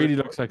 It really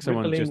looks like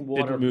someone just Rippling didn't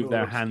water move their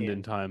pool of hand in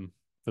skin. time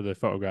for the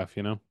photograph,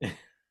 you know?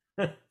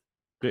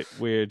 Bit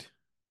weird.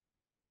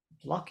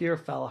 Lockyer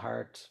fell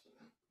hard,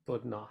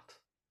 but not.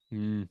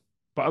 Mm.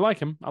 But I like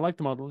him. I like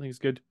the model. He's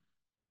good.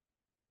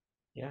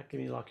 Yeah, give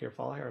me Lockyer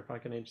Fallhard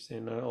back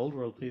in Old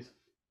World, please.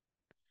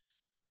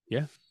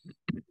 Yeah.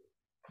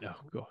 Oh,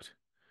 God.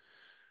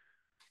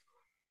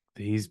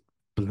 These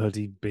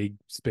bloody big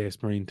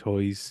Space Marine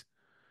toys.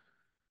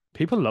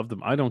 People love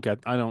them. I don't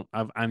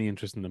have any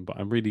interest in them, but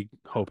I really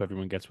hope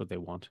everyone gets what they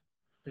want.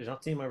 Did you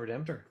not see my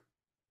Redemptor?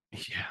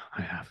 Yeah,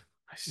 I have.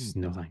 I just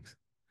no thanks.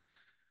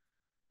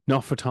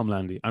 Not for Tom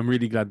Landy. I'm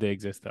really glad they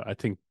exist though. I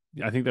think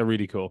they're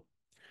really cool.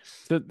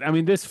 So I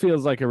mean this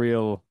feels like a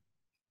real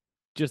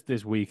just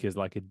this week is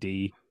like a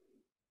D.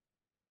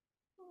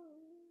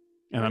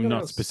 And I'm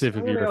not I'm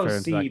specifically gonna go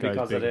referring to C that guy's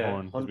because of big the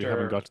horn because we haven't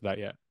Hunter, got to that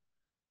yet.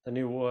 the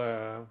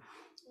new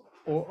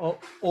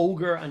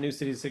Ogre and New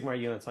City Sigmar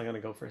units. I'm gonna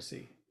go for a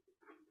C.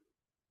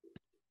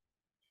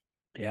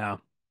 Yeah.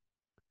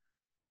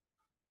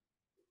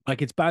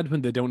 Like it's bad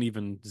when they don't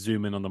even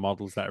zoom in on the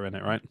models that are in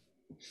it, right?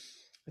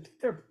 I think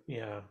they're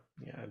yeah.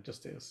 It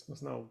just is.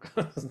 There's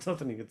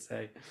nothing you could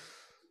say.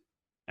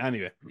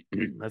 Anyway,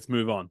 let's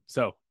move on.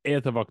 So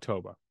 8th of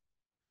October.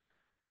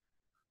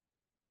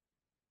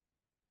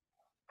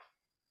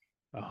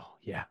 Oh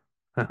yeah.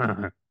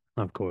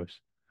 Of course.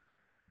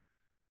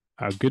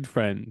 Our good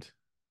friend,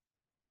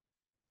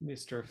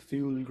 Mr.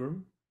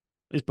 Fulgrim.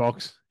 this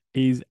box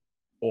is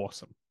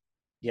awesome.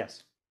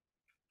 Yes,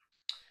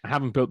 I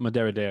haven't built my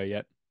Derridere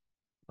yet,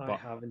 I but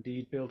have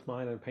indeed built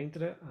mine and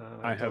painted it,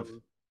 and I I've have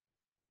done.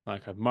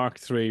 like a Mark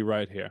III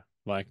right here.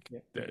 Like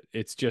Yeah,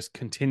 it's just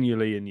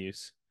continually in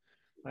use.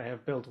 I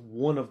have built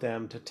one of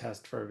them to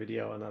test for a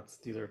video, and that's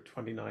either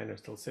 29 or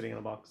still sitting in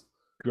a box.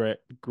 Great,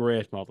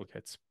 great model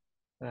kits.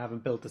 I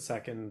haven't built the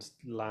second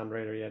Land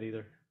Raider yet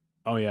either.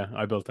 Oh yeah,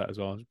 I built that as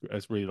well.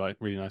 It's really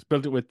nice.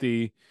 Built it with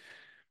the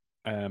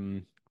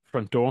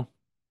front door,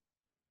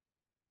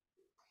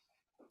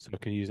 so I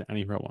can use it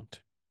anywhere I want.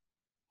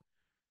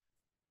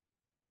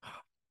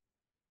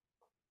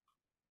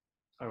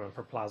 I went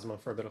for Plasma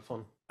for a bit of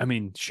fun. I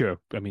mean, sure.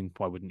 I mean,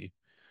 why wouldn't you?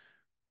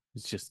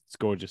 It's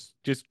gorgeous.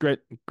 Just great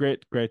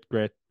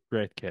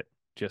kit.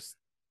 Just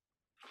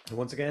And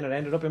once again, it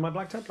ended up in my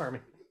Black Templar army.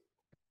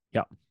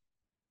 yeah.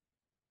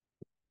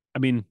 I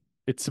mean,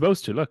 it's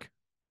supposed to look.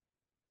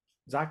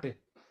 Exactly.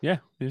 Yeah,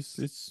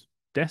 it's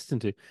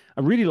destined to.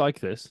 I really like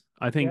this.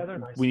 I Yeah, think they're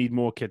nice. we need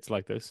more kits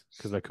like this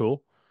because they're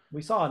cool.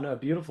 We saw a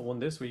beautiful one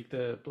this week,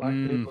 the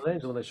new Mm, Blood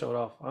Angel one they showed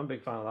off. I'm a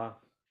big fan of that.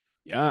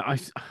 yeah,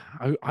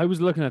 I was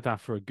looking at that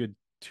for a good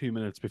 2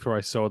 minutes before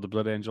I saw the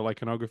Blood Angel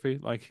iconography.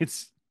 Like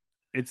it's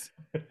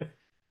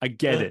I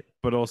get it,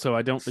 but also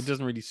I don't. It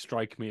doesn't really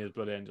strike me as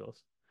Blood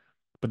Angels.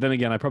 But then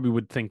again, I probably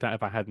would think that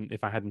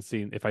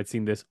if I'd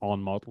seen this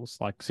on models,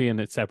 like seeing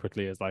it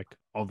separately as like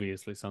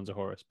obviously Sons of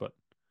Horus, but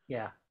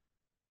Yeah.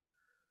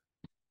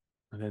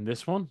 and then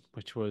this one,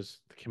 which was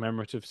the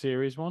commemorative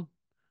series one.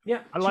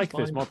 Yeah, I she's like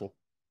this fine. model.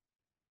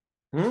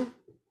 Hmm?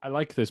 I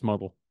like this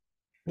model.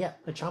 Yeah,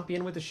 a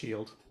champion with a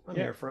shield. I'm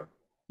Yeah. here for it.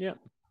 Yeah,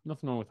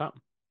 nothing wrong with that.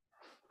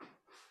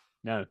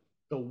 Now,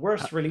 The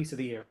worst release of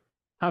the year.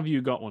 have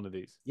you got one of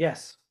these?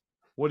 Yes,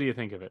 What do you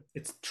think of it?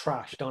 it's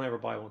trash. Don't ever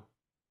buy one.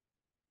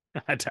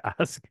 I had to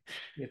ask.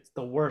 It's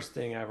the worst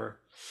thing ever.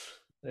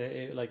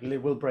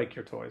 It will break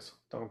your toys.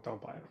 Don't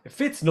buy it. It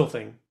fits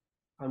nothing,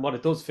 and what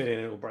it does fit in,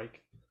 it will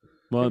break.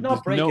 Well, If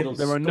not break, it'll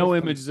there are no scuff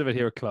them. images of it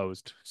here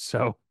closed,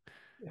 so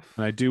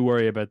and I do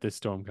worry about this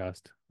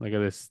Stormcast. Look at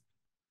this.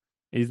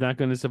 Is that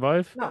going to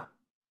survive? No,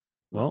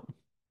 Well,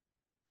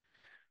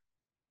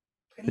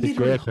 it this literally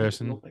great holds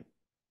person, nothing.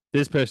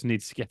 this person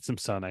needs to get some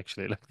sun.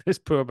 Actually, like this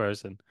poor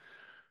person.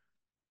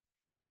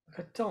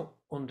 I don't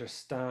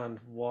understand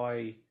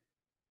why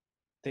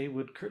they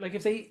would like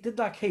if they did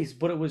that case,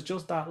 but it was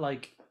just that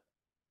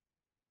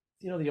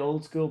the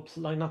old school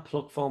like not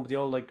pluck foam, but the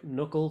old like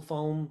knuckle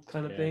foam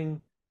kind of Yeah.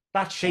 thing.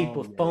 That shape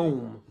Oh, of yeah,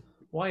 foam.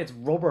 Why it's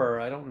rubber,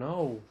 I don't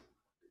know.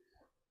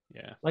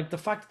 Yeah. Like the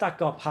fact that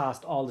got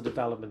past all the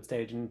development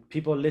stage and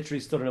people literally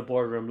stood in a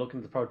boardroom looking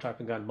at the prototype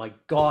and going, "My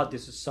God,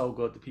 this is so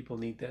good. The people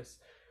need this."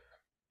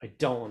 I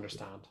don't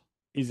understand.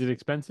 Is it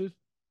expensive?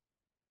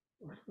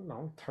 I don't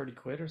know, 30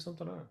 quid or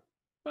something. I don't know.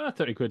 Well,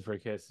 30 quid for a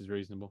case is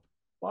reasonable.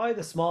 Buy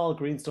the small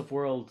Green Stuff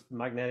World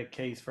magnetic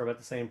case for about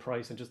the same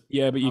price and just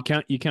Yeah, but you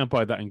can't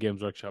buy that in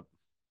Games Workshop.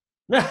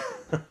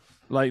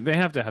 Like they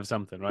have to have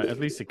something, right? At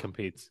least it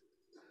competes.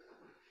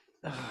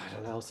 I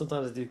don't know.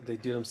 Sometimes they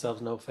do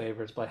themselves no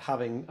favors by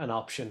having an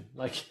option.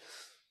 Like,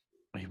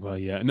 Well,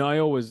 yeah. No, I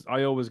always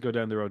go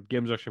down the road.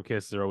 Games Workshop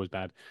cases are always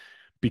bad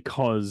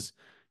because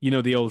you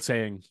know the old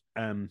saying,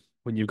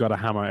 when you've got a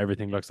hammer,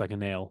 everything looks like a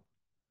nail.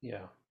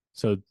 yeah,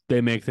 So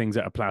they make things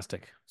out of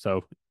plastic.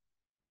 So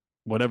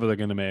whatever they're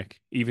going to make,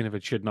 even if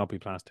it should not be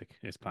plastic,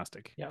 it's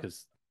plastic yeah.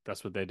 because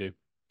that's what they do.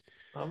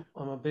 I'm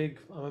a big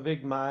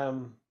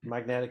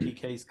magnetic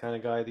case kind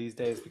of guy these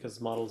days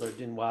because models are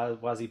in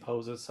wazy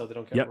poses so they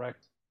don't get Yep.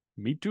 wrecked.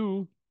 Me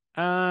too.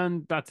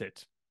 And that's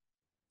it.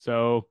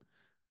 So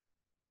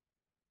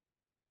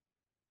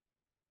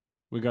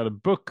we got a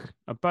book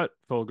about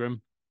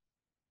Fulgrim.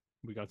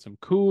 We got some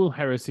cool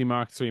Heresy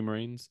Mark III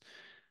Marines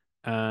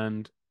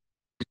and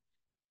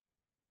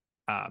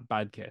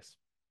Bad Case.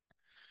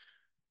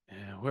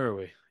 Where are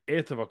we?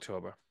 8th of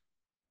October.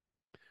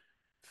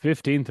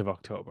 15th of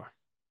October.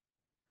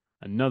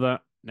 Another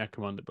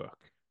Necromunda book.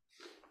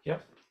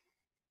 Yep.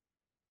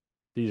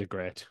 These are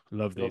great.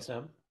 Love Love these.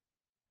 them.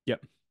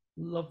 Yep.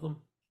 Love them.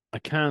 I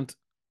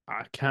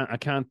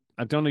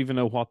don't even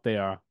know what they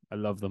are. I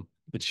love them.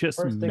 It's just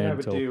First thing I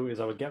would mental. do is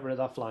I would get rid of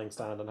that flying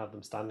stand and have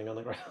them standing on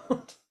the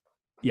ground.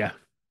 Yeah.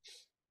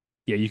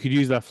 Yeah, you could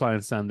use that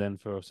flying stand then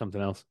for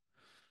something else.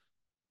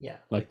 Yeah,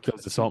 Like a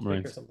those assault toothpick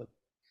or marines. something.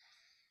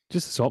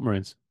 Just assault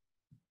marines.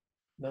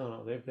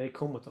 No, they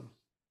come with them.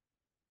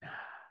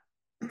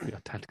 We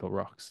got tactical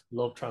rocks.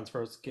 Love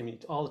transfers. Give me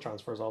all the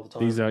transfers all the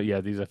time. These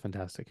are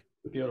fantastic.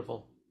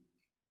 Beautiful.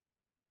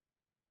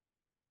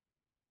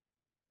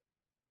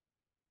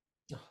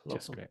 Oh, love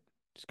Just them. great.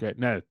 Just great.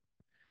 Now,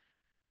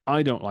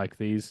 I don't like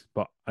these,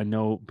 but I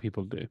know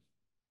people do.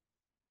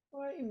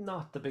 I'm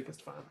not the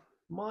biggest fan.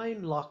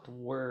 Mine locked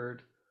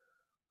word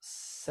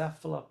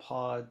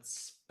cephalopod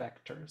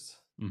specters.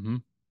 Hmm.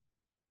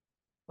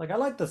 Like I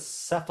like the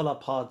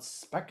cephalopod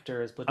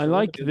specters, but I to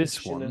like rub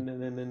this one.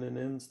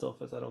 and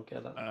stuff is I don't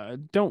get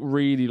it. Don't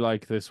really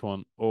like this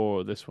one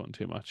or this one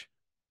too much.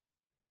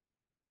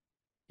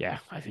 Yeah,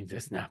 I think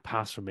this now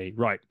pass for me.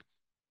 Right.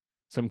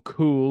 Some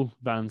cool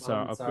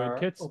Vansar Ones upgrade are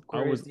kits. I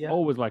upgrades, yeah.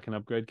 always like an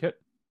upgrade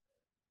kit.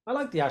 I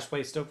like the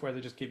Ashway stuff where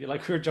they just give you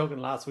like we were joking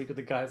last week with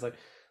the guys like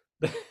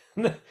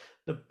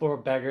the poor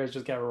beggars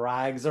just get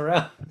rags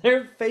around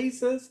their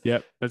faces.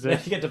 Yep, that's Then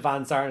it. you get to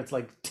Van Sar and it's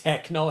like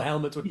techno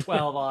helmets with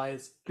 12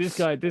 eyes. This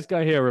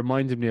guy here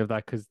reminded me of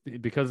that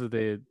because of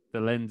the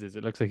lenses.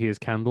 It looks like he has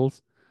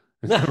candles.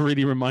 It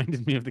really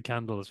reminded me of the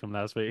candles from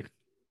last week.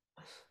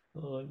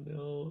 Oh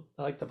no.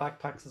 I like the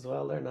backpacks as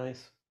well. They're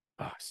nice.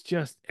 Oh, it's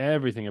just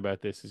everything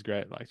about this is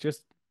great. Like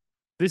just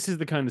this is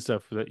the kind of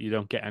stuff that you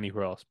don't get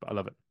anywhere else, but I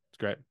love it. It's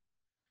great.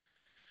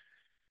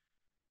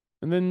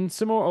 And then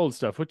some more old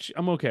stuff, which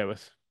I'm okay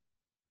with.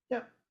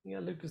 Yeah. Yeah,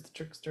 Lucas the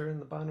Trickster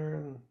and the banner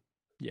and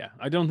Yeah,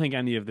 I don't think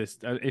any of this.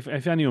 If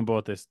anyone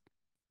bought this,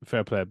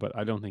 fair play, but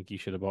I don't think you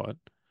should have bought it.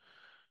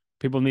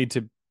 People need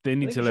to. They I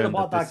need think to you should have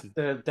learn that bought this that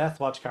is. the Death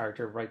Watch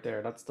character right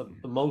there. That's the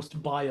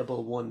most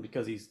buyable one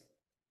because he's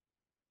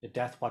a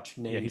Death Watch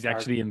Yeah, named he's character.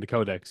 actually in the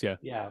codex. Yeah,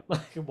 Yeah,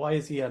 like why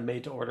is he a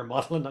made to order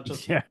model and not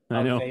just yeah,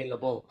 I know.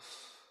 available?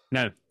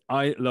 Now,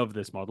 I love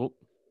this model.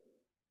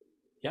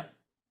 Yep.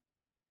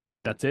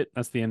 That's it.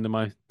 That's the end of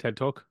my TED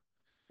talk.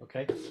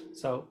 Okay.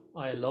 So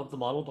I love the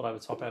model, but I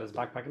would swap out his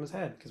backpack and his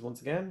head because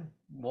once again,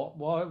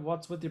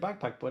 what's with your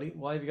backpack, buddy?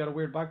 Why have you got a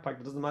weird backpack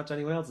that doesn't match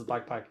anyone else's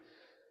backpack?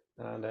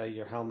 And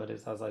your helmet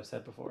is, as I've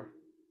said before.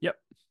 Yep,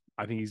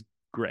 I think he's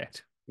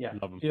great. Yeah,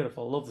 Love him.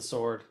 beautiful. Love the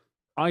sword.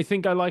 I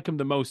think I like him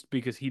the most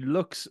because he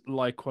looks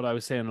like what I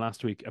was saying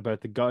last week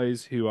about the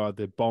guys who are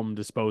the bomb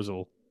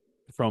disposal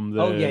from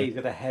Oh yeah, the. he's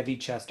got a heavy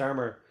chest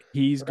armor.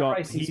 He's Whenever I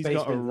got see he's Space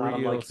got a Marines on,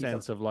 I'm real like, he's a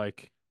sense of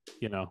like,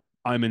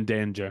 I'm in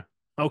danger.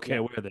 Okay, yeah.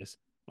 wear this.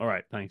 All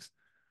right, thanks.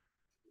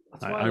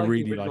 That's why I I like the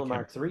really original like him.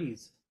 Mark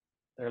threes.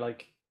 They're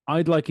like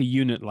I'd like a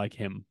unit like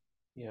him.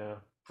 yeah,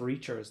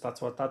 breachers.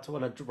 That's when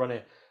when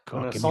an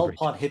God, give me assault breach.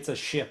 pod hits a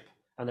ship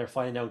and they're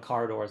fighting down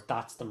corridors.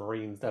 That's the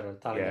Marines that are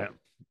that. Yeah.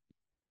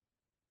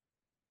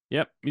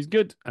 Yep, he's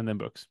good. And then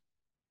books.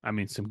 I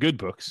mean, some good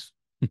books,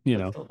 you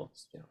know.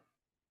 Books, yeah.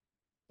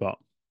 But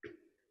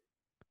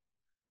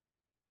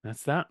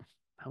that's that.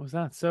 How was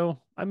that? So,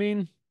 I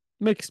mean,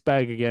 mixed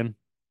bag again.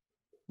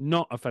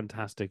 Not a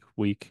fantastic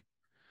week.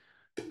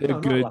 They're No,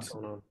 not a good. lot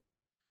going on.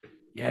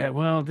 Yeah,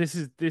 well, this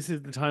is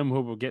the time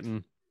where we're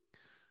getting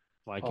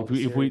like All if the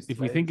we serious think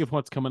slates. of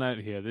what's coming out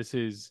here, this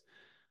is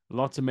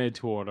lots of made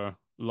to order,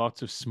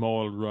 lots of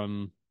small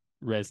run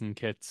resin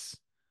kits.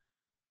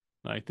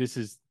 Like this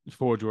is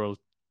Forge World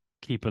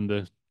keeping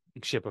the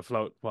ship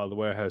afloat while the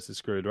warehouse is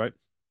screwed, right?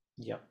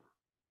 Yep.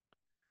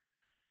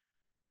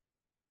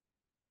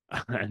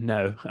 And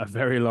now, a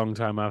very long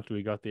time after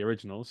we got the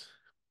originals,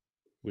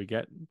 we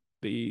get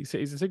the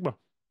Cities of Sigmar.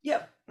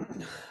 Yep.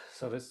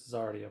 So this is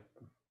already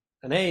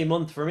an A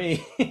month for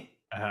me.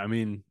 I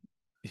mean,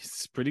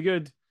 it's pretty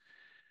good.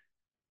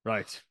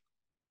 Right.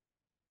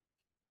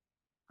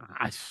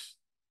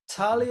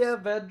 Talia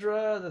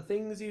Vedra, the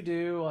things you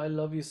do, I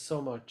love you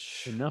so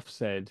much. Enough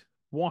said.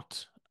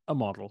 What a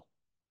model.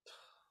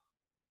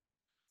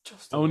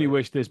 Just I only weird.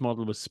 wish this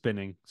model was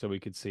spinning so we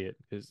could see it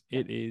because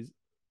it is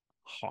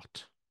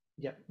hot.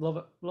 Yeah, love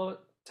it. Love it.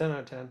 10 out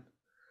of 10.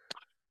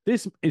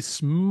 This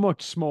is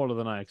much smaller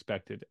than I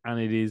expected, and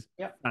it is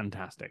Yep.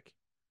 fantastic.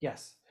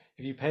 Yes.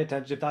 If you pay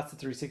attention, if that's the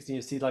 360,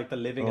 you see like the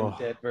living and the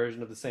dead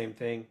version of the same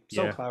thing.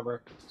 So Yeah.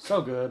 clever.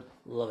 So good.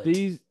 Love it.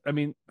 These, I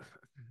mean,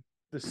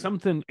 there's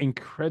something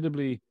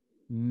incredibly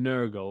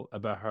Nurgle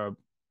about her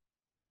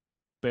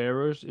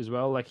bearers as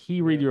well. Like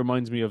he really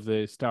reminds me of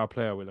the star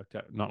player we looked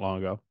at not long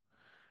ago.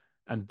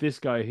 And this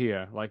guy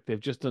here, like they've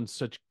just done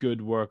such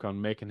good work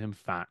on making him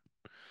fat.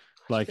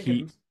 Like think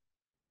I'm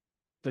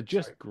they're sorry.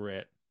 just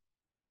great.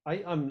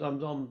 I'm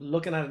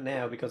looking at it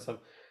now because I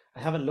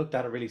haven't looked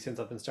at it really since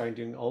I've been starting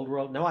doing Old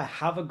World. Now I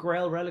have a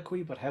Grail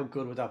Reliquary, but how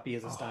good would that be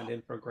as a Oh,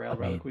 stand-in for a Grail I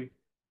mean, Reliquary?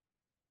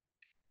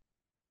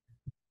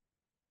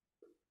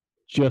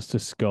 just a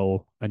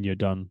skull and you're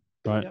done,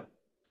 right? Yep,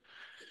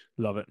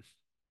 Love it.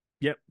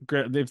 Yep,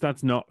 great. If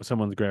that's not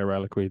someone's Grey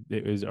Reliquary,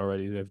 it is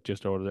already. They've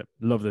just ordered it.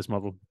 Love this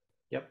model.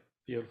 yep,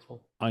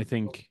 beautiful. I Love,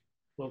 think,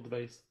 love the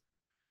base.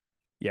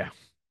 yeah.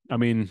 I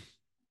mean,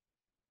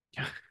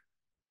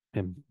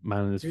 him,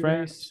 man and his Three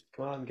friend. base.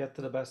 Come on, get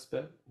to the best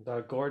bit.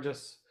 They're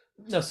gorgeous.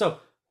 No, so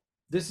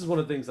this is one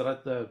of the things that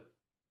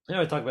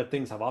I talk about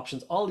things have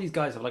options. All these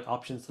guys have like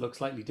options to look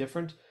slightly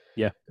different.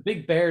 Yeah, The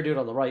big bear dude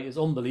on the right is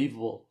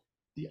unbelievable.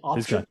 The this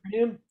option guy. for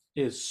him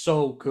is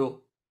so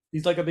cool.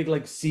 He's like a big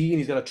like sea and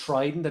he's got a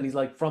trident and he's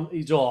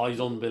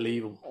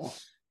unbelievable.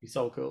 He's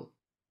so cool.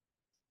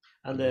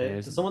 And the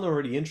Amazing. some of them are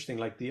really interesting.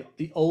 Like the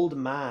old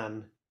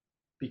man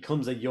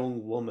becomes a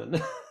young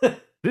woman.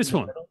 This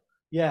one.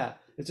 Yeah,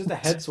 it's just a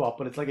What? head swap,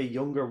 but it's like a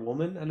younger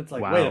woman, and it's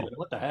like, wait a Wow. minute,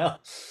 what the hell?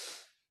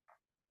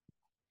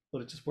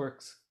 But it just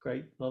works.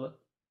 Great, love it.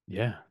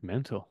 Yeah,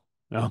 mental.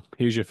 Oh,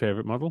 here's your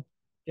favorite model.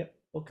 Yep,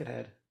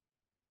 Buckethead.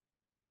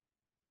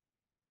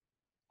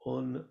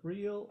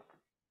 Unreal.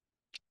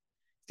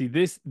 See,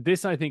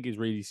 this I think is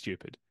really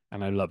stupid,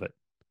 and I love it.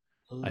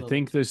 I I love it.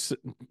 think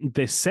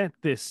they set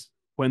this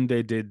when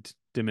they did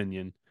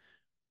Dominion,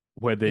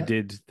 where they Yep,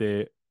 did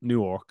the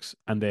new orcs,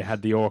 and they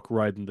had the orc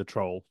riding the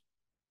troll.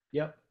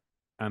 yep.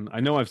 And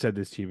I know I've said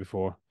this to you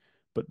before,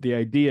 but the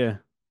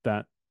idea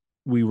that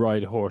we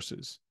ride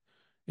horses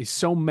is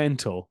so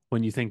mental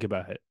when you think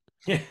about it.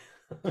 Yeah.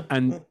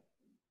 And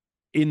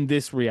in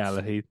this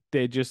reality,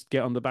 they just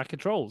get on the back of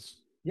trolls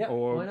Yep,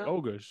 or why not?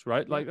 ogres,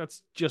 right? Like Yep,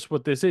 that's just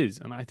what this is.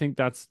 And I think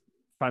that's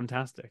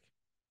fantastic.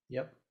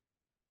 yep.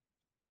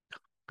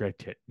 Great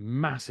kit.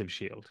 Massive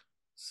shield.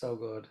 So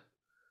good.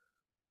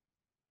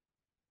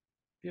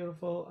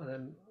 Beautiful. And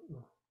then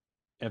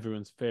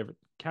Everyone's favorite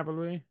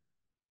cavalry.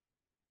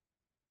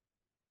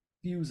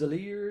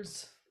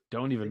 Fusiliers.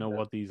 Don't even Big know fan.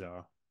 what these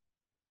are.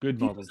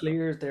 Good models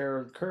Fusiliers,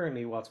 they're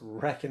currently what's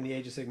wrecking the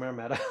Age of Sigmar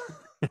meta.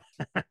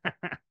 though.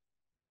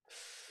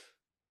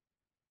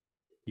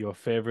 Your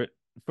favorite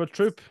foot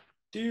troop.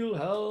 Steel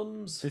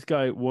helms. This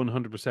guy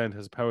 100%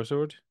 has a power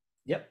sword.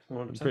 Yep, I'm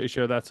 100%. pretty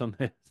sure that's on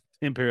the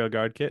Imperial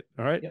Guard kit.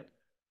 All right. Yep.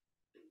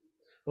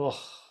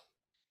 Oh,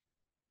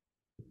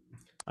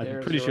 I'm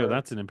there's pretty sure your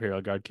that's an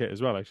Imperial Guard kit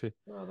as well, actually.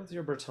 oh, that's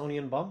your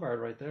Bretonian bombard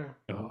right there.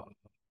 Oh,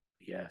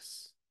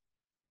 yes.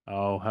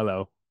 Oh,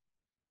 hello.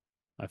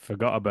 I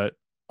forgot about.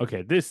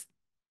 Okay, this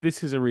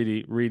is a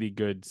really really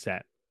good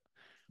set.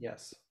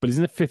 Yes. But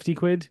isn't it 50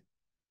 quid?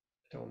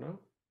 I don't know.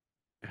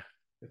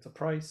 It's a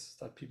price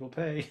that people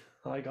pay.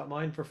 I got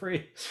mine for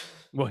free.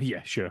 Well,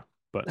 yeah, sure.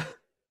 But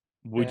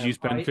would you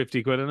spend I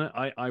 50 quid on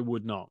it? I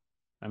would not.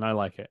 And I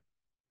like it.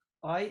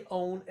 I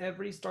own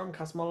every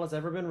Stormcast model that's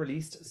ever been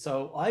released,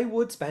 so I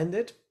would spend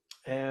it.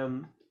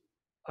 Um,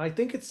 I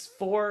think it's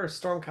for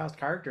Stormcast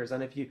characters,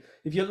 and if you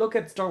look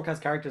at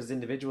Stormcast characters as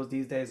individuals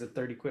these days at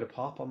 30 quid a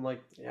pop, I'm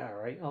like, yeah,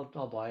 all right,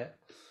 I'll buy it.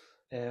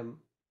 Um,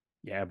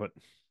 Yeah, but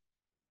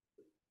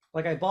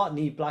like I bought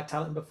Need Black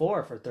Talent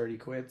before for 30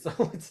 quid, so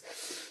it's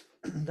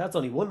that's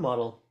only one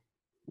model.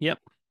 yep.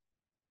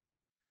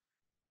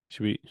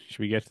 Should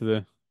we get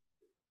to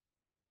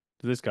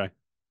this guy?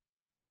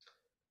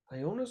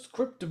 Ionis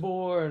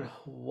Cryptoborn,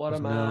 what a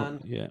There's no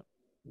man, yeah.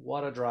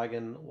 what a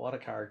dragon, what a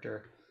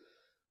character.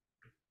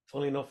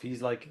 Funny enough,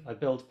 he's like I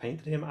built,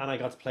 painted him, and I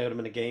got to play with him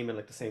in a game in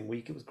like the same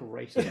week. It was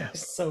great. Yeah.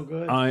 It's so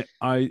good.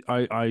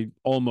 I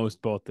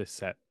almost bought this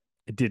set.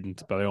 I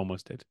didn't, but I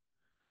almost did.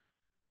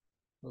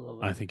 I love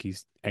I him. think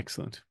he's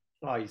excellent.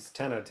 Oh, he's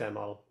 10 out of 10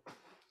 model.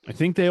 I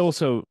think they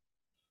also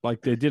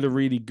like they did a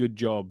really good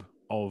job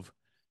of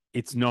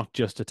it's not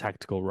just a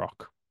tactical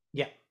rock.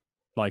 Yeah,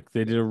 Like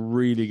they did a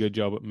really good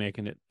job at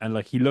making it and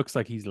like he looks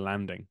like he's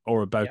landing or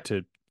yeah, about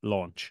to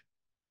launch.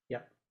 yeah.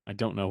 I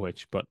don't know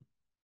which, but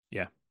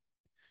yeah.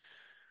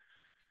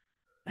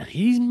 And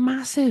he's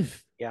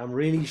massive. Yeah, I'm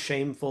really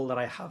shameful that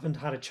I haven't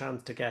had a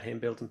chance to get him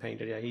built and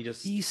painted. Yeah, he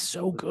just He's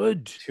so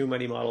good. too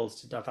many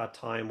models at that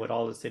time with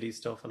all the city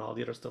stuff and all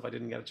the other stuff. I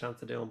didn't get a chance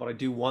to do them, but I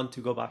do want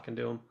to go back and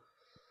do them.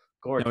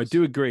 Now I Gorgeous.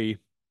 do agree.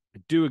 I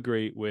do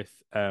agree with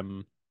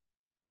Squidmar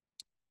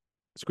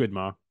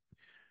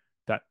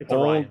that It's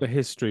all Orion. the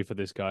history for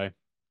this guy,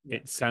 Yeah.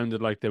 it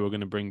sounded like they were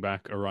going to bring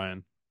back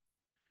Orion.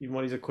 Even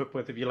what he's equipped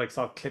with, if you like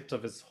saw clips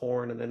of his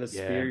horn and then his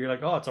Yeah. spear, you're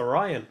like, oh, it's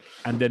Orion.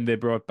 And then they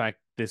brought back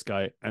this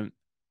guy, and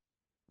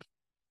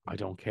I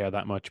don't care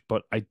that much,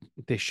 but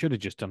they should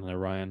have just done an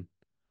Orion.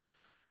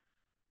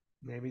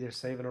 Maybe they're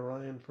saving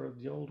Orion for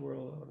the old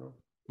world. I don't know.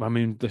 I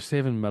mean, they're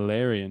saving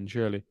Malarian,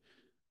 surely.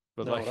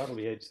 But No, like, that'll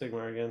be Age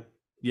Sigmar again.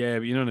 yeah,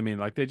 but you know what I mean?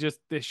 Like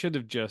they should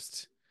have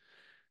just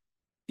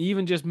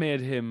even just made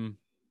him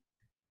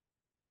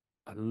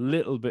a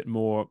little bit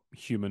more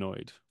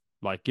humanoid,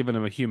 like giving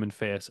him a human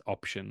face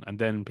option, and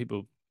then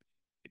people,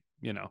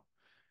 you know.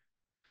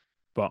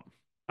 But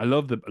I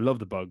love the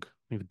bug.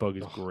 I think the bug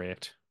is Oh,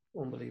 great.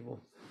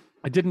 unbelievable.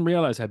 I didn't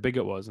realize how big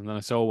it was, and then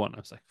I saw one. I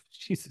was like,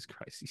 Jesus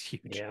Christ, he's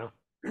huge. Yeah.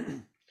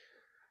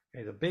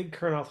 He's a big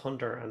Kurnoth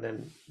hunter, and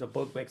then the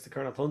bug makes the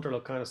Kurnoth hunter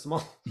look kind of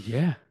small.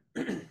 Yeah.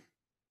 And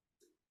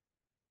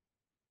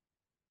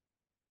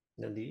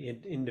then the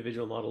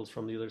individual models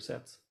from the other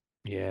sets.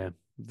 Yeah.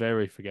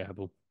 Very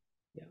forgettable.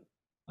 Yeah.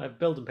 I've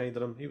built and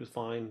painted him. He was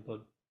fine,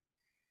 but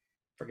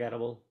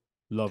forgettable.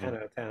 Love 10 him.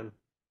 out of 10.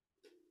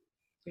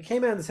 He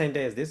came out the same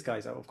day as this guy,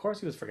 so of course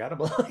he was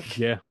forgettable.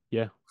 Yeah.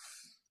 Yeah.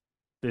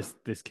 This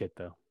kit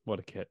though. What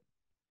a kit.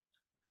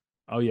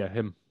 Oh yeah,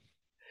 him.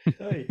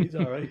 Hey, he's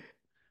all right.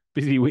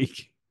 Busy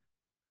week.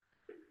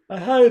 I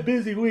had a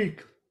busy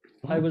week.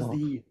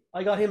 Oh.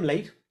 I got him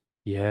late.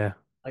 Yeah.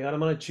 I got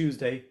him on a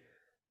Tuesday,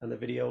 and the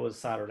video was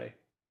Saturday.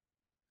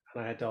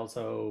 And I had to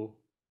also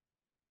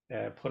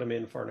put him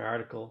in for an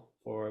article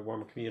for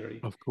Warhammer Community,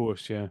 Of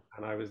course, yeah.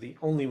 and I was the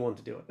only one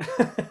to do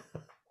it.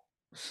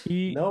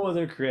 He No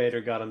other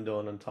creator got him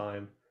done on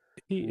time.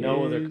 he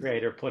No other is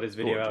creator put his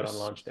video out on gorgeous.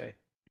 launch day.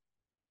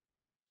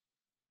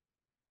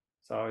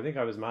 So I think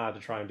I was mad to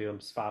try and do him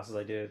as fast as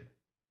I did.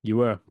 You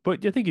were.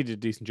 But I think you did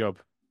a decent job.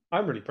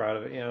 I'm really proud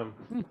of it. Yeah,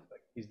 Hmm.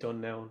 like, he's done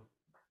now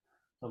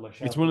on my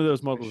shelf. It's one of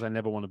those models I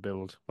never want to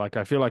build. Like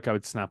I feel like I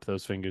would snap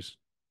those fingers.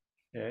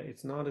 Yeah,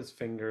 it's not his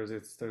fingers.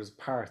 There's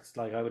parts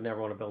like I would never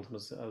want to build him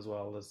as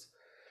well. There's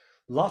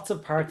lots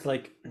of parts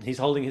like he's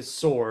holding his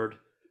sword,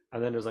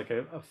 and then there's like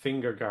a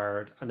finger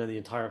guard, and then the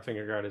entire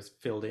finger guard is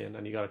filled in,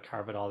 and you got to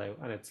carve it all out.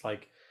 And it's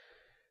like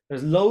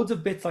there's loads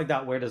of bits like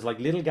that where there's like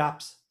little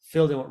gaps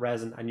filled in with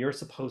resin, and you're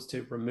supposed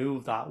to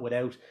remove that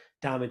without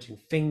damaging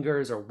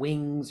fingers or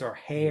wings or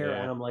hair.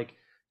 Yeah. And I'm like,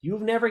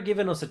 you've never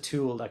given us a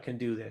tool that can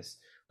do this.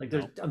 Like,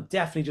 there's, No. I'm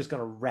definitely just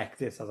gonna wreck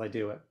this as I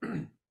do it.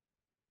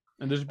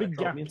 And there's a big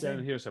drove gap me down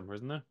insane. here somewhere,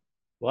 isn't there?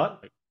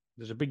 What?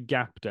 There's a big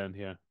gap down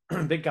here.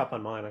 Big gap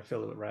on mine. I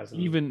filled it with resin.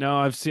 Even now,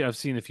 I've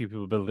seen a few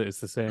people build it. It's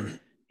the same.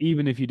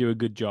 Even if you do a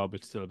good job,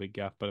 it's still a big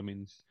gap. But I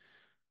mean,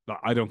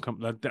 I don't come.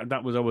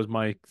 That was always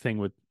my thing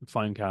with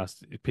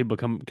Finecast. If people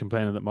come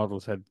complaining that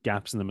models had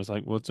gaps in them, it's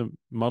like, well, it's a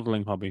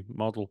modeling hobby.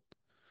 Model.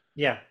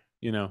 Yeah,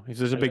 You know, if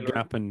there's a I big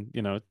literally- gap, and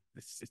you know,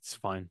 it's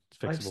fine.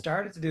 It's I've fixable.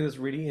 started to do this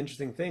really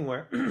interesting thing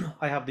where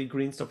I have the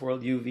Green Stuff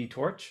World UV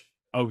torch.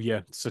 Oh yeah,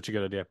 it's such a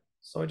good idea.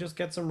 So I just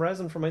get some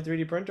resin from my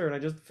 3D printer and I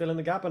just fill in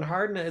the gap and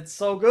harden it. It's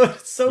so good.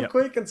 It's so Yep.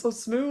 quick and so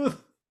smooth.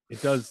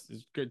 It does.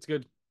 It's good. It's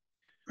good.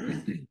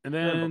 And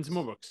then books. some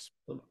more books.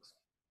 The books.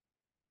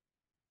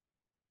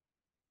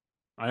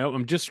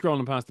 I'm just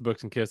scrolling past the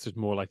books in case there's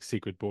more like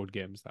secret board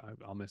games that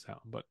I'll miss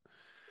out on. But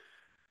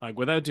like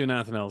without doing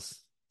anything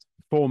else,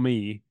 for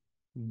me,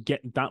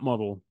 get that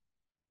model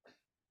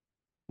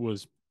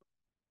was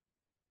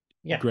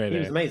Yeah, great. he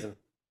was amazing.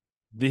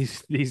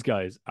 These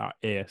guys are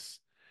ace.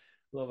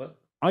 Love it.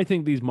 I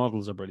think these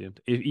models are brilliant,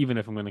 even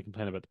if I'm going to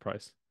complain about the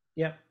price.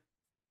 Yeah.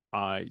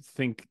 I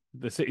think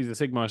the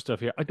Sigmar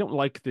stuff here. I don't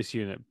like this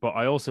unit, but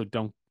I also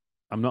don't.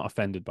 I'm not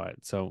offended by it.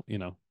 So you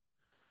know,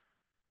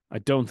 I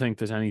don't think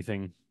there's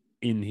anything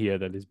in here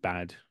that is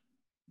bad.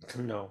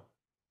 No.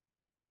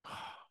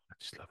 I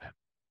just love him.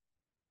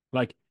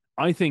 Like,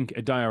 I think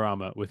a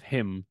diorama with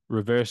him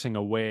reversing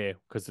away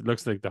because it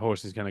looks like the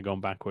horse is kind of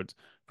going backwards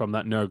from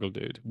that Nurgle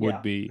dude would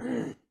Yeah. be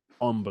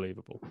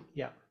unbelievable.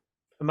 Yeah.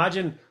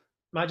 Imagine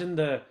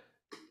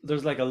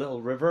there's like a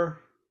little river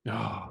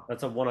Oh,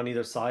 that's a one on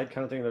either side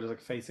kind of thing. They're just like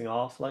facing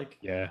off, like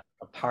yeah.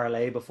 a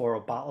parlay before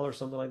a battle or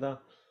something like that.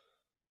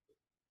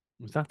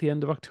 Was that the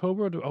end of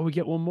October? Oh, we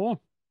get one more.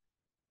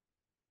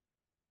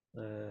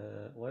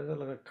 Why does it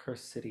look like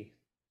Curse City?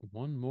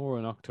 One more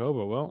in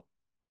October. Well,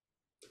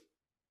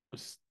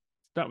 let's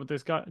start with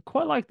this guy.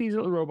 Quite like these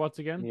little robots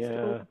again.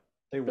 Yeah,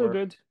 they Still work.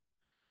 good.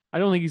 I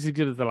don't think he's as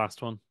good as the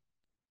last one.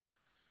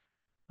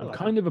 I I'm like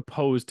kind of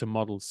opposed to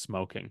models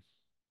smoking.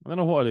 I don't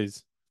know what it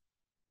is.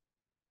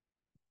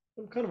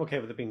 I'm kind of okay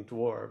with it being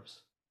dwarves.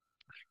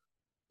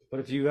 But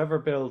if you ever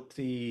built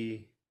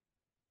the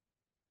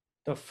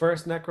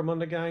first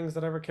Necromunda gangs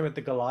that ever came out,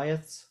 the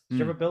Goliaths, did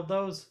you ever build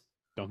those?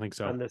 Don't think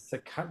so. And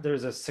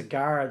there's a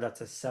cigar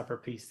that's a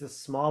separate piece, the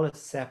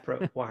smallest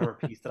separate Warhammer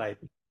piece that I've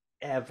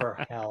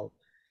ever held.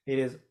 It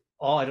is,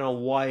 oh, I don't know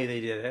why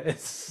they did it.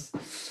 It's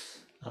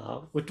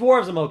with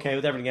dwarves, I'm okay.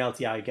 With everything else,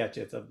 yeah, I get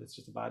you. It's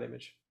just a bad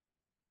image.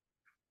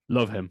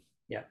 Love him.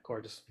 Yeah,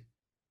 gorgeous.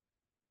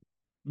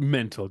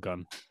 Mental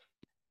gun.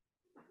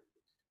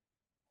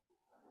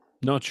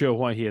 Not sure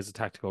why he has a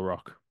tactical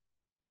rock.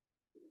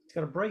 He's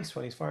got a brace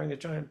when he's firing a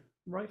giant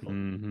rifle.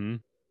 Mm-hmm.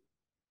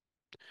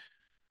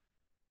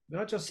 Did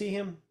I just see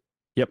him?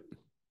 Yep.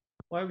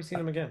 Why have we seen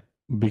him again?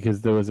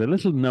 Because there was a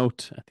little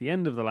note at the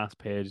end of the last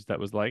page that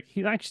was like,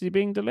 he's actually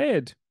being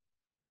delayed.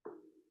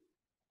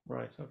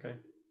 Right, okay.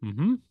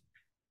 Mm-hmm.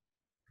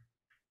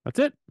 That's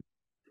it.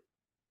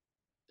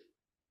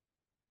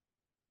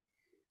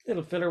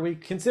 Little filler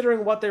week,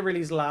 considering what they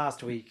released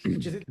last week.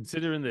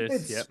 Considering They'd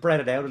this, yep. spread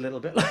it out a little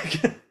bit,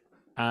 like.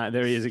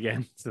 There he is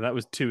again. So that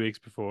was 2 weeks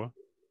before.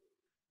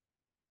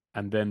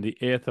 And then the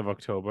 8th of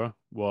October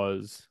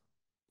was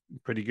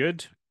pretty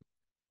good.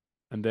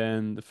 And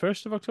then the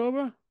 1st of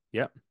October,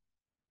 yep.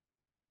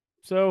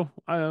 So,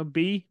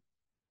 B.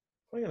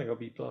 I'm gonna go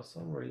B plus.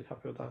 I'm really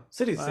happy with that.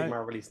 Cities of I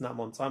Sigmar released in that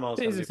month, so I'm always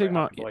Days gonna be of a very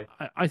Sigmar. happy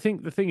boy. I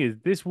think the thing is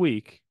this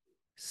week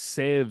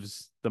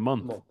saves the The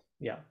month, month,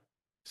 yeah.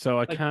 so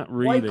I Like, can't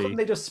why couldn't really.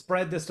 they just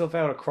spread this stuff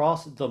out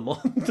across the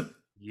month?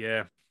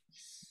 Yeah,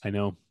 I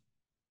know.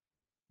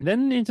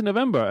 Then into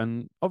November,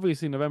 and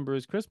obviously November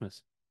is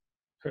Christmas.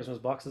 Christmas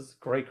boxes,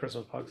 great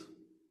Christmas box.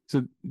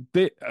 So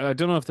I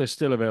don't know if they're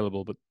still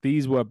available, but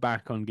these were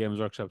back on Games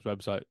Workshop's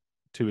website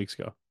 2 weeks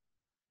ago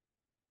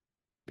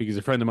because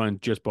a friend of mine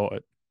just bought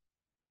it.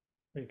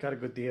 They got a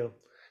good deal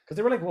because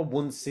they were like what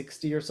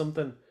 160 or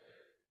something,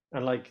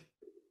 and like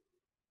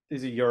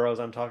these are euros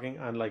I'm talking,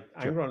 and like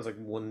Sure. Angron is like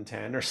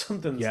 110 or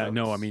something. Yeah, So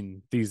no, I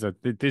mean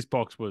this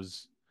box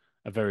was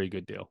a very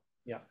good deal.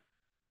 yeah,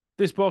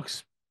 This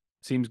box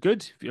seems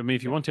good. I mean,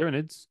 if you yeah, want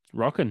Tyranids,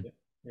 rocking. yeah.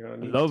 You're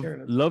gonna I need love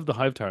Tyranids. love the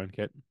Hive Tyrant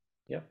kit.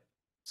 Yeah,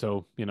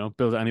 So,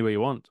 build it any way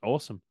you want.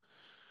 Awesome.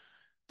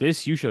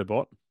 This you should have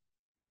bought.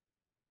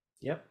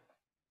 yep.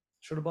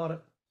 Should have bought it.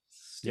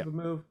 Yeah. Stupid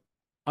move.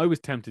 I was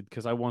tempted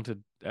because I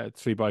wanted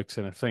 3 bikes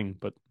and a thing,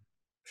 but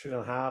Should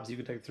have halves. You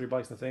could take 3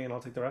 bikes and the thing, and I'll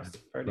take the rest.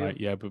 Fair deal. right,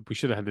 yeah, but we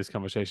should have had this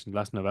conversation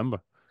last November.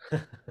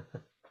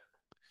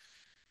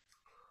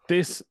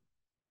 This,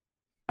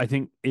 I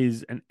think,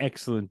 is an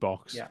excellent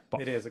box, Yeah,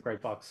 but it is a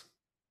great box.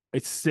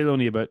 it's still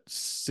only about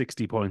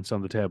 60 points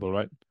on the table,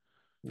 right?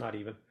 Not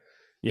even.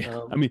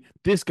 Yeah. I mean,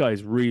 this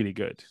guy's really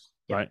good,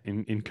 Yeah. right?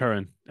 In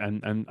current,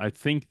 and I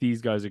think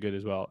these guys are good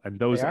as well. And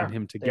those They are. and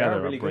him They are together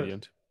are really good.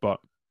 brilliant. But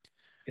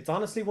It's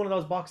honestly one of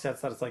those box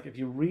sets that it's like if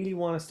you really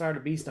want to start a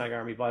Beast Snag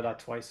army, buy that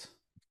twice.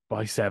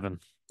 by 7.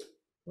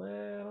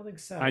 Well, I don't think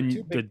seven. And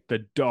Too big. the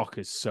dock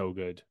is so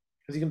good.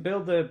 Because you can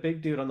build the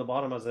big dude on the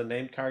bottom as a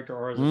named character,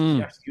 or as you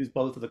Mm. actually use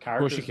both of the Of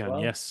course characters you as can,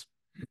 well. yes.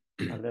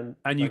 And then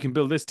And you like, can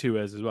build this 2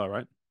 as well,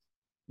 right?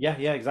 yeah,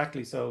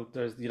 exactly. So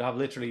you'll have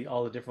literally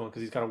all the different ones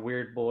because he's got a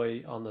weird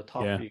boy on the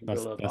top. Yeah, You can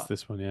that's build a that's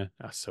this one. Yeah,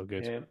 that's so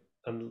good. Yeah,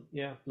 and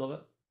yeah, love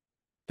it.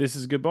 This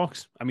is a good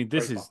box. I mean,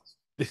 this Great is box.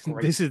 this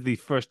Great. this is the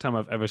first time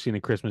I've ever seen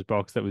a Christmas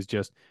box that was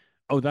just,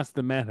 oh, that's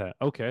the meta.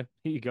 Okay,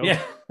 here you go.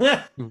 Yeah.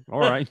 All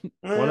right,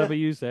 whatever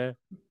you say.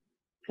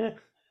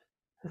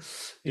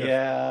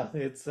 Yeah,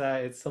 it's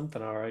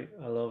something. All right,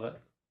 I love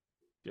it.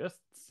 Just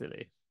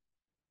silly.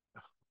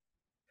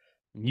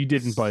 You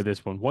didn't buy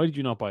this one. Why did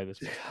you not buy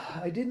this one?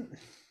 I didn't.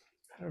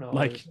 I don't know.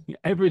 Like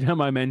every time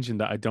I mention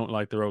that I don't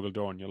like the Rogal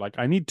Dorn, you're like,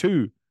 I need 2.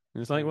 And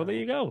it's like, well, there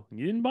you go.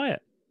 You didn't buy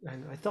it.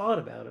 I thought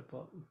about it,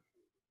 but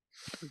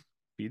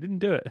You didn't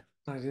do it.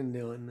 I didn't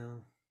do it.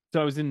 No.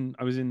 So I was in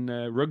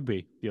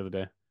rugby the other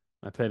day.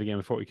 I played a game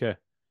of 40k,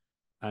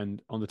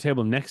 and on the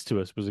table next to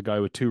us was a guy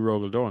with 2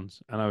 Rogal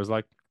Dorns, and I was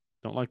like,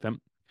 don't like them.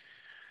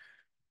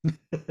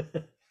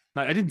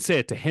 Like, I didn't say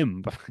it to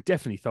him, but I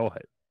definitely thought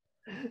it.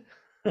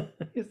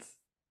 It's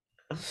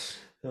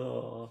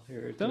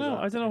here it Don't know.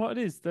 I don't know what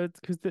it is.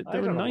 Because I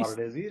they're don't know nice. what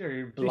it is either.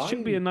 You're They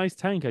should be a blind. nice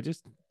tank. I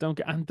just don't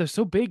get. And they're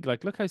so big.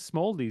 Like, look how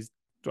small these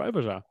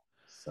drivers are.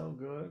 So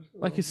good.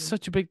 Like, it's Love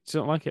such a big.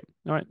 Don't like it.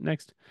 All right,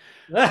 next.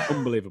 it.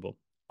 Unbelievable.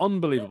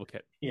 Unbelievable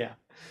kit. Yeah,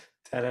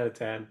 10 out of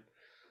 10.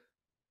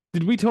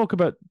 Did we talk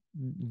about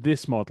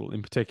this model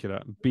in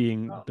particular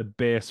being Oh. the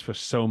base for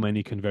so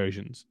many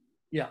conversions?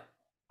 Yeah,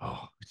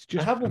 Oh, it's I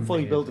just have one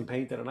fully built amazing. and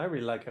painted, and I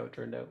really like how it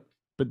turned out.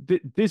 But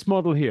this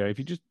model here, if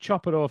you just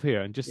chop it off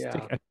here and just stick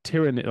Yeah. a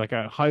Tyranid, like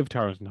a Hive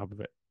Tyrant on top of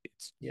it,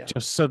 it's Yeah,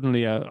 just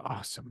suddenly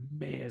it's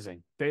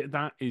amazing.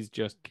 That is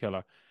just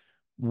killer.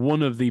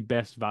 One of the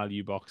best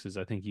value boxes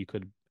I think you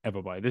could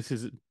ever buy. This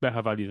is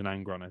better value than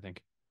Angron, I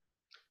think.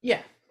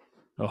 yeah.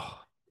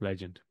 Oh,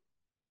 legend.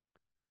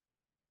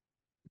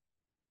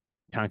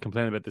 Can't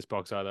complain about this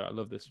box either. I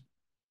love this.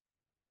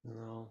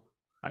 No,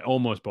 I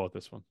almost bought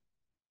this one,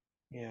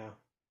 yeah.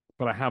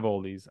 but I have all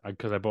these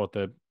because I bought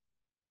the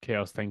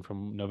Chaos thing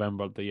from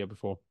November the year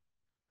before.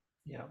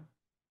 Yeah.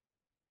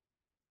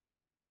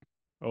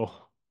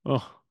 Oh,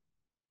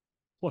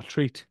 what a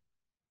treat.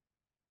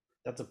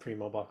 That's a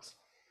primo box.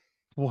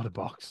 What a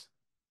box.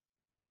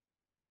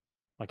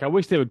 Like, I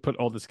wish they would put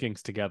all the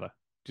skinks together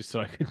just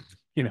so I could,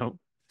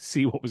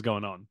 see what was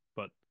going on.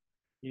 But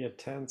You had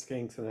 10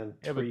 skinks and then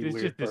yeah, but three it's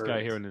weird just this guy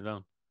birds. here on his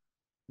own.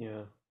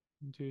 Yeah.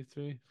 1, 2,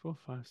 3, 4,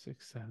 5,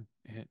 6, 7,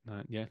 8,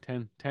 9. Yeah,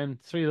 10.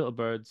 3 little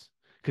birds.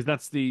 Because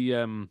that's the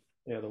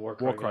Yeah, the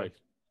Warcry. Warcry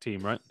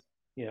team, right?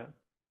 Yeah.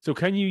 So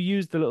can you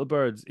use the little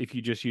birds if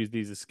you just use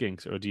these as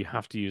skinks, or do you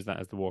have to use that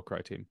as the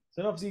Warcry team?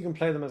 So obviously you can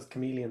play them as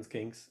chameleon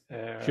skinks.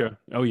 Sure.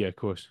 Oh yeah, of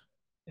course.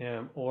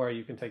 Or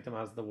you can take them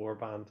as the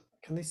warband.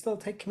 Can they still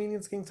take chameleon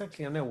skinks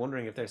actually? I'm now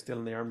wondering if they're still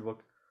in the army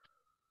book.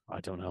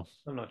 I don't know.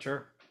 I'm not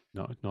sure.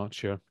 Not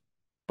sure.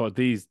 But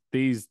these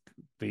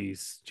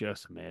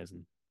just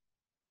amazing.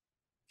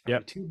 Are they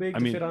Yep. too big I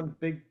to mean- fit on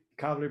big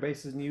cavalry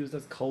bases and used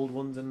as cold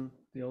ones in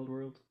the old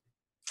world?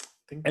 I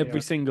think they Every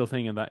are. single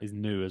thing in that is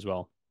new as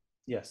well.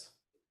 Yes.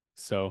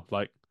 So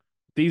like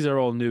these are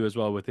all new as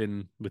well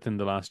within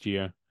the last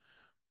year.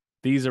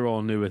 These are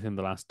all new within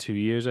the last 2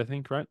 years, I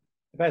think, right?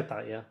 About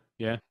that, yeah.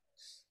 Yeah.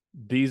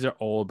 These are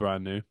all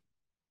brand new.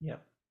 Yeah.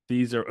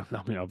 These are,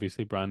 I mean,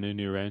 obviously brand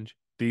new range.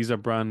 These are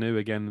brand new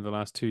again in the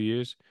last 2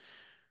 years.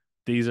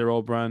 These are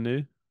all brand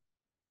new.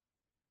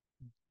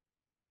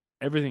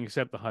 everything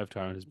except the Hive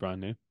Tyrant is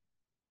brand new.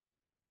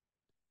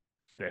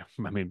 Yeah,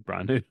 I mean,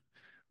 brand new.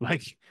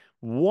 Like,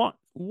 what?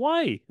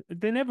 Why?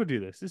 They never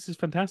do this. This is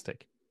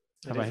fantastic.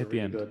 It Have I is a hit the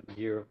really end? good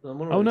year. I'm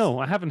wondering Oh when no,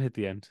 I haven't hit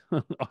the end.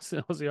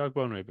 Aussie Ark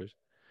Bone Reapers.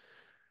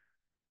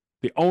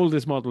 The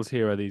oldest models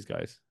here are these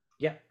guys,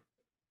 yeah,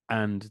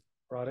 and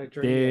brought out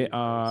during the they end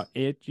are times.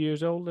 8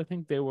 years old. I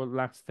think they were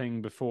last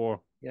thing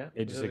before Yeah,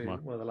 Age of literally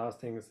Sigmar. one of the last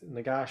things.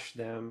 Nagash,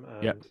 them,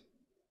 Yeah. and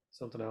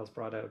something else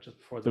brought out just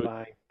before the So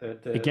bang.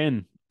 The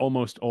again,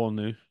 almost all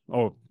new,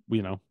 or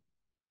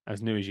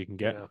as new as you can you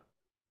get, know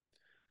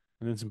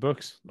and then some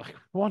books. Like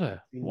what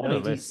a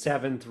list!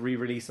 97th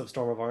re-release of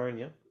Storm of Iron.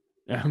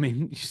 Yeah, I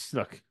mean,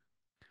 look,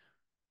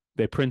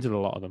 they printed a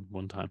lot of them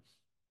one time.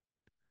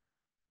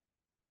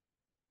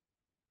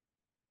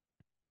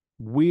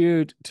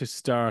 Weird to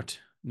start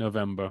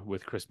November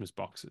with Christmas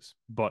boxes,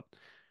 but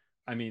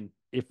I mean,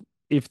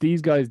 if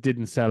these guys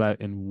didn't sell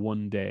out in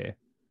one day,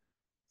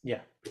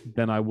 yeah,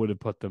 then I would have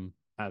put them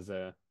as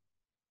a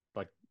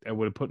like I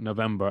would have put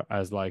November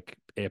as like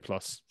A+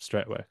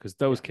 straight away because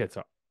yeah, those kits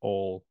are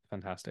all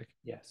fantastic.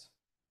 yes.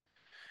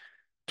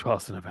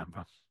 12th of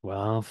November.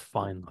 Well,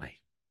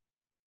 finally.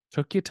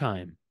 Took your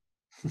time.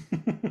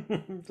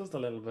 Just a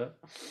little bit.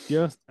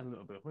 Just a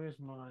little bit. Where's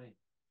my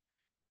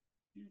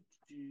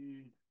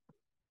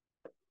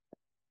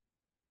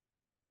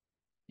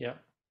Yeah.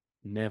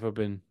 never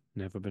been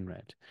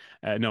read.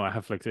 No, I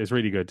have flicked it. It's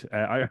really good.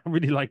 I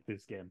really like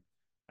this game.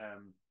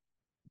 Um,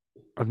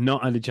 I've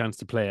not had a chance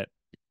to play it,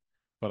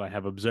 but I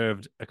have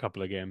observed a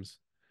couple of games.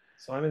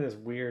 So I'm in this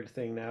weird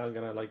thing now. I'm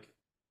gonna like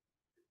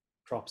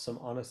drop some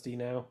honesty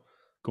now.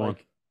 Go on.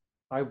 Like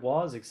I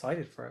was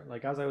excited for it.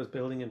 Like as I was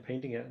building and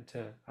painting it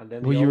and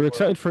then Well, the you were old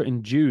excited world, for it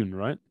in June,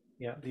 right?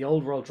 yeah, the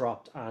old world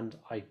dropped and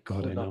I God,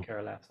 I could not know.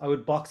 care less. I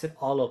would box it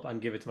all up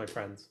and give it to my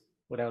friends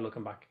without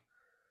looking back.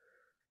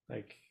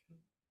 Like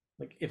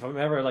like if I'm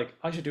ever like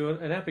I should do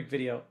an epic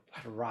video,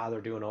 I'd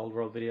rather do an old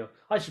world video.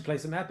 I should play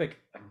some epic,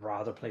 I'd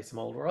rather play some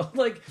old world.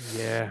 Like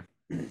Yeah.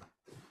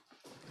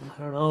 I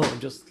don't know. I'm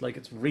just like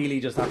it's really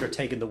just after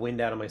taking the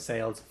wind out of my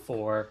sails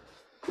for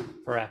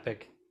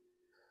epic.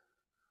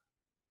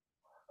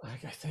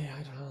 Like I say,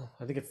 I don't know.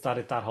 I think it's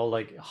that whole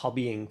like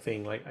hobbying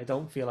thing. Like I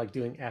don't feel like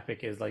doing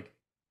epic is like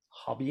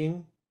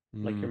hobbying.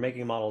 Like you're Mm,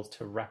 making models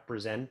to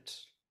represent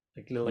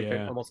like little like they're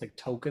yeah. almost like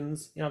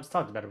tokens. You know, I've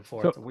talked about it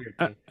before. So It's a weird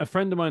a, thing. a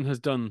friend of mine has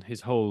done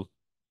his whole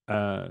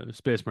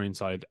Space Marine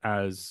side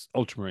as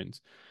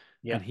Ultramarines,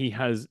 Yeah. and he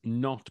has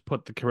not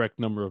put the correct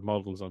number of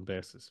models on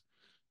bases.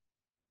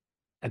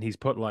 And he's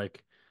put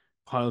like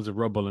piles of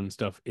rubble and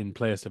stuff in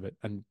place of it,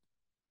 and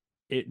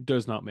it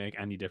does not make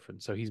any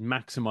difference. So he's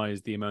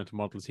maximized the amount of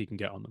models he can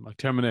get on them. Like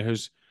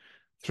Terminators,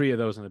 three of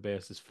those on the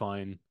base is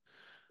fine.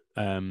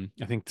 I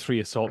think three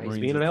Assault He's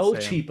Marines being is an the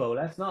old same. cheapo.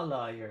 Let's not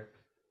lie here.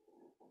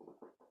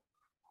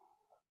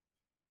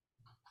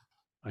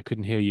 I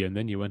couldn't hear you, and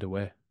then you went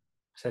away.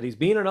 Said he's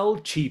being an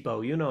old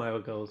cheapo. You know how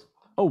it goes.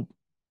 Oh,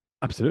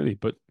 absolutely,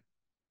 but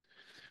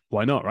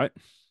why not, right?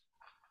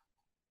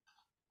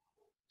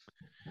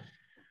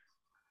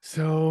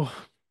 So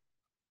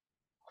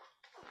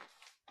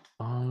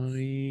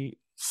I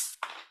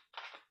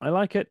I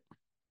like it.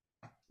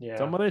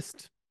 It's on Yeah. my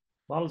list.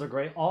 Models are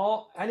great.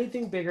 All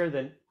anything bigger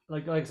than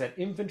like I said,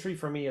 infantry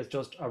for me is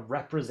just a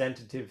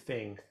representative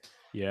thing.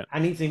 Yeah.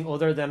 Anything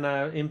other than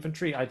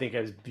infantry, I think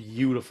is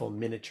beautiful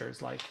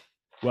miniatures. Like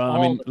Well, I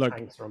all mean, the look,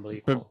 tanks are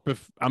unbelievable.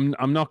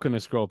 I'm not going to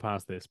scroll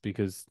past this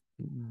because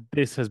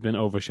this has been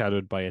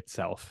overshadowed by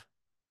itself,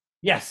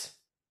 Yes.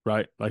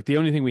 right? Like the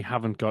only thing we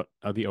haven't got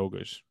are the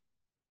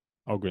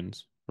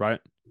Ogrins, right?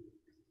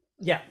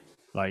 Yeah.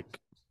 Like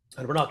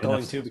And we're not and going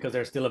that's to because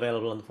they're still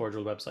available on the Forge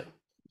World website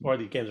or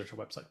the Games Workshop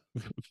website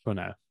for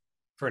now.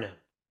 for now.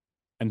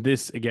 And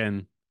this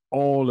again,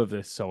 all of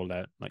this sold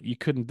out. Like you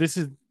couldn't.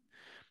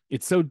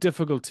 It's so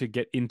difficult to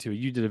get into.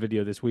 You did a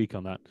video this week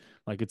on that.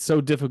 Like it's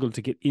so difficult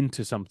to get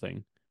into something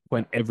Yeah.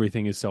 when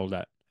everything is sold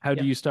out. How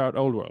do Yeah. you start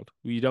Old World?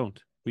 Well, you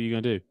don't. What are you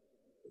gonna do?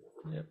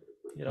 Yeah.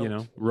 You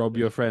don't. Rob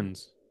your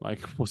friends.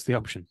 Like, what's the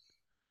option?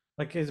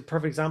 Like a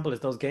perfect example is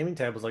those gaming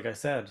tables, like I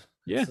said. It's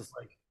Yeah, just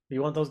like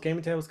you want those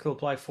gaming tables, cool,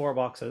 buy 4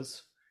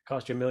 boxes,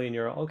 cost you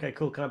 €1,000,000. Okay,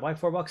 cool. Can I buy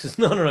 4 boxes?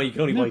 No, no, no, you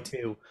can only no, buy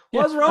two.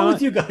 yeah. What's wrong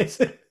with you guys?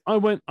 I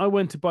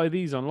went to buy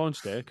these on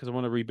launch day because I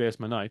want to rebase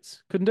my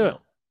knights. Couldn't do it.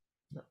 No,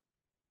 no.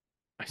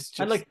 It's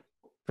And just like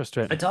I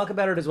frustrating. talk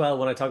about it as well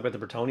when I talk about the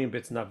Bretonian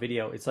bits in that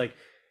video. It's like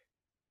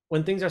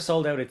when things are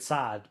sold out, it's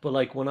sad. But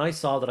like when I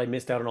saw that I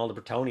missed out on all the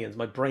Bretonians,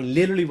 my brain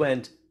literally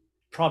went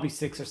probably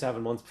 6 or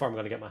 7 months before I'm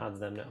going to get my hands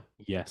on them now.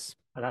 Yes,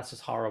 And that's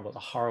just horrible. A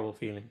horrible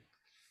feeling.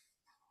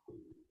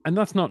 and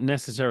that's not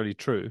necessarily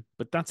true,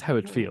 but that's how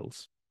it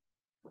feels.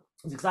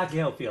 It's exactly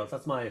how it feels.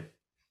 That's my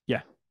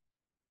Yeah,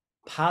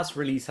 past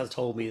release has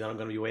told me that I'm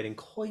going to be waiting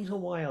quite a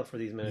while for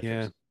these yeah,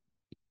 miniatures.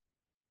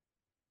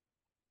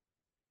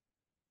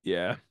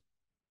 yeah.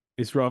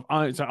 It's rough.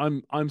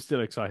 I'm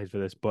still excited for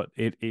this, but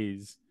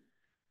it's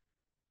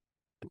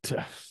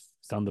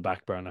on the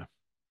back burner.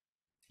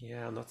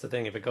 Yeah, and that's the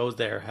thing. If it goes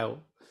there, how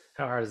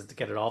hard is it to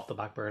get it off the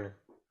back burner?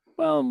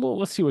 Well,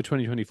 let's see what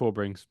 2024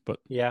 brings. But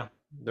Yeah,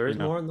 There You is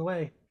know, more in the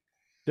way.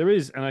 there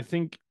is, and I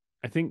think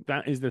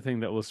that is the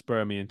thing that will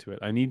spur me into it.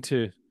 I need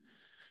to,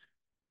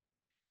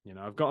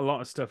 I've got a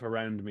lot of stuff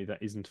around me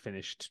that isn't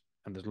finished,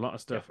 and there's a lot of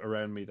Yeah. stuff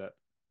around me that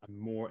I'm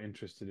more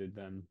interested in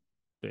than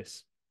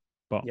this.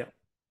 But Yeah.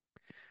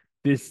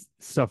 this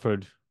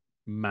suffered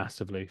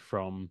massively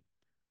from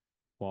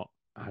what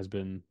has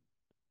been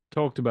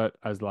talked about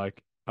as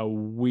like a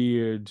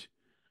weird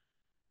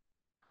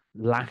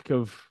lack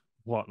of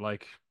what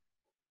like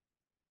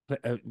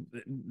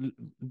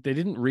they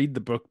didn't read the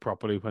book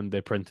properly when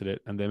they printed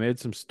it, and they made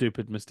some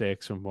stupid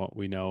mistakes from what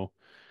we know,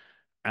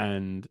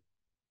 and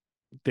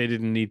they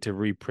didn't need to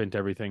reprint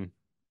everything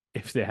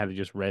if they had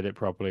just read it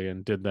properly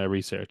and did their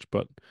research,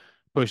 but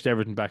pushed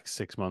everything back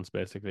 6 months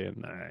basically,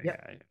 and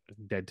Yeah.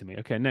 dead to me.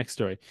 Okay, next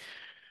story.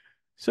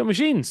 So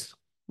machines,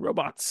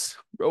 robots.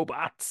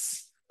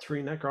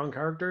 3 Necron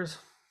characters.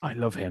 I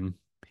love him.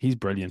 He's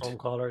brilliant.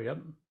 Stormcaller, yep.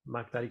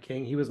 Mac Daddy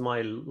King. He was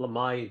my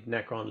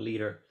Necron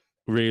leader.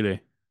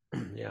 Really.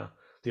 Yeah.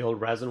 The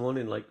old resin one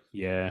in like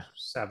Yeah.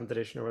 7th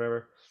edition or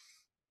whatever.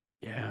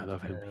 Yeah, I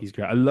love him. Um, He's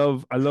great. I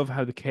love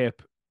how the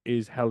cape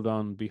is held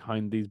on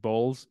behind these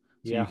balls.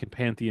 So you yeah. can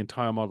paint the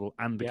entire model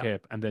and the Yeah.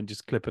 cape and then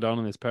just clip it on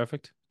and it's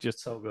perfect. Just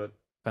So good.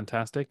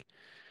 fantastic.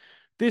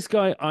 This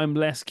guy I'm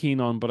less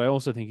keen on, but I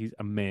also think he's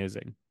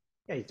amazing.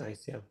 Yeah, he's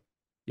nice. Yeah.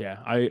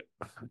 Yeah, I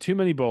too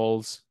many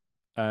balls.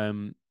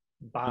 And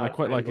I Bad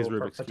quite like his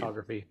angle for Rubik's Cube.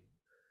 photography.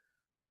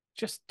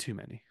 Just too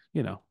many.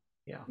 Yeah.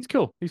 He's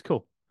cool. He's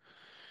cool.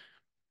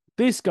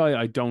 This guy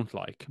I don't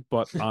like,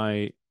 but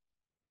I'm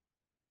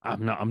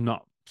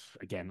not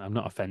again, I'm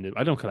not offended.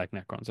 I don't collect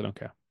Necrons, I don't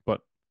care.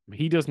 But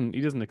he doesn't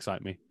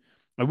excite me.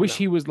 I wish No.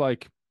 he was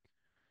like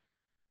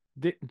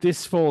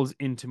this falls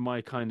into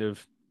my kind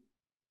of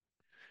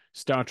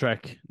Star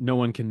Trek, no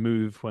one can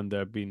move when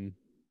they're being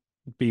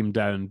beamed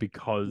down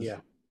because Yeah.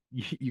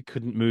 you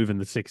couldn't move in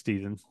the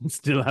 60s and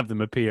still have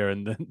them appear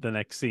in the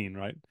next scene,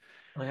 right?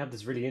 I have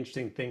this really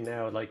interesting thing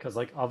now, like, because,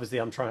 like, obviously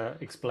I'm trying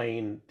to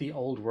explain the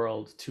old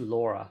world to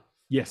Laura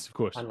Yes, of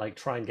course. and, like,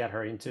 try and get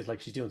her into, like,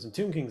 she's doing some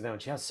Tomb Kings now,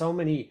 and she has so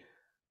many,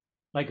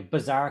 like,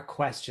 bizarre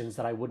questions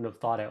that I wouldn't have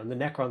thought out. And the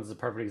Necrons is a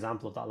perfect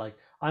example of that. Like,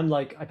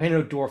 I painted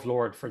a Dwarf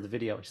Lord for the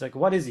video. She's like,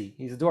 what is he?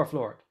 He's a Dwarf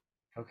Lord.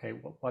 Okay,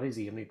 what is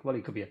he? I mean, well,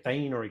 he could be a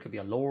Thane, or he could be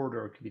a Lord,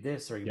 or it could be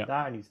this, or he could Yeah. be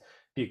that, and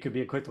he could be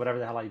equipped with whatever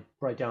the hell I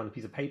write down on a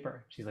piece of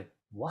paper. She's like,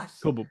 what?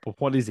 Cool,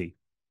 but what is he?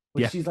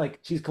 But Yeah. she's like,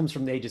 she comes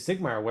from the Age of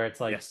Sigmar, where it's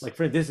like, Yes.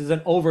 for this is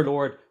an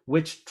Overlord,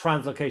 which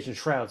translocation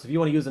shroud. So if you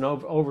want to use an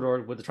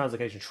Overlord with the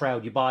translocation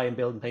shroud, you buy and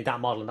build and paint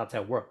that model, and that's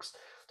how it works.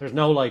 There's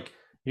no like,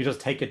 you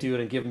just take a dude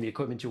and give him the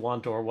equipment you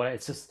want or what.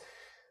 It's just,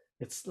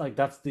 it's like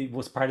that's the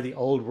was part of the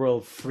old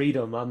world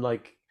freedom. I'm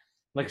like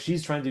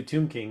she's trying to do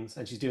Tomb Kings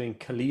and she's doing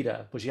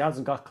Khalida, but she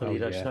hasn't got Oh,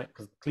 Khalida. She's yeah. not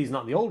because Khalida's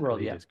not in the old world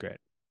He yet. is great.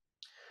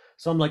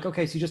 So I'm like,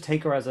 okay, so you just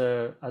take her as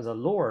a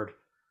lord.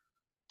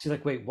 She's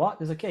like, wait, what?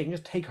 It's like, yeah, you can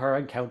just take her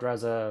and count her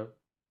as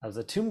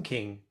a Tomb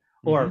King,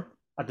 or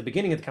at the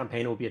beginning of the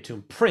campaign it would be a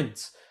Tomb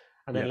Prince,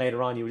 and then Yeah.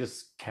 later on you would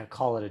just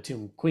call it a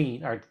Tomb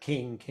Queen or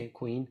King,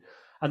 Queen,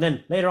 and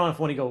then later on if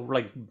you want to go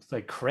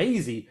like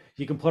crazy,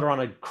 you can put her on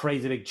a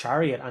crazy big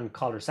chariot and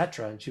call her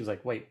Cetra. And she was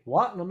like, wait,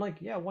 what? And I'm like,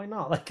 yeah, why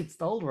not? Like it's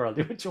the old world,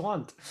 do what you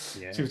want.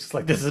 Yeah. She was just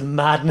like, this is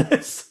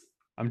madness.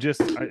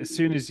 As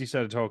soon as you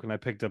started talking, I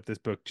picked up this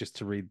book just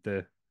to read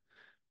the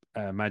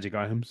magic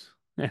items,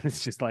 and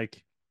it's just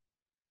like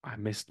I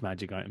missed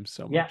magic items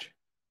so Yeah. much.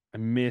 I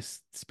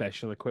missed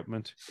special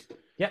equipment.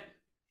 Yep.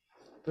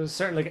 There's a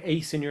certain like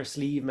ace in your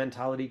sleeve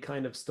mentality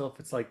kind of stuff.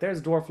 It's like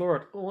there's Dwarf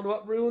Lord. Oh, I wonder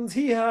what runes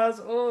he has.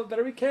 Oh,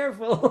 better be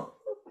careful.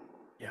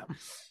 Yeah.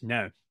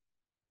 Now,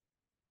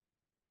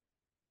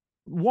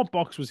 what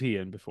box was he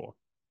in before?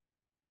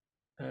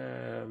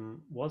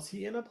 Was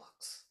he in a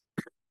box?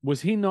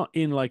 Was he not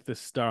in like the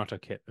starter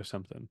kit or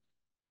something?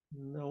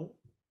 No.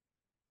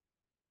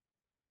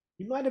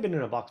 He might have been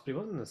in a box, but he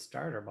wasn't in a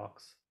starter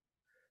box.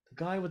 The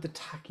guy with the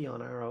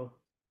tachyon arrow.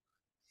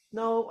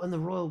 No, and the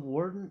Royal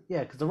Warden.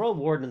 Yeah, because the Royal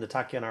Warden and the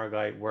tachyon arrow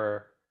guy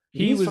were.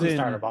 He's was from the in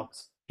starter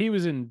box. He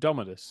was in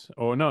Dominus,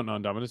 or no,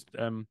 not Dominus.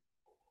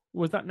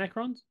 Was that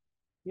Necrons?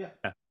 Yeah.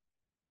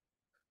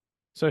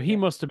 So he Yeah.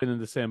 must have been in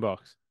the same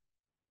box.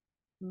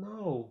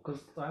 No,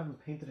 because I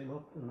haven't painted him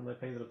up, and I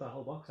painted up that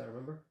whole box. I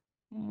remember.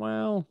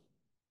 Well,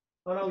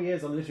 Oh no, he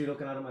is. I'm literally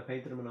looking at him. I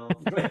painted him and all.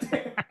 He's right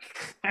there.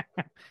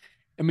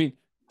 I mean,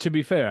 to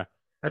be fair,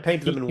 I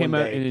painted he him in came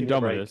one out day. in Give me a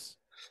break. Indominus,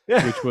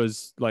 Yeah. which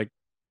was like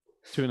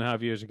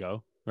 2.5 years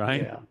ago,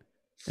 right? Yeah.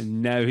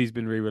 And now he's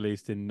been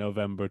re-released in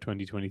November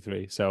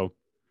 2023. So,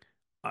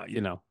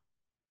 Yeah.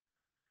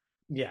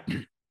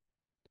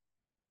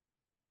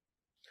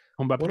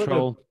 Combat One of the-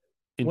 Patrol, One of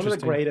the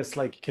interesting. greatest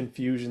like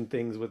confusion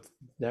things with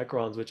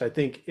Necrons, which I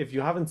think if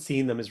you haven't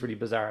seen them is really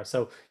bizarre.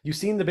 So you've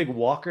seen the big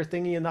walker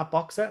thingy in that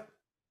box set?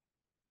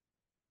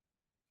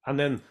 And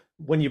then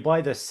when you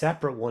buy the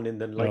separate one in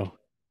the Oh.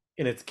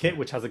 in its kit,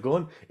 which has a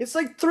gun, it's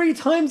like 3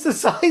 times the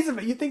size of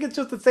it. You think it's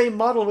just the same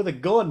model with a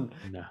gun.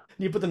 No, And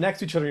you put them next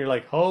to each other and you're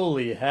like,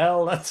 holy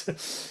hell,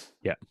 that's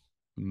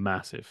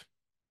massive.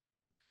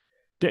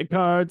 Deck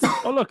cards.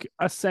 Oh, look,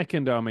 a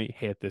second army.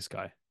 Hate this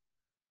guy.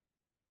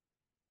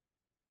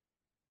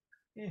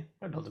 Yeah,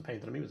 I built and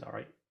painted him. He was all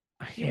right.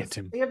 I He has hate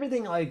him.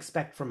 everything I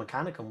expect from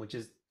Mechanicum, which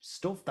is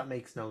stuff that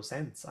makes no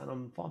sense,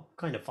 and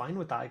kind of fine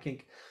with that. I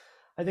think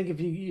if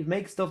you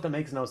make stuff that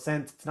makes no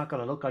sense, it's not going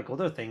to look like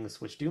other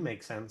things which do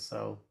make sense.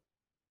 So,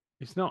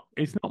 It's not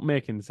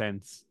making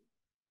sense.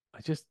 I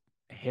just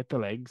hate the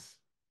legs.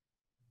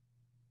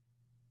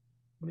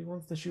 but he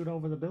wants to shoot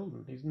over the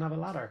building. He didn't have a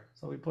ladder,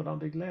 so he put on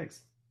big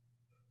legs.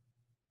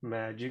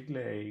 Magic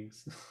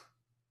legs.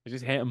 I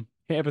just hate him.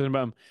 Hate everything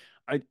about him.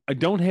 I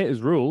don't hate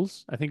his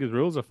rules. I think his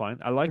rules are fine.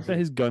 I like that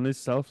his gun is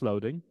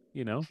self-loading.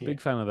 Yeah. Big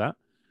fan of that.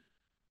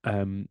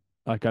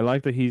 Like I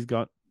like that he's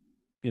got,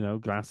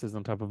 glasses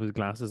on top of his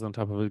glasses on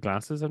top of his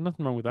glasses. There's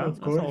nothing wrong with that. Of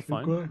That's all course, of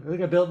fine. course. I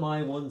think I built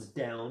my ones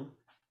down.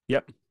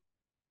 Yep.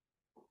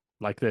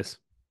 Like this.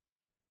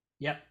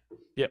 Yep.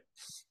 Yep.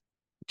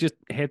 Just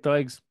hate the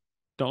legs.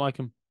 Don't like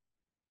him.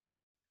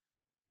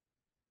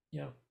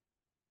 Yeah.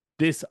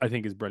 This I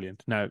think is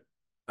brilliant. Now,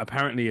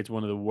 apparently it's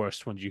one of the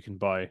worst ones you can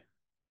buy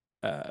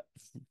uh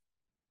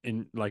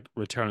in like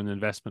return on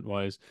investment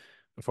wise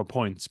for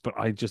points, but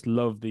I just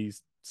love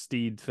these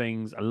steed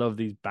things. I love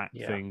these back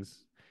Yeah.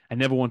 things. I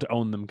never want to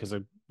own them because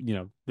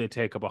they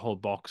take up a whole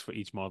box for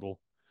each model.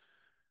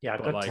 Yeah, I've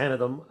But got like, 10 of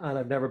them, and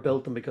I've never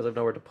built them because I've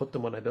nowhere to put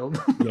them when I build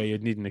yeah, them.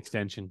 you'd need an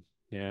extension.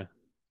 Yeah.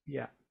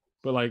 Yeah.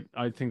 But like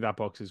I think that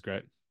box is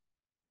great.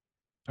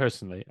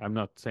 Personally, I'm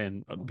not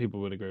saying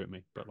people would agree with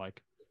me, but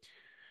like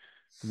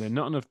and then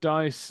not enough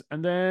dice,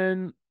 and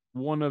then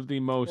one of the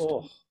most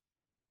Oh,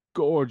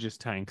 gorgeous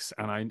tanks,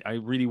 and I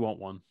really want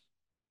one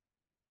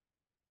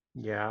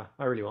yeah.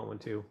 I really want one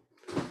too.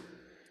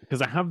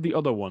 because I have the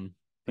other one,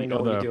 I the know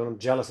what you're other doing. I'm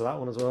jealous of that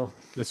one as well.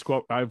 the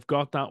squad. I've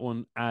got that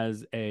one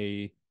as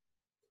a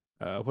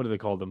what do they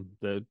call them?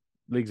 The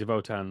Leagues of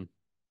Votan.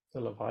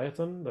 The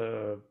Leviathan,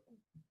 the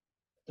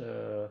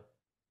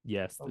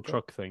Yes, the okay.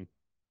 truck thing.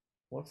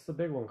 What's the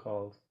big one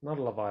called? Not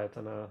a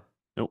Leviathan.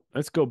 No,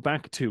 let's go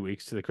back 2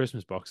 weeks to the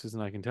Christmas boxes,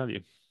 and I can tell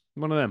you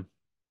one of them.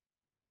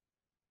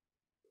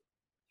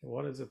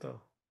 What is it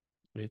though?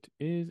 It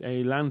is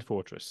a land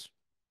fortress.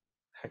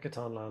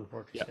 Hecaton Land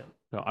Fortress. Yeah. Yeah.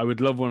 So I would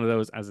love one of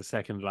those as a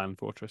second land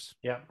fortress.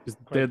 Yeah. Because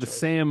they're Great the choice.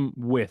 same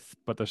width,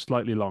 but they're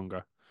slightly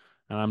longer.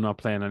 And I'm not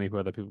playing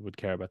anywhere that people would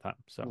care about that.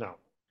 So, No.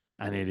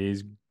 and it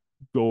is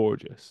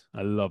gorgeous.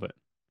 I love it.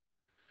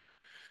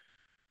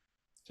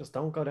 Just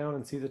don't go down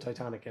and see the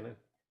Titanic in it.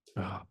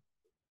 Oh,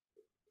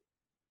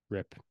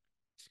 rip.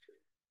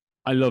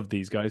 I love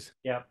these guys.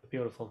 Yeah.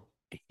 Beautiful.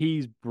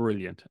 He's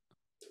brilliant.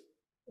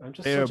 I'm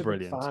just They're such a big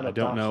brilliant. fan I of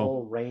don't that know.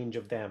 whole range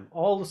of them.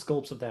 All the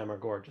sculpts of them are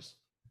gorgeous.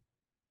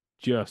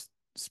 Just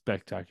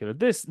spectacular.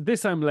 This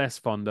I'm less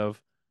fond of.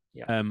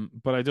 Yeah.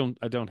 But I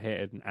don't hate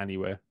it in any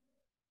way.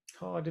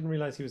 Oh, I didn't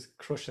realize he was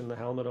crushing the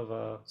helmet of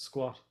a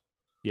squat.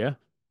 Yeah.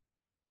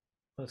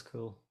 That's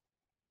cool.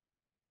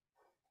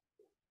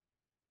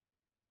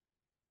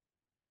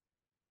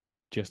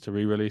 Just a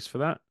re-release for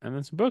that, and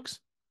then some books.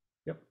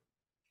 Yep.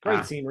 Great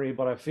Ah, scenery,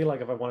 but I feel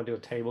like if I want to do a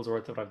table's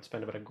worth of it, I'd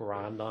spend about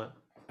 $1,000 on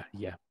it.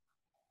 yeah.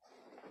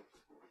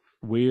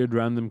 Weird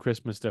random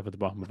Christmas stuff at the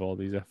bottom of all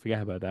these. I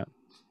forget about that.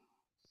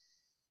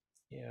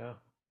 Yeah.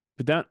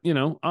 But that,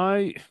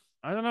 I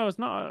don't know. It's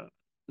not.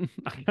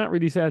 I can't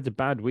really say it's a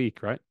bad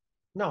week, right?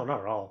 No,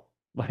 not at all.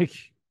 Like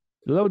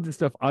loads of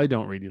stuff I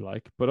don't really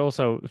like, but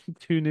also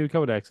 2 new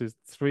codexes,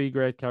 3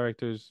 great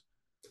characters,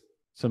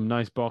 some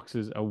nice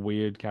boxes, a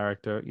weird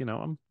character.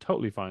 I'm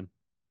totally fine.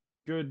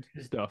 Good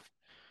stuff.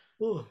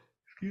 Oh,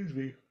 excuse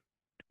me.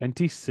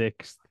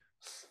 26th.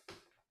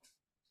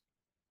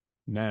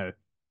 No.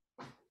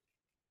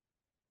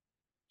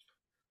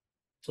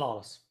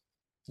 Flawless.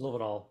 Love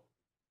it all.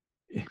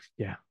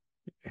 Yeah.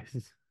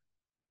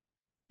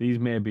 These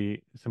may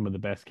be some of the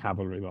best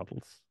cavalry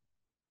models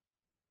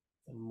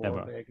The more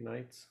ever. big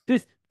nights.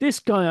 This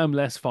guy I'm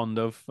less fond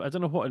of. I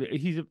don't know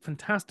he's a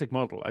fantastic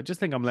model. I just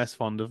think I'm less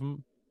fond of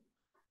him.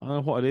 I don't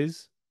know what it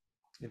is.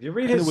 If you I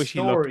read kind of his wish he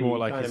looked story, more it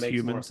like kind of his makes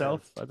human more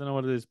self. sense. I don't know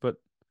what it is, but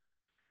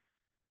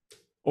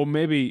or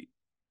maybe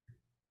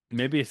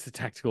it's the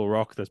tactical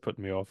rock that's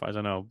putting me off. I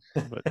don't know,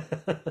 but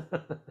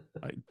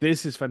like,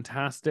 this is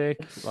fantastic.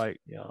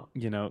 Like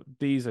Yeah.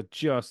 these are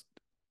just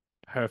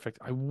perfect.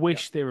 I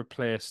wish they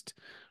replaced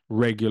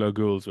regular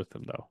ghouls with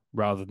them though,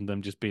 rather than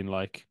them just being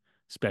like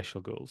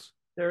special ghouls.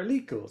 They're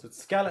elite ghouls. It's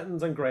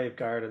skeletons and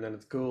graveguard, and then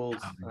it's ghouls.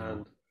 I know.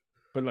 And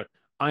But look,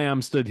 I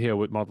am stood here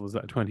with models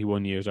that are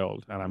 21 years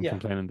old, and I'm yeah,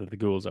 complaining that the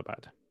ghouls are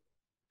bad.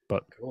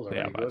 But ghouls are they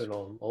are really good bad. in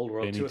old They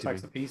world. Two need to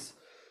attacks be. apiece.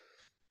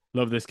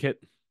 Love this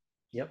kit.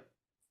 Yep.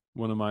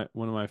 One of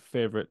my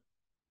favorite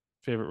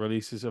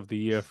releases of the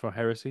year for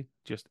Heresy.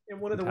 Just And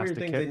one of the weird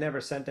fantastic things they kit.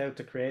 never sent out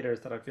to creators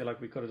that I feel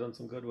like we could have done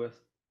some good with.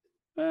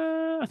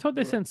 I thought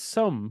they sent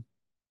some.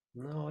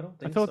 No, I don't I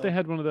think thought they so.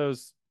 had one of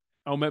those.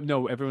 Oh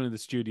no! Everyone in the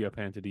studio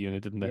painted a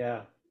unit, didn't they?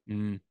 Yeah.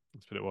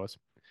 That's what it was.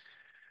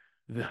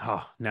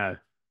 Oh no!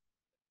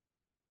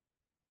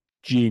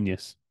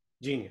 Genius,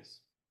 Genius.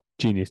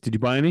 genius. Did you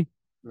buy any?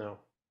 No.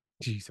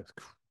 Jesus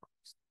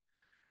Christ!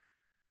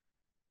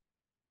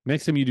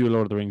 Next time you do a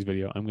Lord of the Rings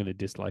video, I'm going to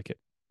dislike it.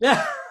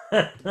 Yeah.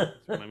 That's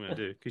what I'm gonna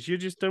do because you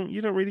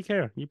don't really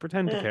care. You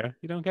pretend to care.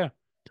 You don't care.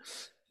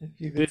 If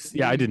you could This,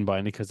 yeah, I see, didn't buy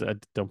any because I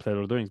don't play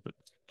Lord of the Rings, but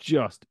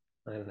just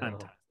I don't know.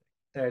 fantastic.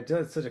 They're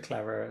just such a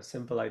clever,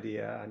 simple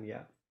idea, and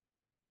yeah.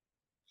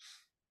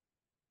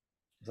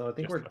 So I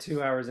think Just we're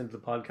 2 hours into the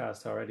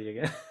podcast already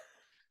again.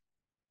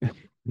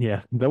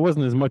 yeah, there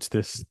wasn't as much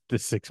this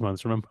 6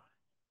 months. Remember,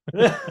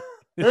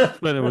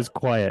 when it was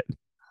quiet,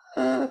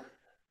 and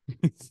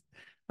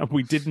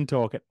we didn't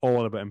talk at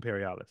all about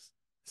Imperialis.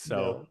 So,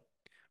 No.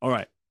 all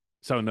right.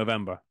 So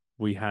November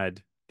we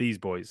had these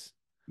boys.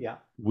 Yeah.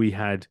 We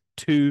had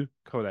two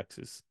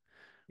codexes.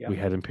 Yeah. We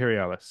had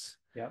Imperialis.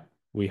 Yeah.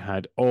 We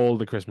had all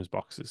the Christmas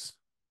boxes.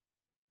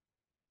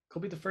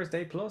 Could be the first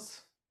A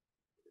plus.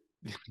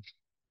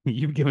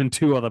 You've given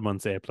 2 other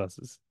months A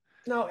pluses.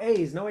 No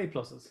A's, no A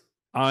pluses.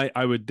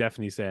 I would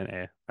definitely say an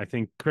A. I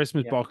think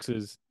Christmas Yeah.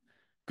 boxes,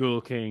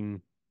 Ghoul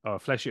King, or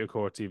Flesh Eater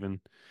Courts,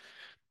 even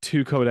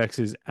two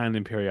codexes and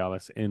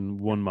Imperialis in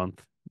 1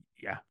 month.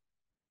 Yeah,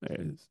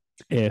 it's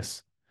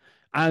ace.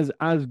 As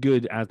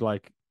good as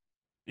like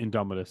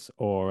Indomitus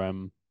or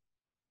what's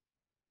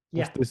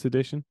Yeah. this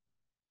edition?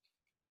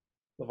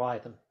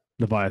 Leviathan.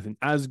 Leviathan.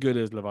 As good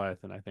as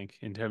Leviathan, I think,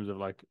 in terms of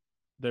like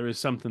there is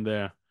something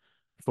there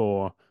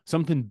for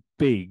something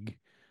big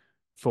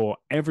for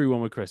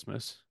everyone with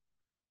Christmas,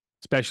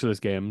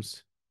 specialist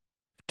games,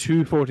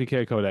 two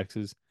 40k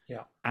codexes,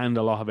 Yeah. and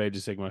a lot of Age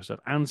of Sigmar stuff,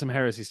 and some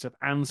Heresy stuff,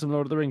 and some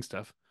Lord of the Rings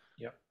stuff,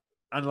 Yeah.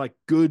 and like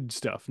good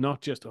stuff,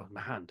 not just oh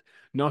my hand,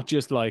 not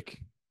just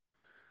like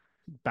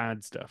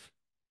bad stuff.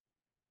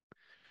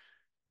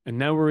 And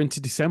now we're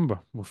into December.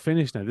 We're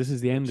finished now. This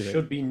is the It end of it.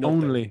 should be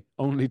nothing.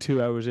 Only 2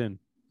 hours in.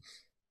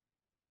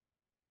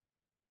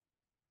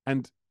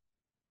 And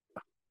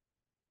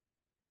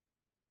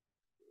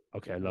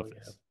okay, I love Oh, yeah.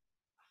 this.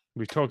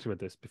 We've talked about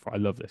this before. I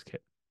love this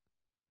kit.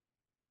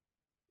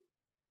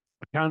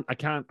 I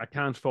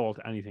can't fault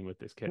anything with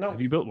this kit. No.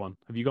 Have you built one?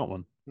 Have you got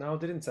one? No,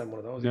 they didn't send one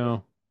of those either.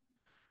 No.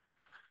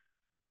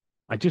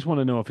 I just want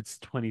to know if it's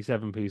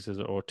 27 pieces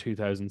or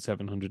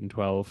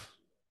 2,712.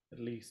 At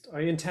least.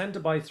 I intend to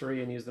buy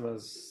 3 and use them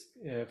as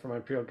for my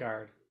Imperial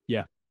Guard.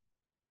 Yeah.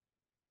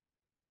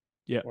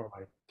 Yeah. Or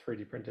my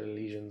 3D printed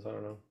legions. I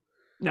don't know.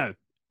 No,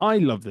 I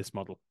love this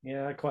model.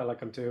 Yeah, I quite like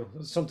him too.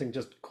 There's something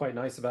just quite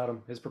nice about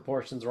him. His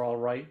proportions are all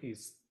right.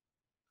 He's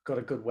got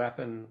a good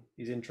weapon.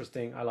 He's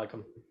interesting. I like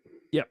him.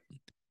 Yep.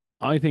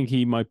 I think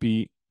he might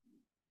be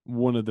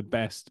one of the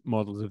best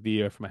models of the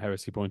year from a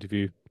heresy point of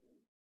view.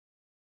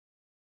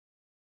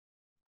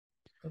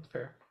 That's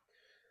fair.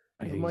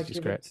 I I think he's might just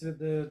give great. it to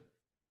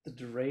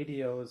the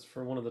radio is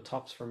for one of the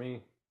tops for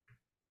me.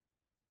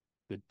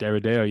 The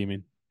Derrideo, you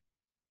mean?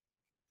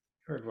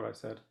 Heard what I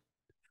said.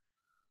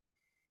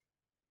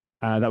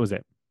 That was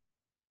it.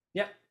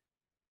 Yeah.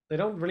 They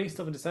don't release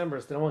stuff in December,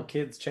 so they don't want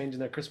kids changing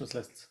their Christmas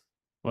lists.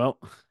 Well,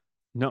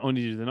 not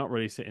only did they not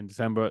release it in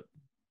December,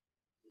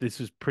 this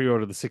was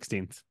pre-order the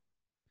 16th.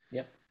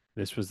 Yep.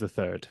 This was the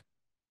 3rd.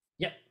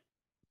 Yep.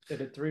 They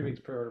did 3 weeks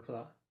pre-order for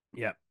that.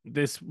 Yeah.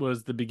 This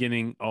was the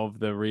beginning of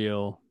the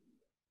real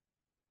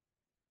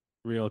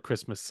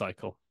Christmas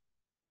cycle.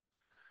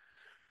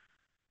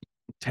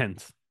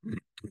 10th.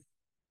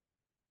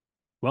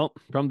 Well,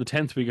 from the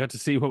 10th, we got to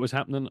see what was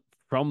happening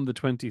from the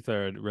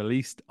 23rd,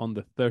 released on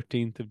the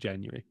 13th of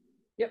January.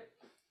 Yep.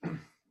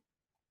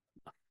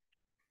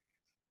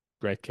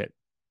 Great kit.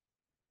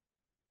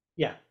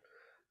 Yeah.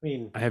 I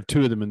mean, I have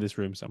 2 of them in this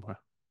room somewhere.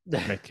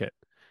 Great kit.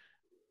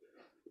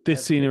 This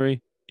That's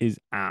scenery is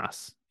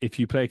ass. If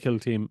you play Kill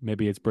Team,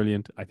 maybe it's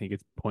brilliant. I think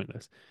it's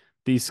pointless.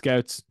 These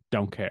scouts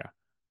don't care.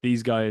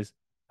 These guys,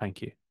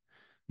 thank you.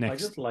 I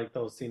Next. just like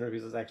those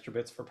sceneries as extra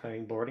bits for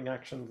playing boarding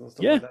actions and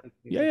stuff Yeah. like that.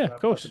 Yeah, of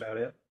course. That's about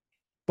it.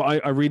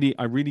 But I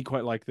really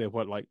quite like the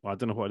well, I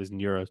don't know what it is in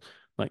euros,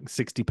 like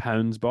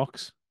 £60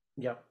 box.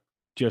 Yeah.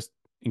 Just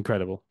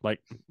incredible. Like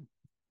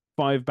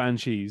 5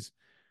 Banshees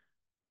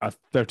at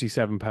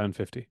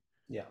 £37.50.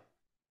 Yeah.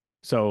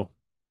 So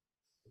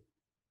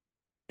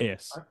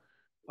yes.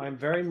 I'm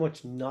very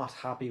much not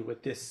happy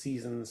with this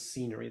season's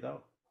scenery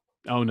though.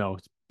 Oh no,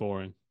 it's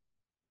boring.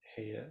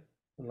 Hate it.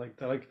 And like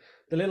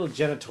the little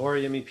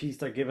genitorium piece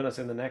they're giving us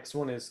in the next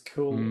one is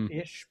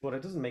cool-ish, but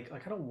it doesn't make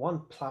like I don't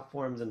want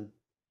platforms and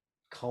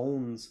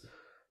cones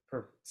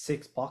for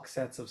 6 box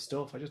sets of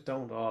stuff. I just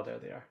don't. Oh, there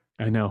they are.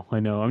 I know.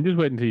 I'm just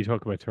waiting until you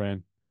talk about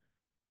terrain.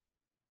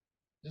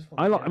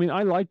 I mean,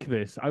 I like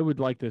this. I would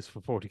like this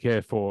for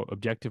 40k for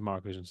objective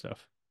markers and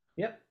stuff.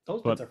 Yeah,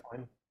 those But bits are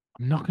fine.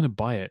 I'm not going to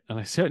buy it, and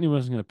I certainly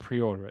wasn't going to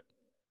pre-order it.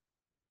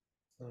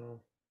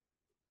 So,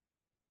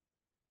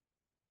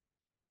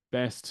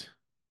 Best.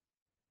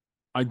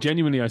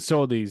 I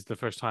saw these the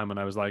first time, and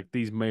I was like,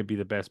 these may be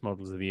the best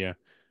models of the year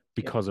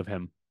because of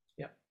him.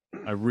 yeah.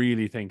 I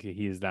really think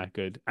he is that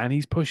good, and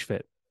he's push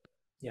fit.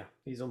 Yeah,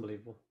 he's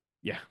unbelievable.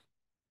 Yeah,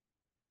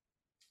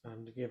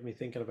 And it gave me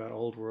thinking about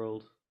Old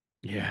World.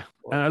 yeah.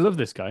 And I love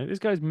this guy. This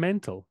guy's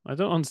mental. I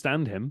don't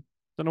understand him.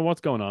 Don't know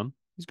what's going on.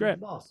 He's He's great.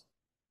 the boss.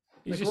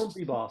 He's The just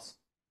grumpy boss.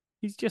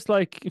 he's just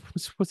like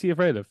what's he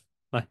afraid of?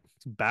 Like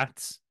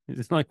bats.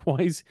 It's like,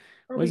 why has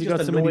Probably he just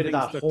got so many annoyed at things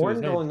that stuck to his horn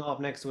head? going off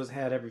next to his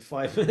head every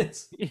 5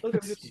 minutes. Yeah, Look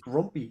at him, just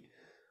grumpy.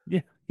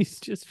 yeah, he's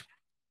just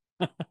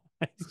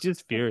he's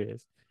just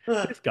furious.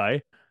 This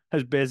guy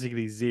has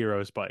basically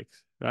zero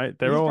spikes, right?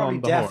 They're He's all probably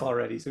on the deaf horn.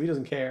 already, so he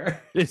doesn't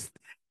care. This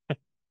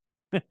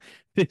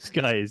this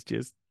guy is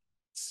just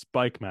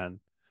Spike Man.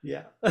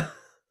 Yeah.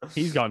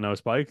 He's got no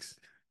spikes.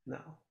 No,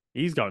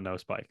 He's got no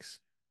spikes.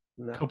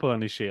 no. Couple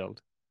on his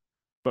shield.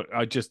 But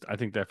I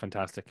think they're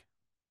fantastic.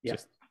 Yeah,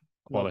 Just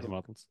love quality them.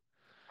 models.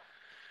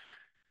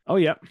 Oh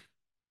yeah.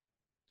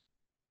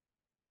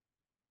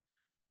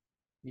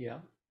 Yeah.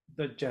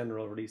 The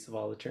general release of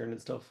all the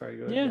Tyranid stuff, very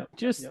good. Yeah, Yep, yep,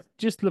 just yep.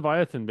 just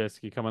Leviathan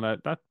basically coming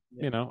out. That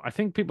Yeah. I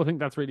think people think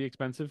that's really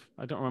expensive.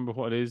 I don't remember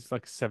what it is,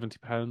 like £70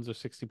 or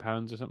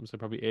 £60 or something, so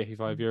probably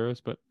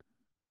 €85. But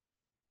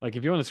like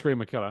if you want to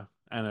scream a killer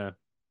and a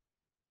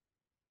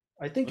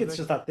I think what it's is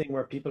it? just that thing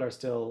where people are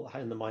still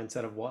in the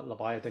mindset of what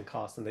Leviathan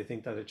costs, and they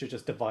think that it should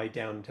just divide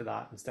down to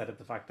that instead of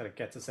the fact that it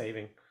gets a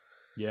saving.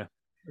 Yeah.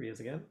 Here he is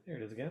again. Here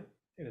it is again.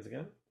 Here it is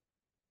again.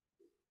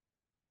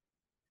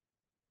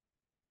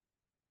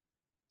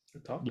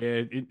 Good talk.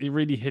 Yeah, it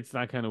really hits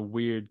that kind of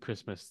weird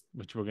Christmas,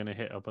 which we're gonna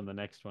hit up on the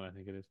next one, I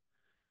think it is.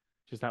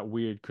 Just that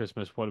weird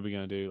Christmas, what are we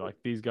gonna do? Like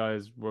these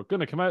guys were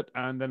gonna come out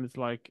and then it's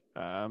like,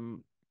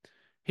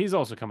 he's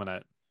also coming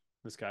out.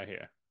 This guy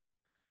here.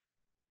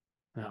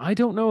 Now, I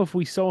don't know if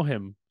we saw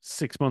him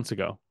 6 months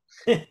ago.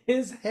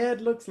 His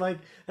head looks like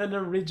an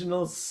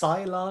original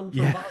Cylon from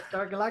Yeah,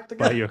 Battlestar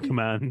by Galactica. your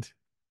command.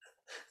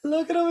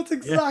 Look at him. It's Yeah,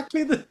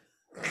 exactly the.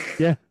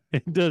 yeah,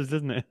 it does,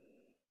 doesn't it?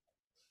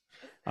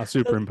 I'll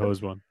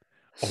superimpose one.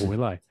 Oh,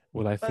 will I?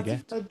 Will I That's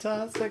forget?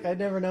 fantastic. I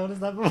never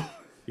noticed that before.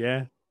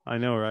 Yeah, I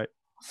know, right?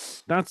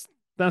 That's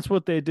that's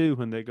what they do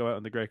when they go out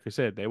on the Great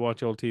Crusade. They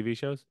watch old TV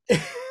shows.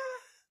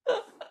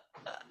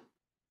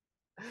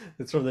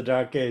 It's from the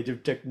dark age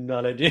of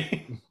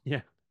technology.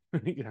 Yeah,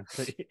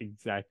 exactly,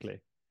 exactly.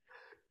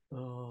 So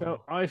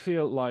Oh. I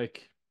feel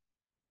like,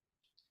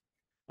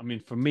 I mean,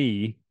 for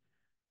me,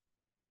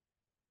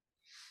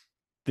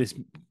 this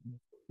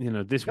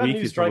this Got week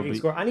new is striking probably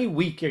score. Any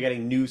week you're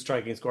getting new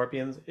striking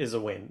scorpions is a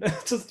win.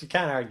 Just you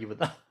can't argue with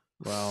that.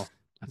 well,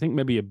 I think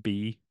maybe a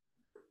B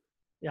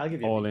Yeah, I'll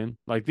give you a all B. in.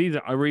 Like these,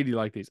 I really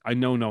like these. I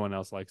know no one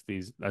else likes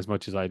these as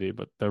much as I do,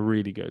 but they're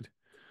really good.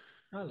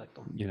 I like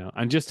them.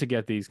 And just to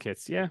get these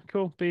kits, yeah,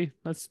 cool. B.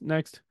 That's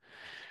next.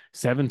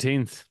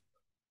 17th.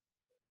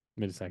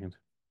 Mid a second.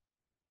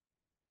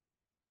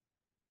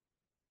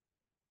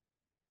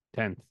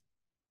 10th.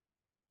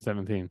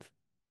 17th.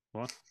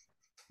 What?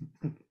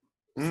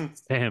 Mm.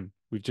 Damn.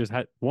 We've just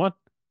had what?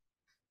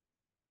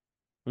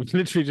 We've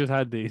literally just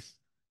had these.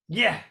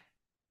 Yeah.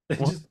 What?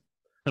 Just put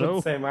the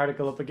Hello? same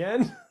article up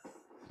again.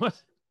 What?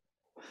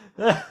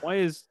 I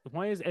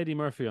Why is Eddie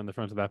Murphy on the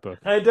front of that book?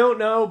 don't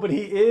know, but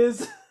he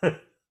is.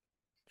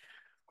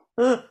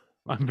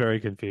 I'm very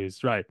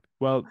confused. Right.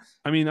 Well,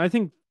 I mean, I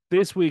think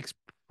this week's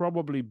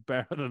probably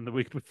better than the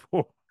week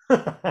before.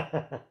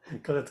 Because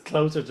it's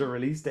closer to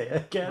release day, I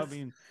I guess.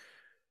 mean,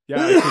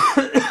 yeah,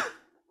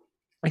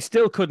 I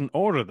still couldn't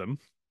order them,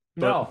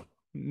 but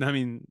No, I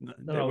mean, no,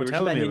 they no. were We were just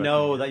telling me letting you about them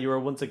know again. that you were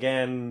once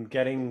again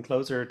getting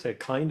closer to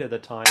kind of the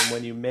time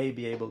when you may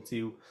be able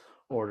to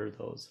order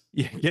those.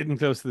 Yeah, getting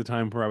close to the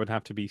time where I would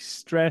have to be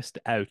stressed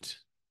out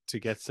to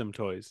get some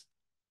toys.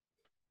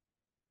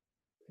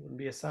 It wouldn't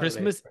be a Saturday.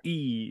 Christmas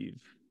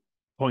Eve,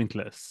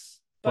 pointless.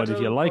 But if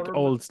you Battle like for the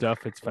old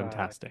stuff, it's flag.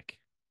 fantastic.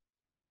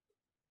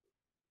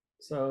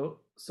 So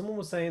someone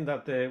was saying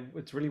that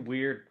it's really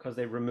weird because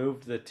they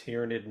removed the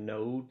Tyranid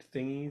node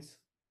thingies.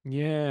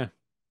 Yeah,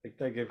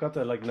 They've got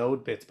the like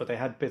node bits, but they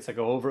had bits that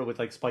go over it with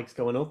like spikes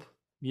going up.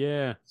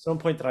 yeah. Someone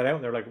pointed that out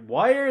and they're like,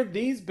 "Why are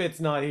these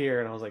bits not here?"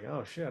 And I was like,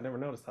 "Oh shit, I never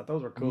noticed that.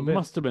 Those were cool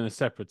Must bits." have been a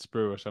separate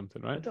sprue or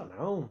something, I right? don't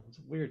know. It's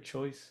a weird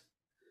choice.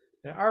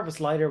 Yeah, Arvis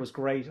Lighter was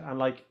great, and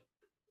like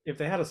if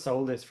they had a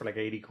sold this for like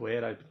 80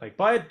 quid, I'd like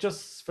buy it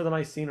just for the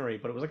nice scenery,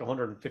 but it was like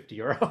 150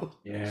 euro.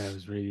 Yeah, it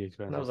was really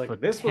And I was expensive for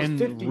like, this was 10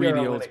 50 really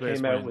euro when old it Space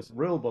came out with Marines.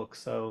 rule book,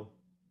 so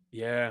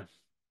Yeah,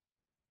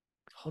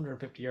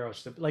 150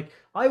 euros. Like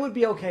I would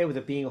be okay with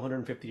it being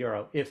 150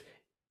 euro if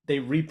they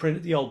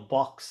reprinted the old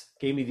box,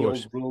 gave me the but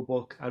old rule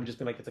book, and just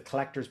been like, it's a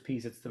collector's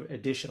piece, it's the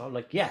edition. I'm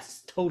like,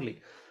 yes,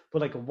 totally.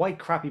 But like a white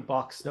crappy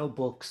box, no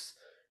books,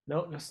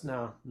 no, just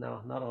no,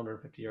 no, not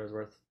 150 euros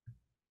worth.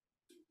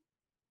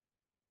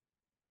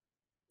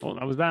 well,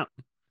 that was that.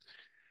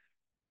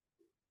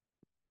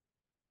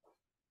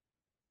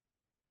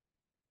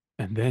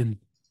 And then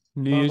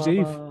New Ba Year's ba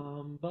Eve.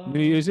 bum New bum.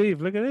 Year's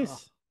Eve. Look at Ah,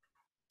 this.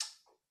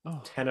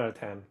 Oh, 10 out of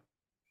 10.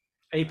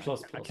 A I,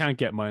 plus I plus. can't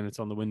get mine. It's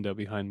on the window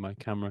behind my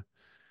camera.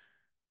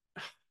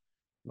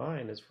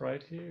 Mine is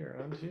right here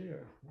and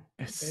here.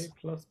 A Yes.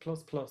 plus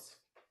plus plus.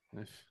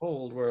 If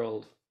Old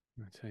world.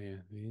 I tell you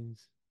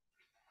these.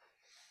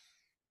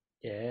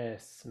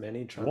 Yes,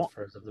 many What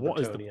transfers of the what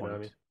is the Bretonian army.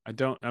 point? I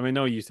don't. I mean, I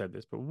know you said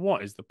this, but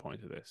what is the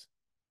point of this?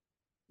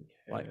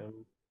 Like,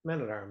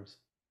 Men at arms.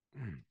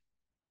 hmm.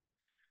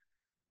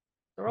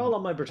 They're all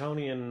on my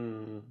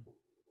Bretonian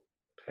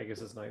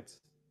Pegasus Knights.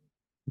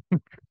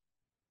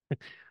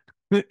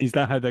 Is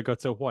that how they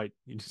got so white?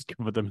 You just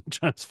covered them in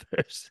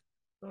transfers.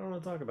 I don't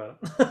want to talk about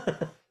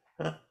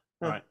it.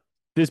 Right.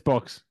 This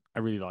box I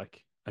really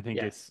like. I think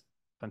Yes. it's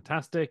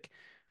fantastic.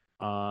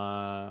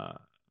 Uh,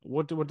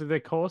 what do they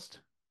cost?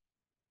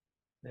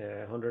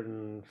 Yeah,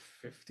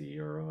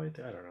 €150.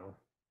 I don't know.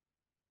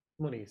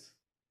 Monies.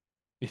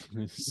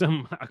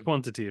 A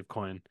quantity of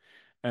coin.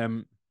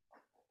 Um,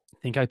 I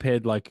think I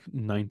paid like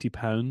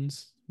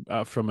 £90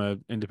 from a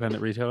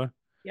independent retailer.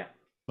 Yeah.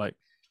 Like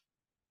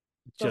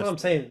That's what just I'm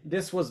saying.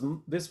 This was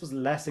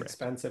less great.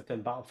 expensive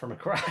than Battle for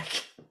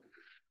McCrack.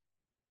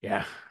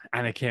 Yeah,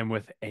 and it came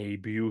with a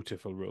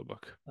beautiful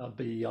rulebook. A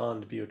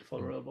beyond beautiful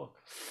Mm. rule book,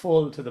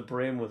 full to the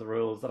brim with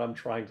rules that I'm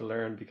trying to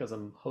learn because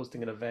I'm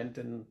hosting an event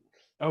in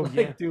Oh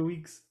yeah, like 2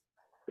 weeks.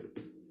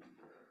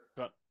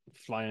 got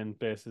flying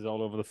bases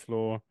all over the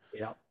floor.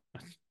 Yeah.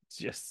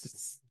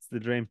 It's the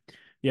dream.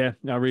 Yeah,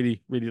 I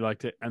really really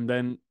liked it. And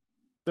then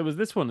there was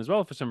this one as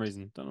well for some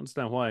reason. Don't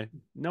understand why.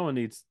 No one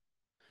needs.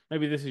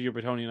 Maybe this is your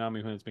Bretonian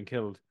army when it's been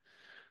killed.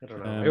 I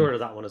don't know. I Um, ordered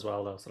that one as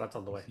well though, so that's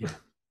on the way. yeah,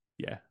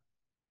 yeah,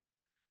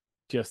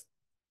 just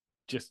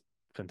just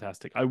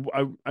fantastic. I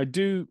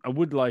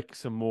would like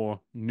some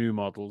more new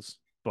models,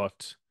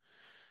 but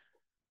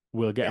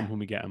we'll get Yeah. them when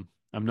we get them.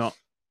 I'm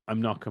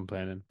not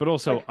complaining. But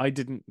also, Like I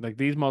didn't like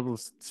these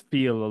models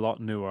feel a lot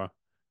newer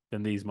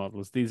than these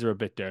models. These are a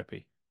bit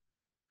derpy.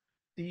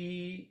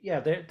 they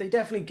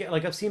definitely get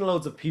like I've seen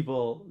loads of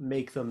people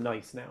make them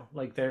nice now.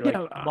 Like they're like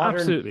Yeah, modern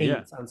absolutely. Yeah,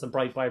 paints and some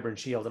bright vibrant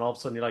shields, and all of a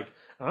sudden you're like,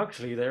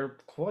 actually they're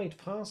quite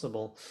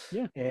passable.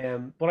 yeah.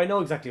 But I know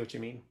exactly what you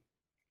mean.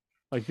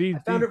 Like I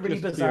found these it really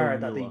just feel bizarre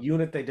that the newer.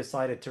 unit they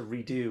decided to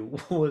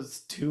redo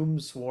was Tomb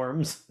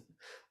Swarms.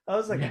 I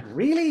was like, Yeah.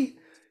 really?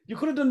 You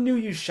could have done New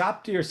You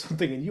Shapti or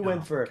something, and you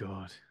went Oh for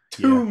God.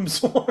 Yeah. Tomb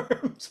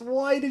Swarms.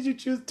 Why did you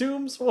choose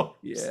Tomb Swarms?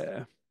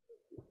 Yeah.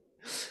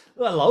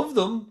 I love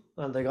them,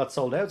 and they got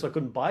sold out, so I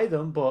couldn't buy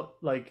them. But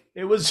like,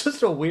 it was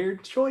just a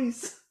weird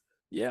choice.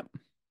 Yeah.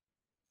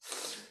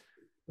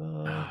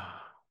 Uh,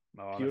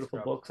 Oh, that's Beautiful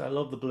crap. books. I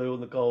love the blue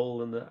and the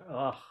gold and the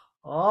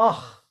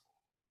oh.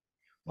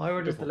 My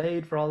order's Beautiful.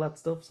 delayed for all that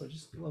stuff, so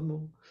just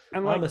And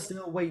I'm like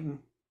still waiting.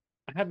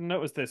 I hadn't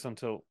noticed this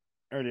until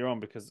earlier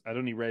on because I'd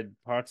only read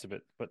parts of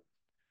it. But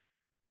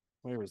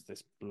where is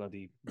this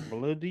bloody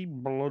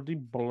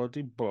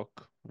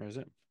book? Where is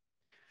it?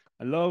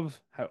 I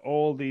love how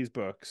all these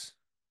books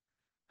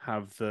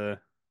have the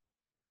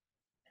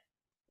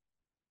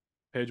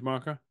page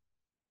marker.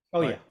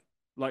 Oh yeah, Like,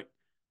 like,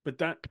 but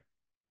that,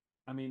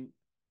 I mean,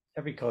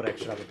 every codex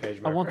should have a page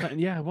I want marker. that.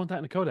 Yeah, I want that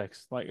in a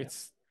codex. Like, Yeah,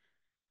 it's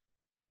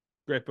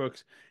great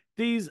books.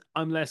 These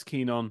I'm less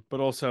keen on, but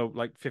also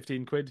like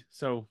 15 quid,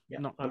 so yeah,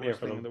 not the I'm here worst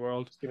for thing in them. the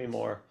world. Just give me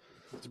more.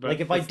 It's Like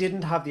about if I it's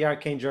didn't have the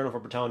Arcane Journal for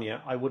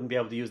Britannia, I wouldn't be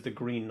able to use the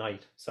Green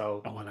Knight.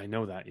 So oh, and I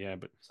know that, yeah,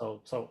 but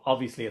so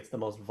obviously it's the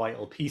most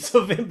vital piece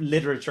of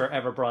literature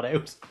ever brought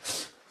out.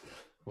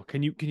 well,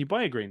 can you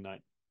buy a Green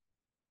Knight?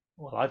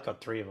 Well, I've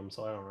got three of them,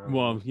 so I don't know.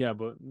 Well, yeah,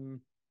 but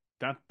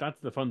that's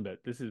the fun bit.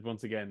 This is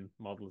once again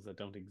models that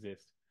don't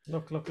exist.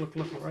 Look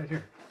right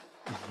here.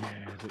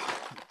 Yeah, but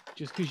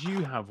just because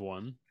you have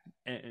one,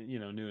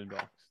 new in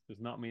box, does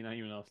not mean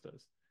anyone else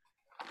does.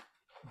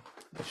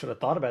 I should have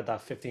thought about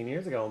that 15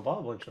 years ago and bought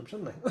a bunch of them,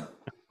 shouldn't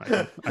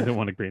I? I don't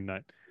want a Green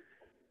Knight.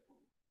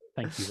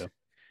 Thank you though.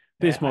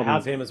 This I have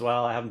model him as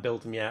well. I haven't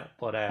built him yet,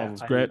 but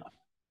model's great.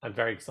 I'm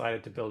very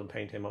excited to build and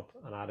paint him up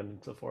and add him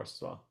into the force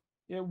as well.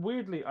 Yeah,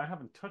 weirdly, I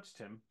haven't touched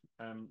him.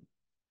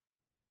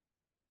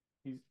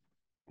 He's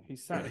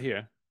he's sat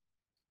here,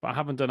 but I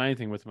haven't done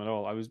anything with him at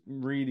all. I was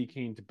really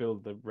keen to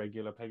build the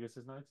regular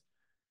Pegasus Knights.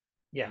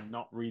 Yeah. I'm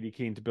not really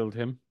keen to build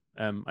him.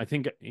 I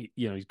think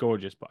he's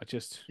gorgeous, but I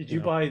just Did you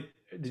buy?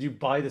 Did you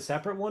buy the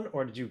separate one,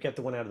 or did you get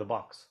the one out of the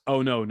box?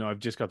 Oh no, I've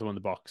just got the one in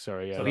the box.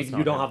 Sorry, yeah, So that's you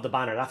not don't him. have the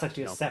banner. That's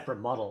actually a No, separate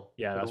model.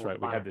 yeah, To the that's one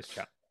with right. the We had banner. this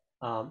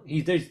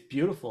chat. He's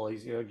beautiful.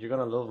 You're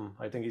gonna love him.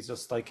 I think he's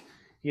just like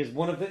he is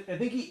one of the. I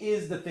think he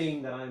is the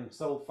thing that I'm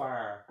so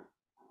far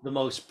the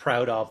most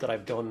proud of that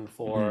I've done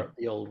for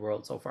the old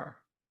world so far.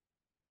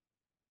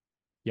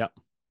 Yeah,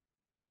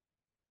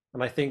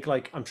 And I think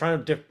like I'm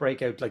trying to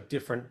break out like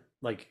different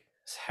like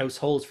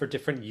households for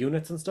different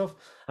units and stuff.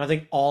 And I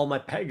think all my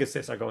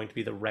Pegasus are going to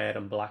be the red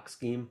and black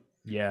scheme.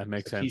 yeah,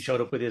 makes So he sense. showed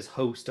up with his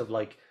host of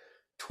like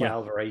Yeah,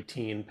 12 or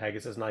 18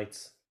 Pegasus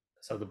Knights.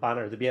 So the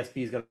banner, the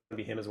BSB is going to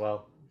be him as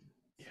well.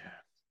 yeah,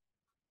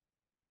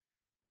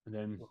 and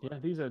then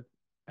these are,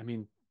 I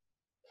mean,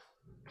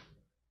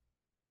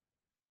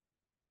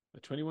 they're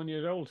 21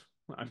 years old.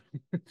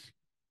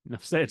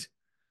 Enough said.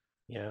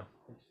 Yeah.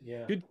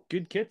 Yeah.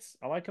 Good kits.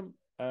 I like them.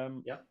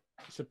 Yeah.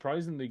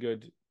 Surprisingly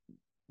good.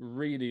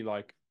 Really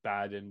like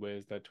bad in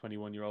ways that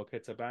 21-year-old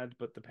kits are bad,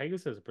 but the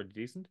Pegasus are pretty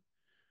decent.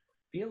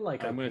 Feel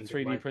like I I'm going to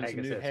painted 3D my print some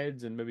new Pegasus.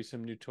 heads and maybe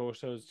some new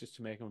torsos just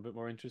to make them a bit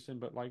more interesting.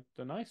 But like,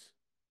 they're nice.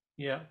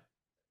 Yeah.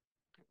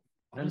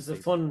 And it's a Honestly,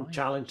 fun fine.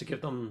 challenge to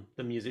give them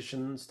the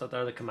musicians that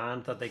are the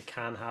command that they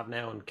can have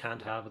now and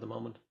can't have at the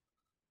moment.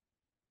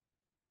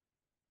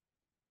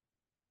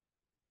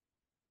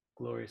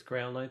 Glorious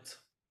Grail Knights.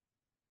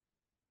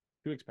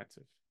 Too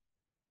expensive.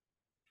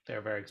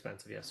 They're very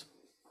expensive, yes.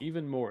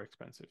 Even more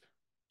expensive.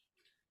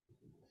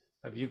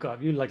 Have you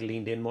like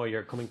leaned in more?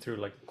 You're coming through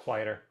like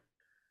quieter.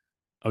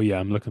 Oh yeah,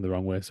 I'm looking the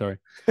wrong way. Sorry.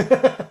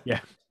 I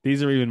Yeah,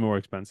 these are even more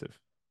expensive.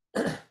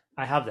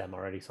 have them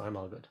already, so I'm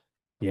all good.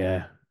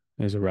 Yeah,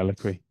 there's a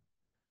reliquary.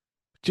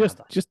 I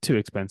have Just too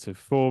expensive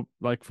for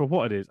for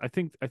what it is. I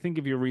think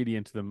if you're really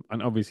into them,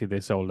 and obviously they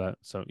sold out,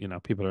 so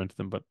people are into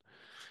them, but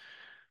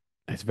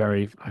I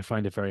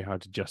find it very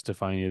hard to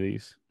justify any of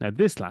these. Now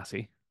this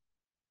lassie,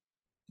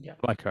 Yeah,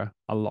 I like her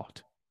a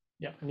lot.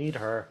 yeah. I need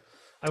her.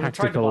 I would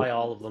try to Tactical buy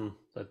all of them,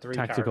 the three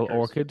tactical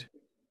characters, orchid.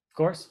 of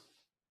course.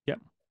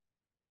 Yep.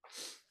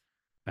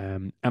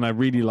 And I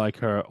really like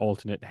her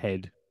alternate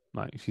head.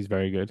 Like she's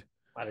very good.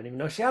 I didn't even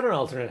know she had an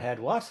alternate head.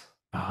 What?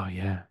 Oh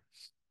yeah.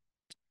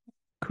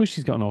 Of course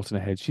she's got an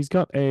alternate head. She's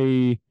got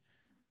a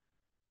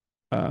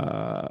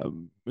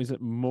is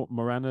it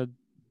Morana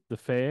the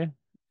Fair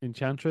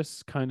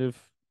Enchantress kind of,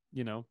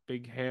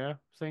 big hair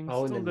things.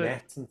 Oh, It's in the on the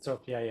nets and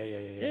stuff. Yeah, yeah, yeah,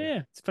 yeah,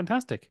 Yeah, it's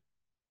fantastic.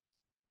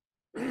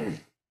 yeah.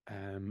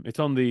 It's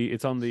on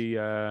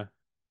the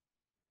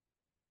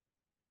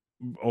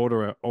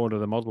order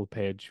the model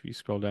page. If you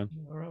scroll down.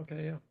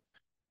 Okay, yeah.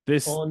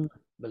 This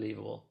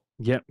Unbelievable.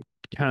 Yep,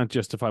 can't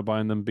justify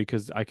buying them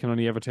because I can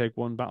only ever take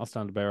one battle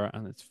standard bearer,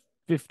 and it's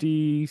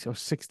 50 or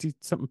 60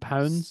 something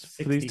pounds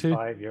for these two.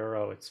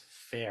 €65. It's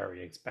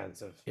very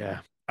expensive. Yeah,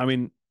 I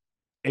mean,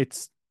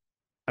 it's.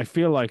 I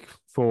feel like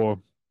for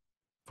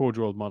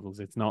 4-year-old models,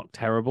 it's not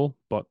terrible,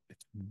 but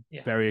it's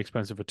Yeah. very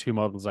expensive for two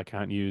models I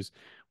can't use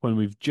when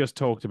we've just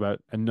talked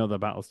about another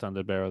battle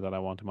standard bearer that I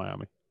want in my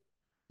army.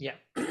 Yeah.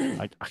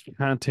 I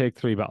can't take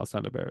 3 battle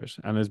standard bearers,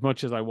 and as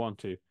much as I want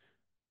to,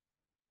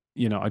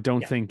 I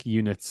don't Yeah. think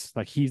units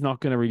like he's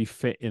not going to really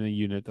fit in a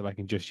unit that I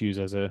can just use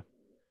as a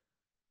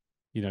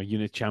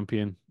unit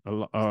champion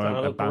or Gonna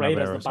a look banner great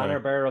as bearer. the banner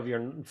Sorry. bearer of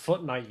your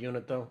foot knight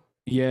unit, though.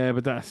 Yeah,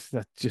 but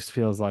that just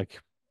feels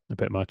like a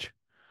bit much.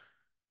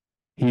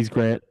 He's But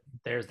great.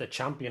 there's the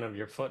champion of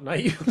your foot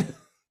knight unit.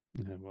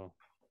 Yeah, well,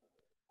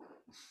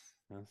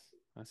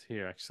 that's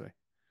here actually,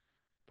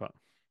 but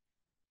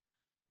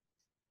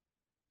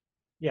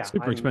Yeah,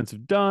 super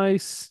expensive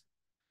dice.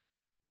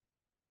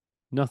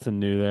 Nothing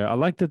new there. I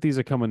like that these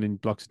are coming in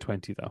blocks of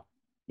 20 though.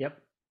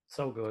 Yep,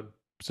 so good.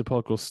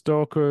 Sepulchral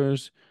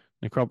Stalkers,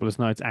 Necropolis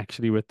Knights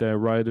actually with their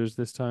riders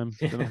this time.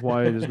 Don't know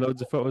why there's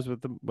loads of photos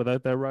with them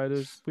without their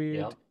riders. Weird.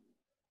 Yep.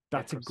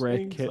 That's a Necro great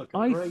Sphinx kit.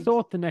 looking I great.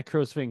 thought the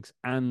Necro Sphinx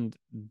and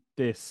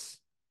this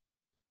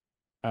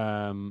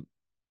oh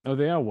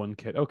they are one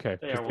kit. Okay.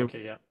 They are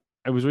okay, yeah.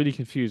 I was really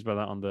confused by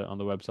that on the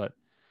website.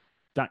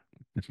 That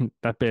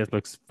that base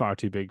looks far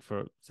too big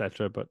for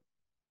Cetra, but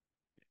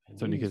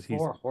it's only because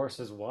 4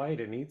 horses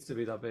wide. It needs to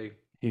be that big.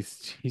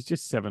 he's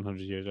just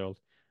 700 years old.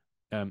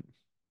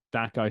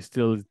 That guy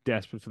still is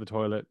desperate for the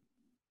toilet.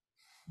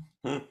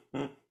 Oh,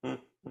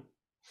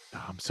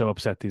 I'm so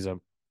upset these are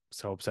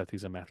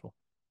metal.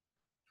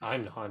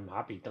 I'm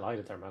happy,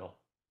 delighted they're metal.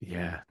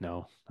 Yeah,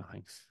 no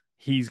thanks.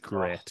 He's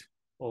great.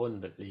 Oh,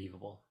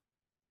 unbelievable.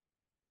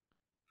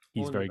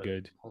 He's very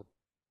good.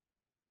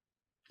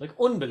 Like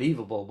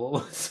unbelievable,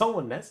 but so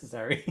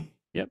unnecessary.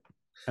 Yep.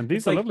 And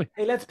these are lovely.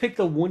 Hey, let's pick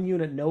the one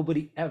unit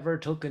nobody ever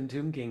took in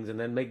Tomb Kings and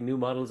then make new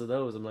models of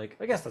those. I'm like,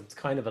 I guess that's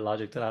kind of a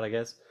logic to that, I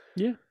guess.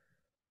 Yeah.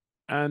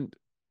 And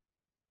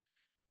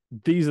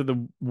these are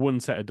the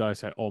one set of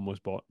dice I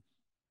almost bought.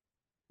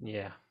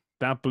 Yeah.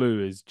 That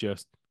blue is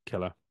just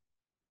killer.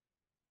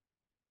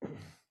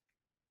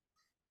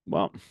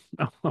 Well,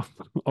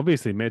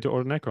 obviously made to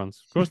order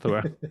Necrons. Of course they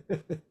were.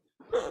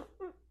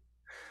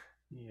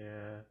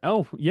 Yeah.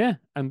 Oh, yeah.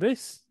 And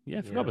this. Yeah,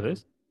 I forgot about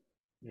this.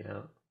 Yeah.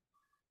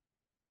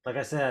 Like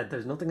I said,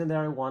 there's nothing in there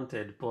I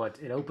wanted, but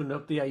it opened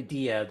up the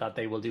idea that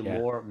they will do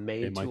more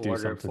made to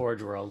order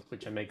Forge World,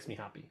 which makes me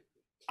happy.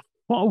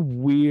 What a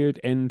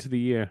weird end to the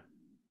year.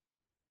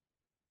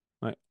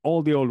 Like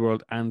all the old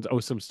world and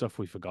some stuff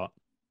we forgot.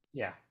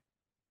 Yeah.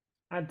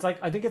 And it's like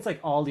I think it's like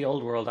all the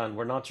old world, and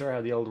we're not sure how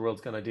the old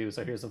world's gonna do,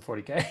 so here's some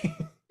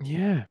 40k.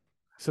 Yeah.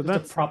 So just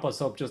that's to prop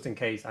us up just in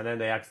case, and then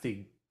they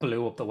actually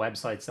blew up the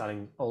website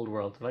selling old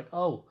world. They're like,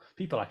 oh,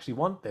 people actually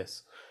want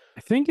this.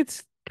 I think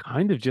it's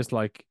kind of just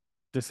like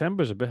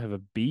December's a bit of a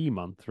B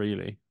month,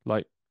 really.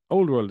 Like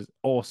old world is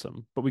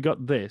awesome, but we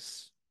got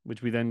this,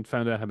 which we then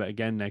found out about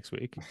again next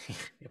week.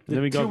 And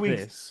then we got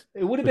this.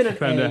 It would have been an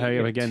found A out how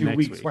if again 2 next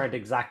weeks week. weren't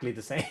exactly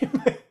the same.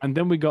 And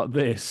then we got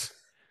this.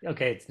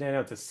 Okay, it's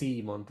now it's a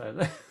C month.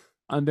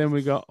 And then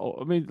we got,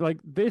 I mean, like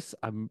this,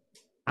 I'm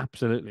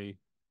absolutely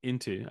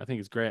into. I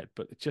think it's great,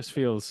 but it just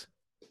feels,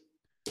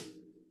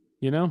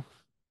 Yeah,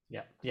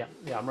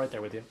 I'm right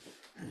there with you.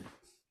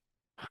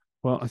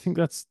 Well, I think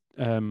that's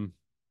 2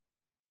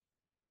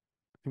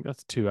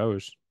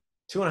 hours.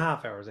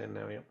 2.5 hours in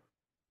now, yeah.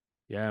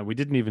 Yeah, we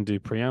didn't even do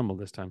preamble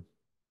this time.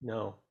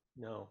 No.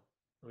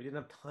 We didn't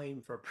have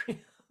time for a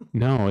preamble.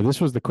 No, this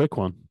was the quick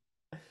one.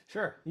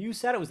 Sure, you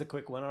said it was the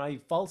quick one, and I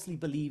falsely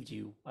believed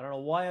you. I don't know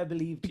why I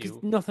believed you.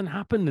 Because nothing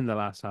happened in the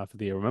last half of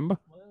the year, remember?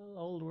 Well,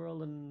 Old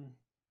World and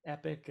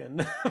Epic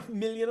and a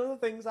million other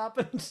things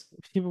happened.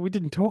 Yeah, but we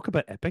didn't talk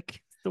about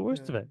Epic. It's the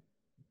worst of it.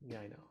 Yeah,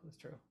 I know. That's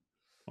true.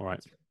 All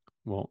right.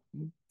 Well,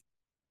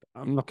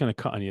 I'm not going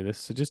to cut any of this,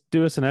 so just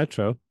do us an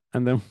outro,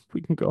 and then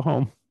we can go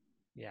home.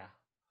 Yeah.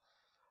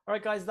 All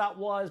right, guys, that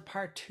was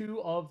part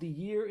 2 of the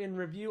year in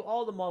review.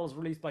 All the models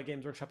released by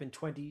Games Workshop in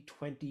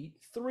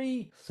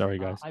 2023. Sorry,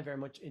 guys. I very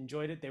much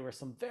enjoyed it. They were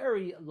some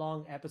very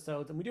long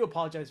episodes, and we do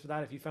apologize for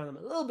that if you found them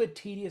a little bit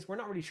tedious. We're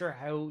not really sure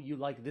how you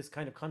like this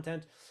kind of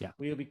content. Yeah.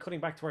 We'll be cutting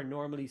back to our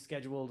normally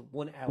scheduled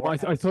 1 hour. Well,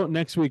 I thought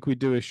next week we'd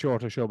do a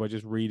shorter show by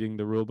just reading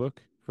the rule book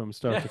from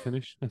start to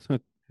finish.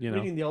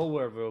 Reading the old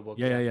world rule book.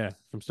 Yeah,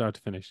 from start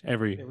to finish.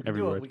 Every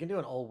word. We can do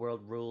an old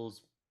world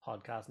rules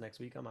podcast next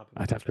week. I'm happy.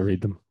 I'd have to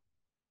read them.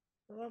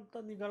 Well,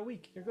 then you've got a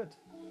week. You're good.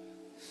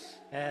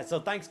 So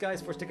thanks, guys,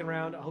 for sticking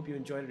around. I hope you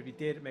enjoyed it. If you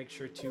did, make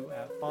sure to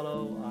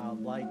follow,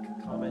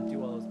 like, comment,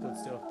 do all those good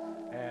stuff.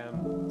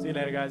 See you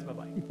later, guys.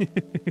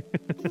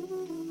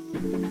 Bye-bye.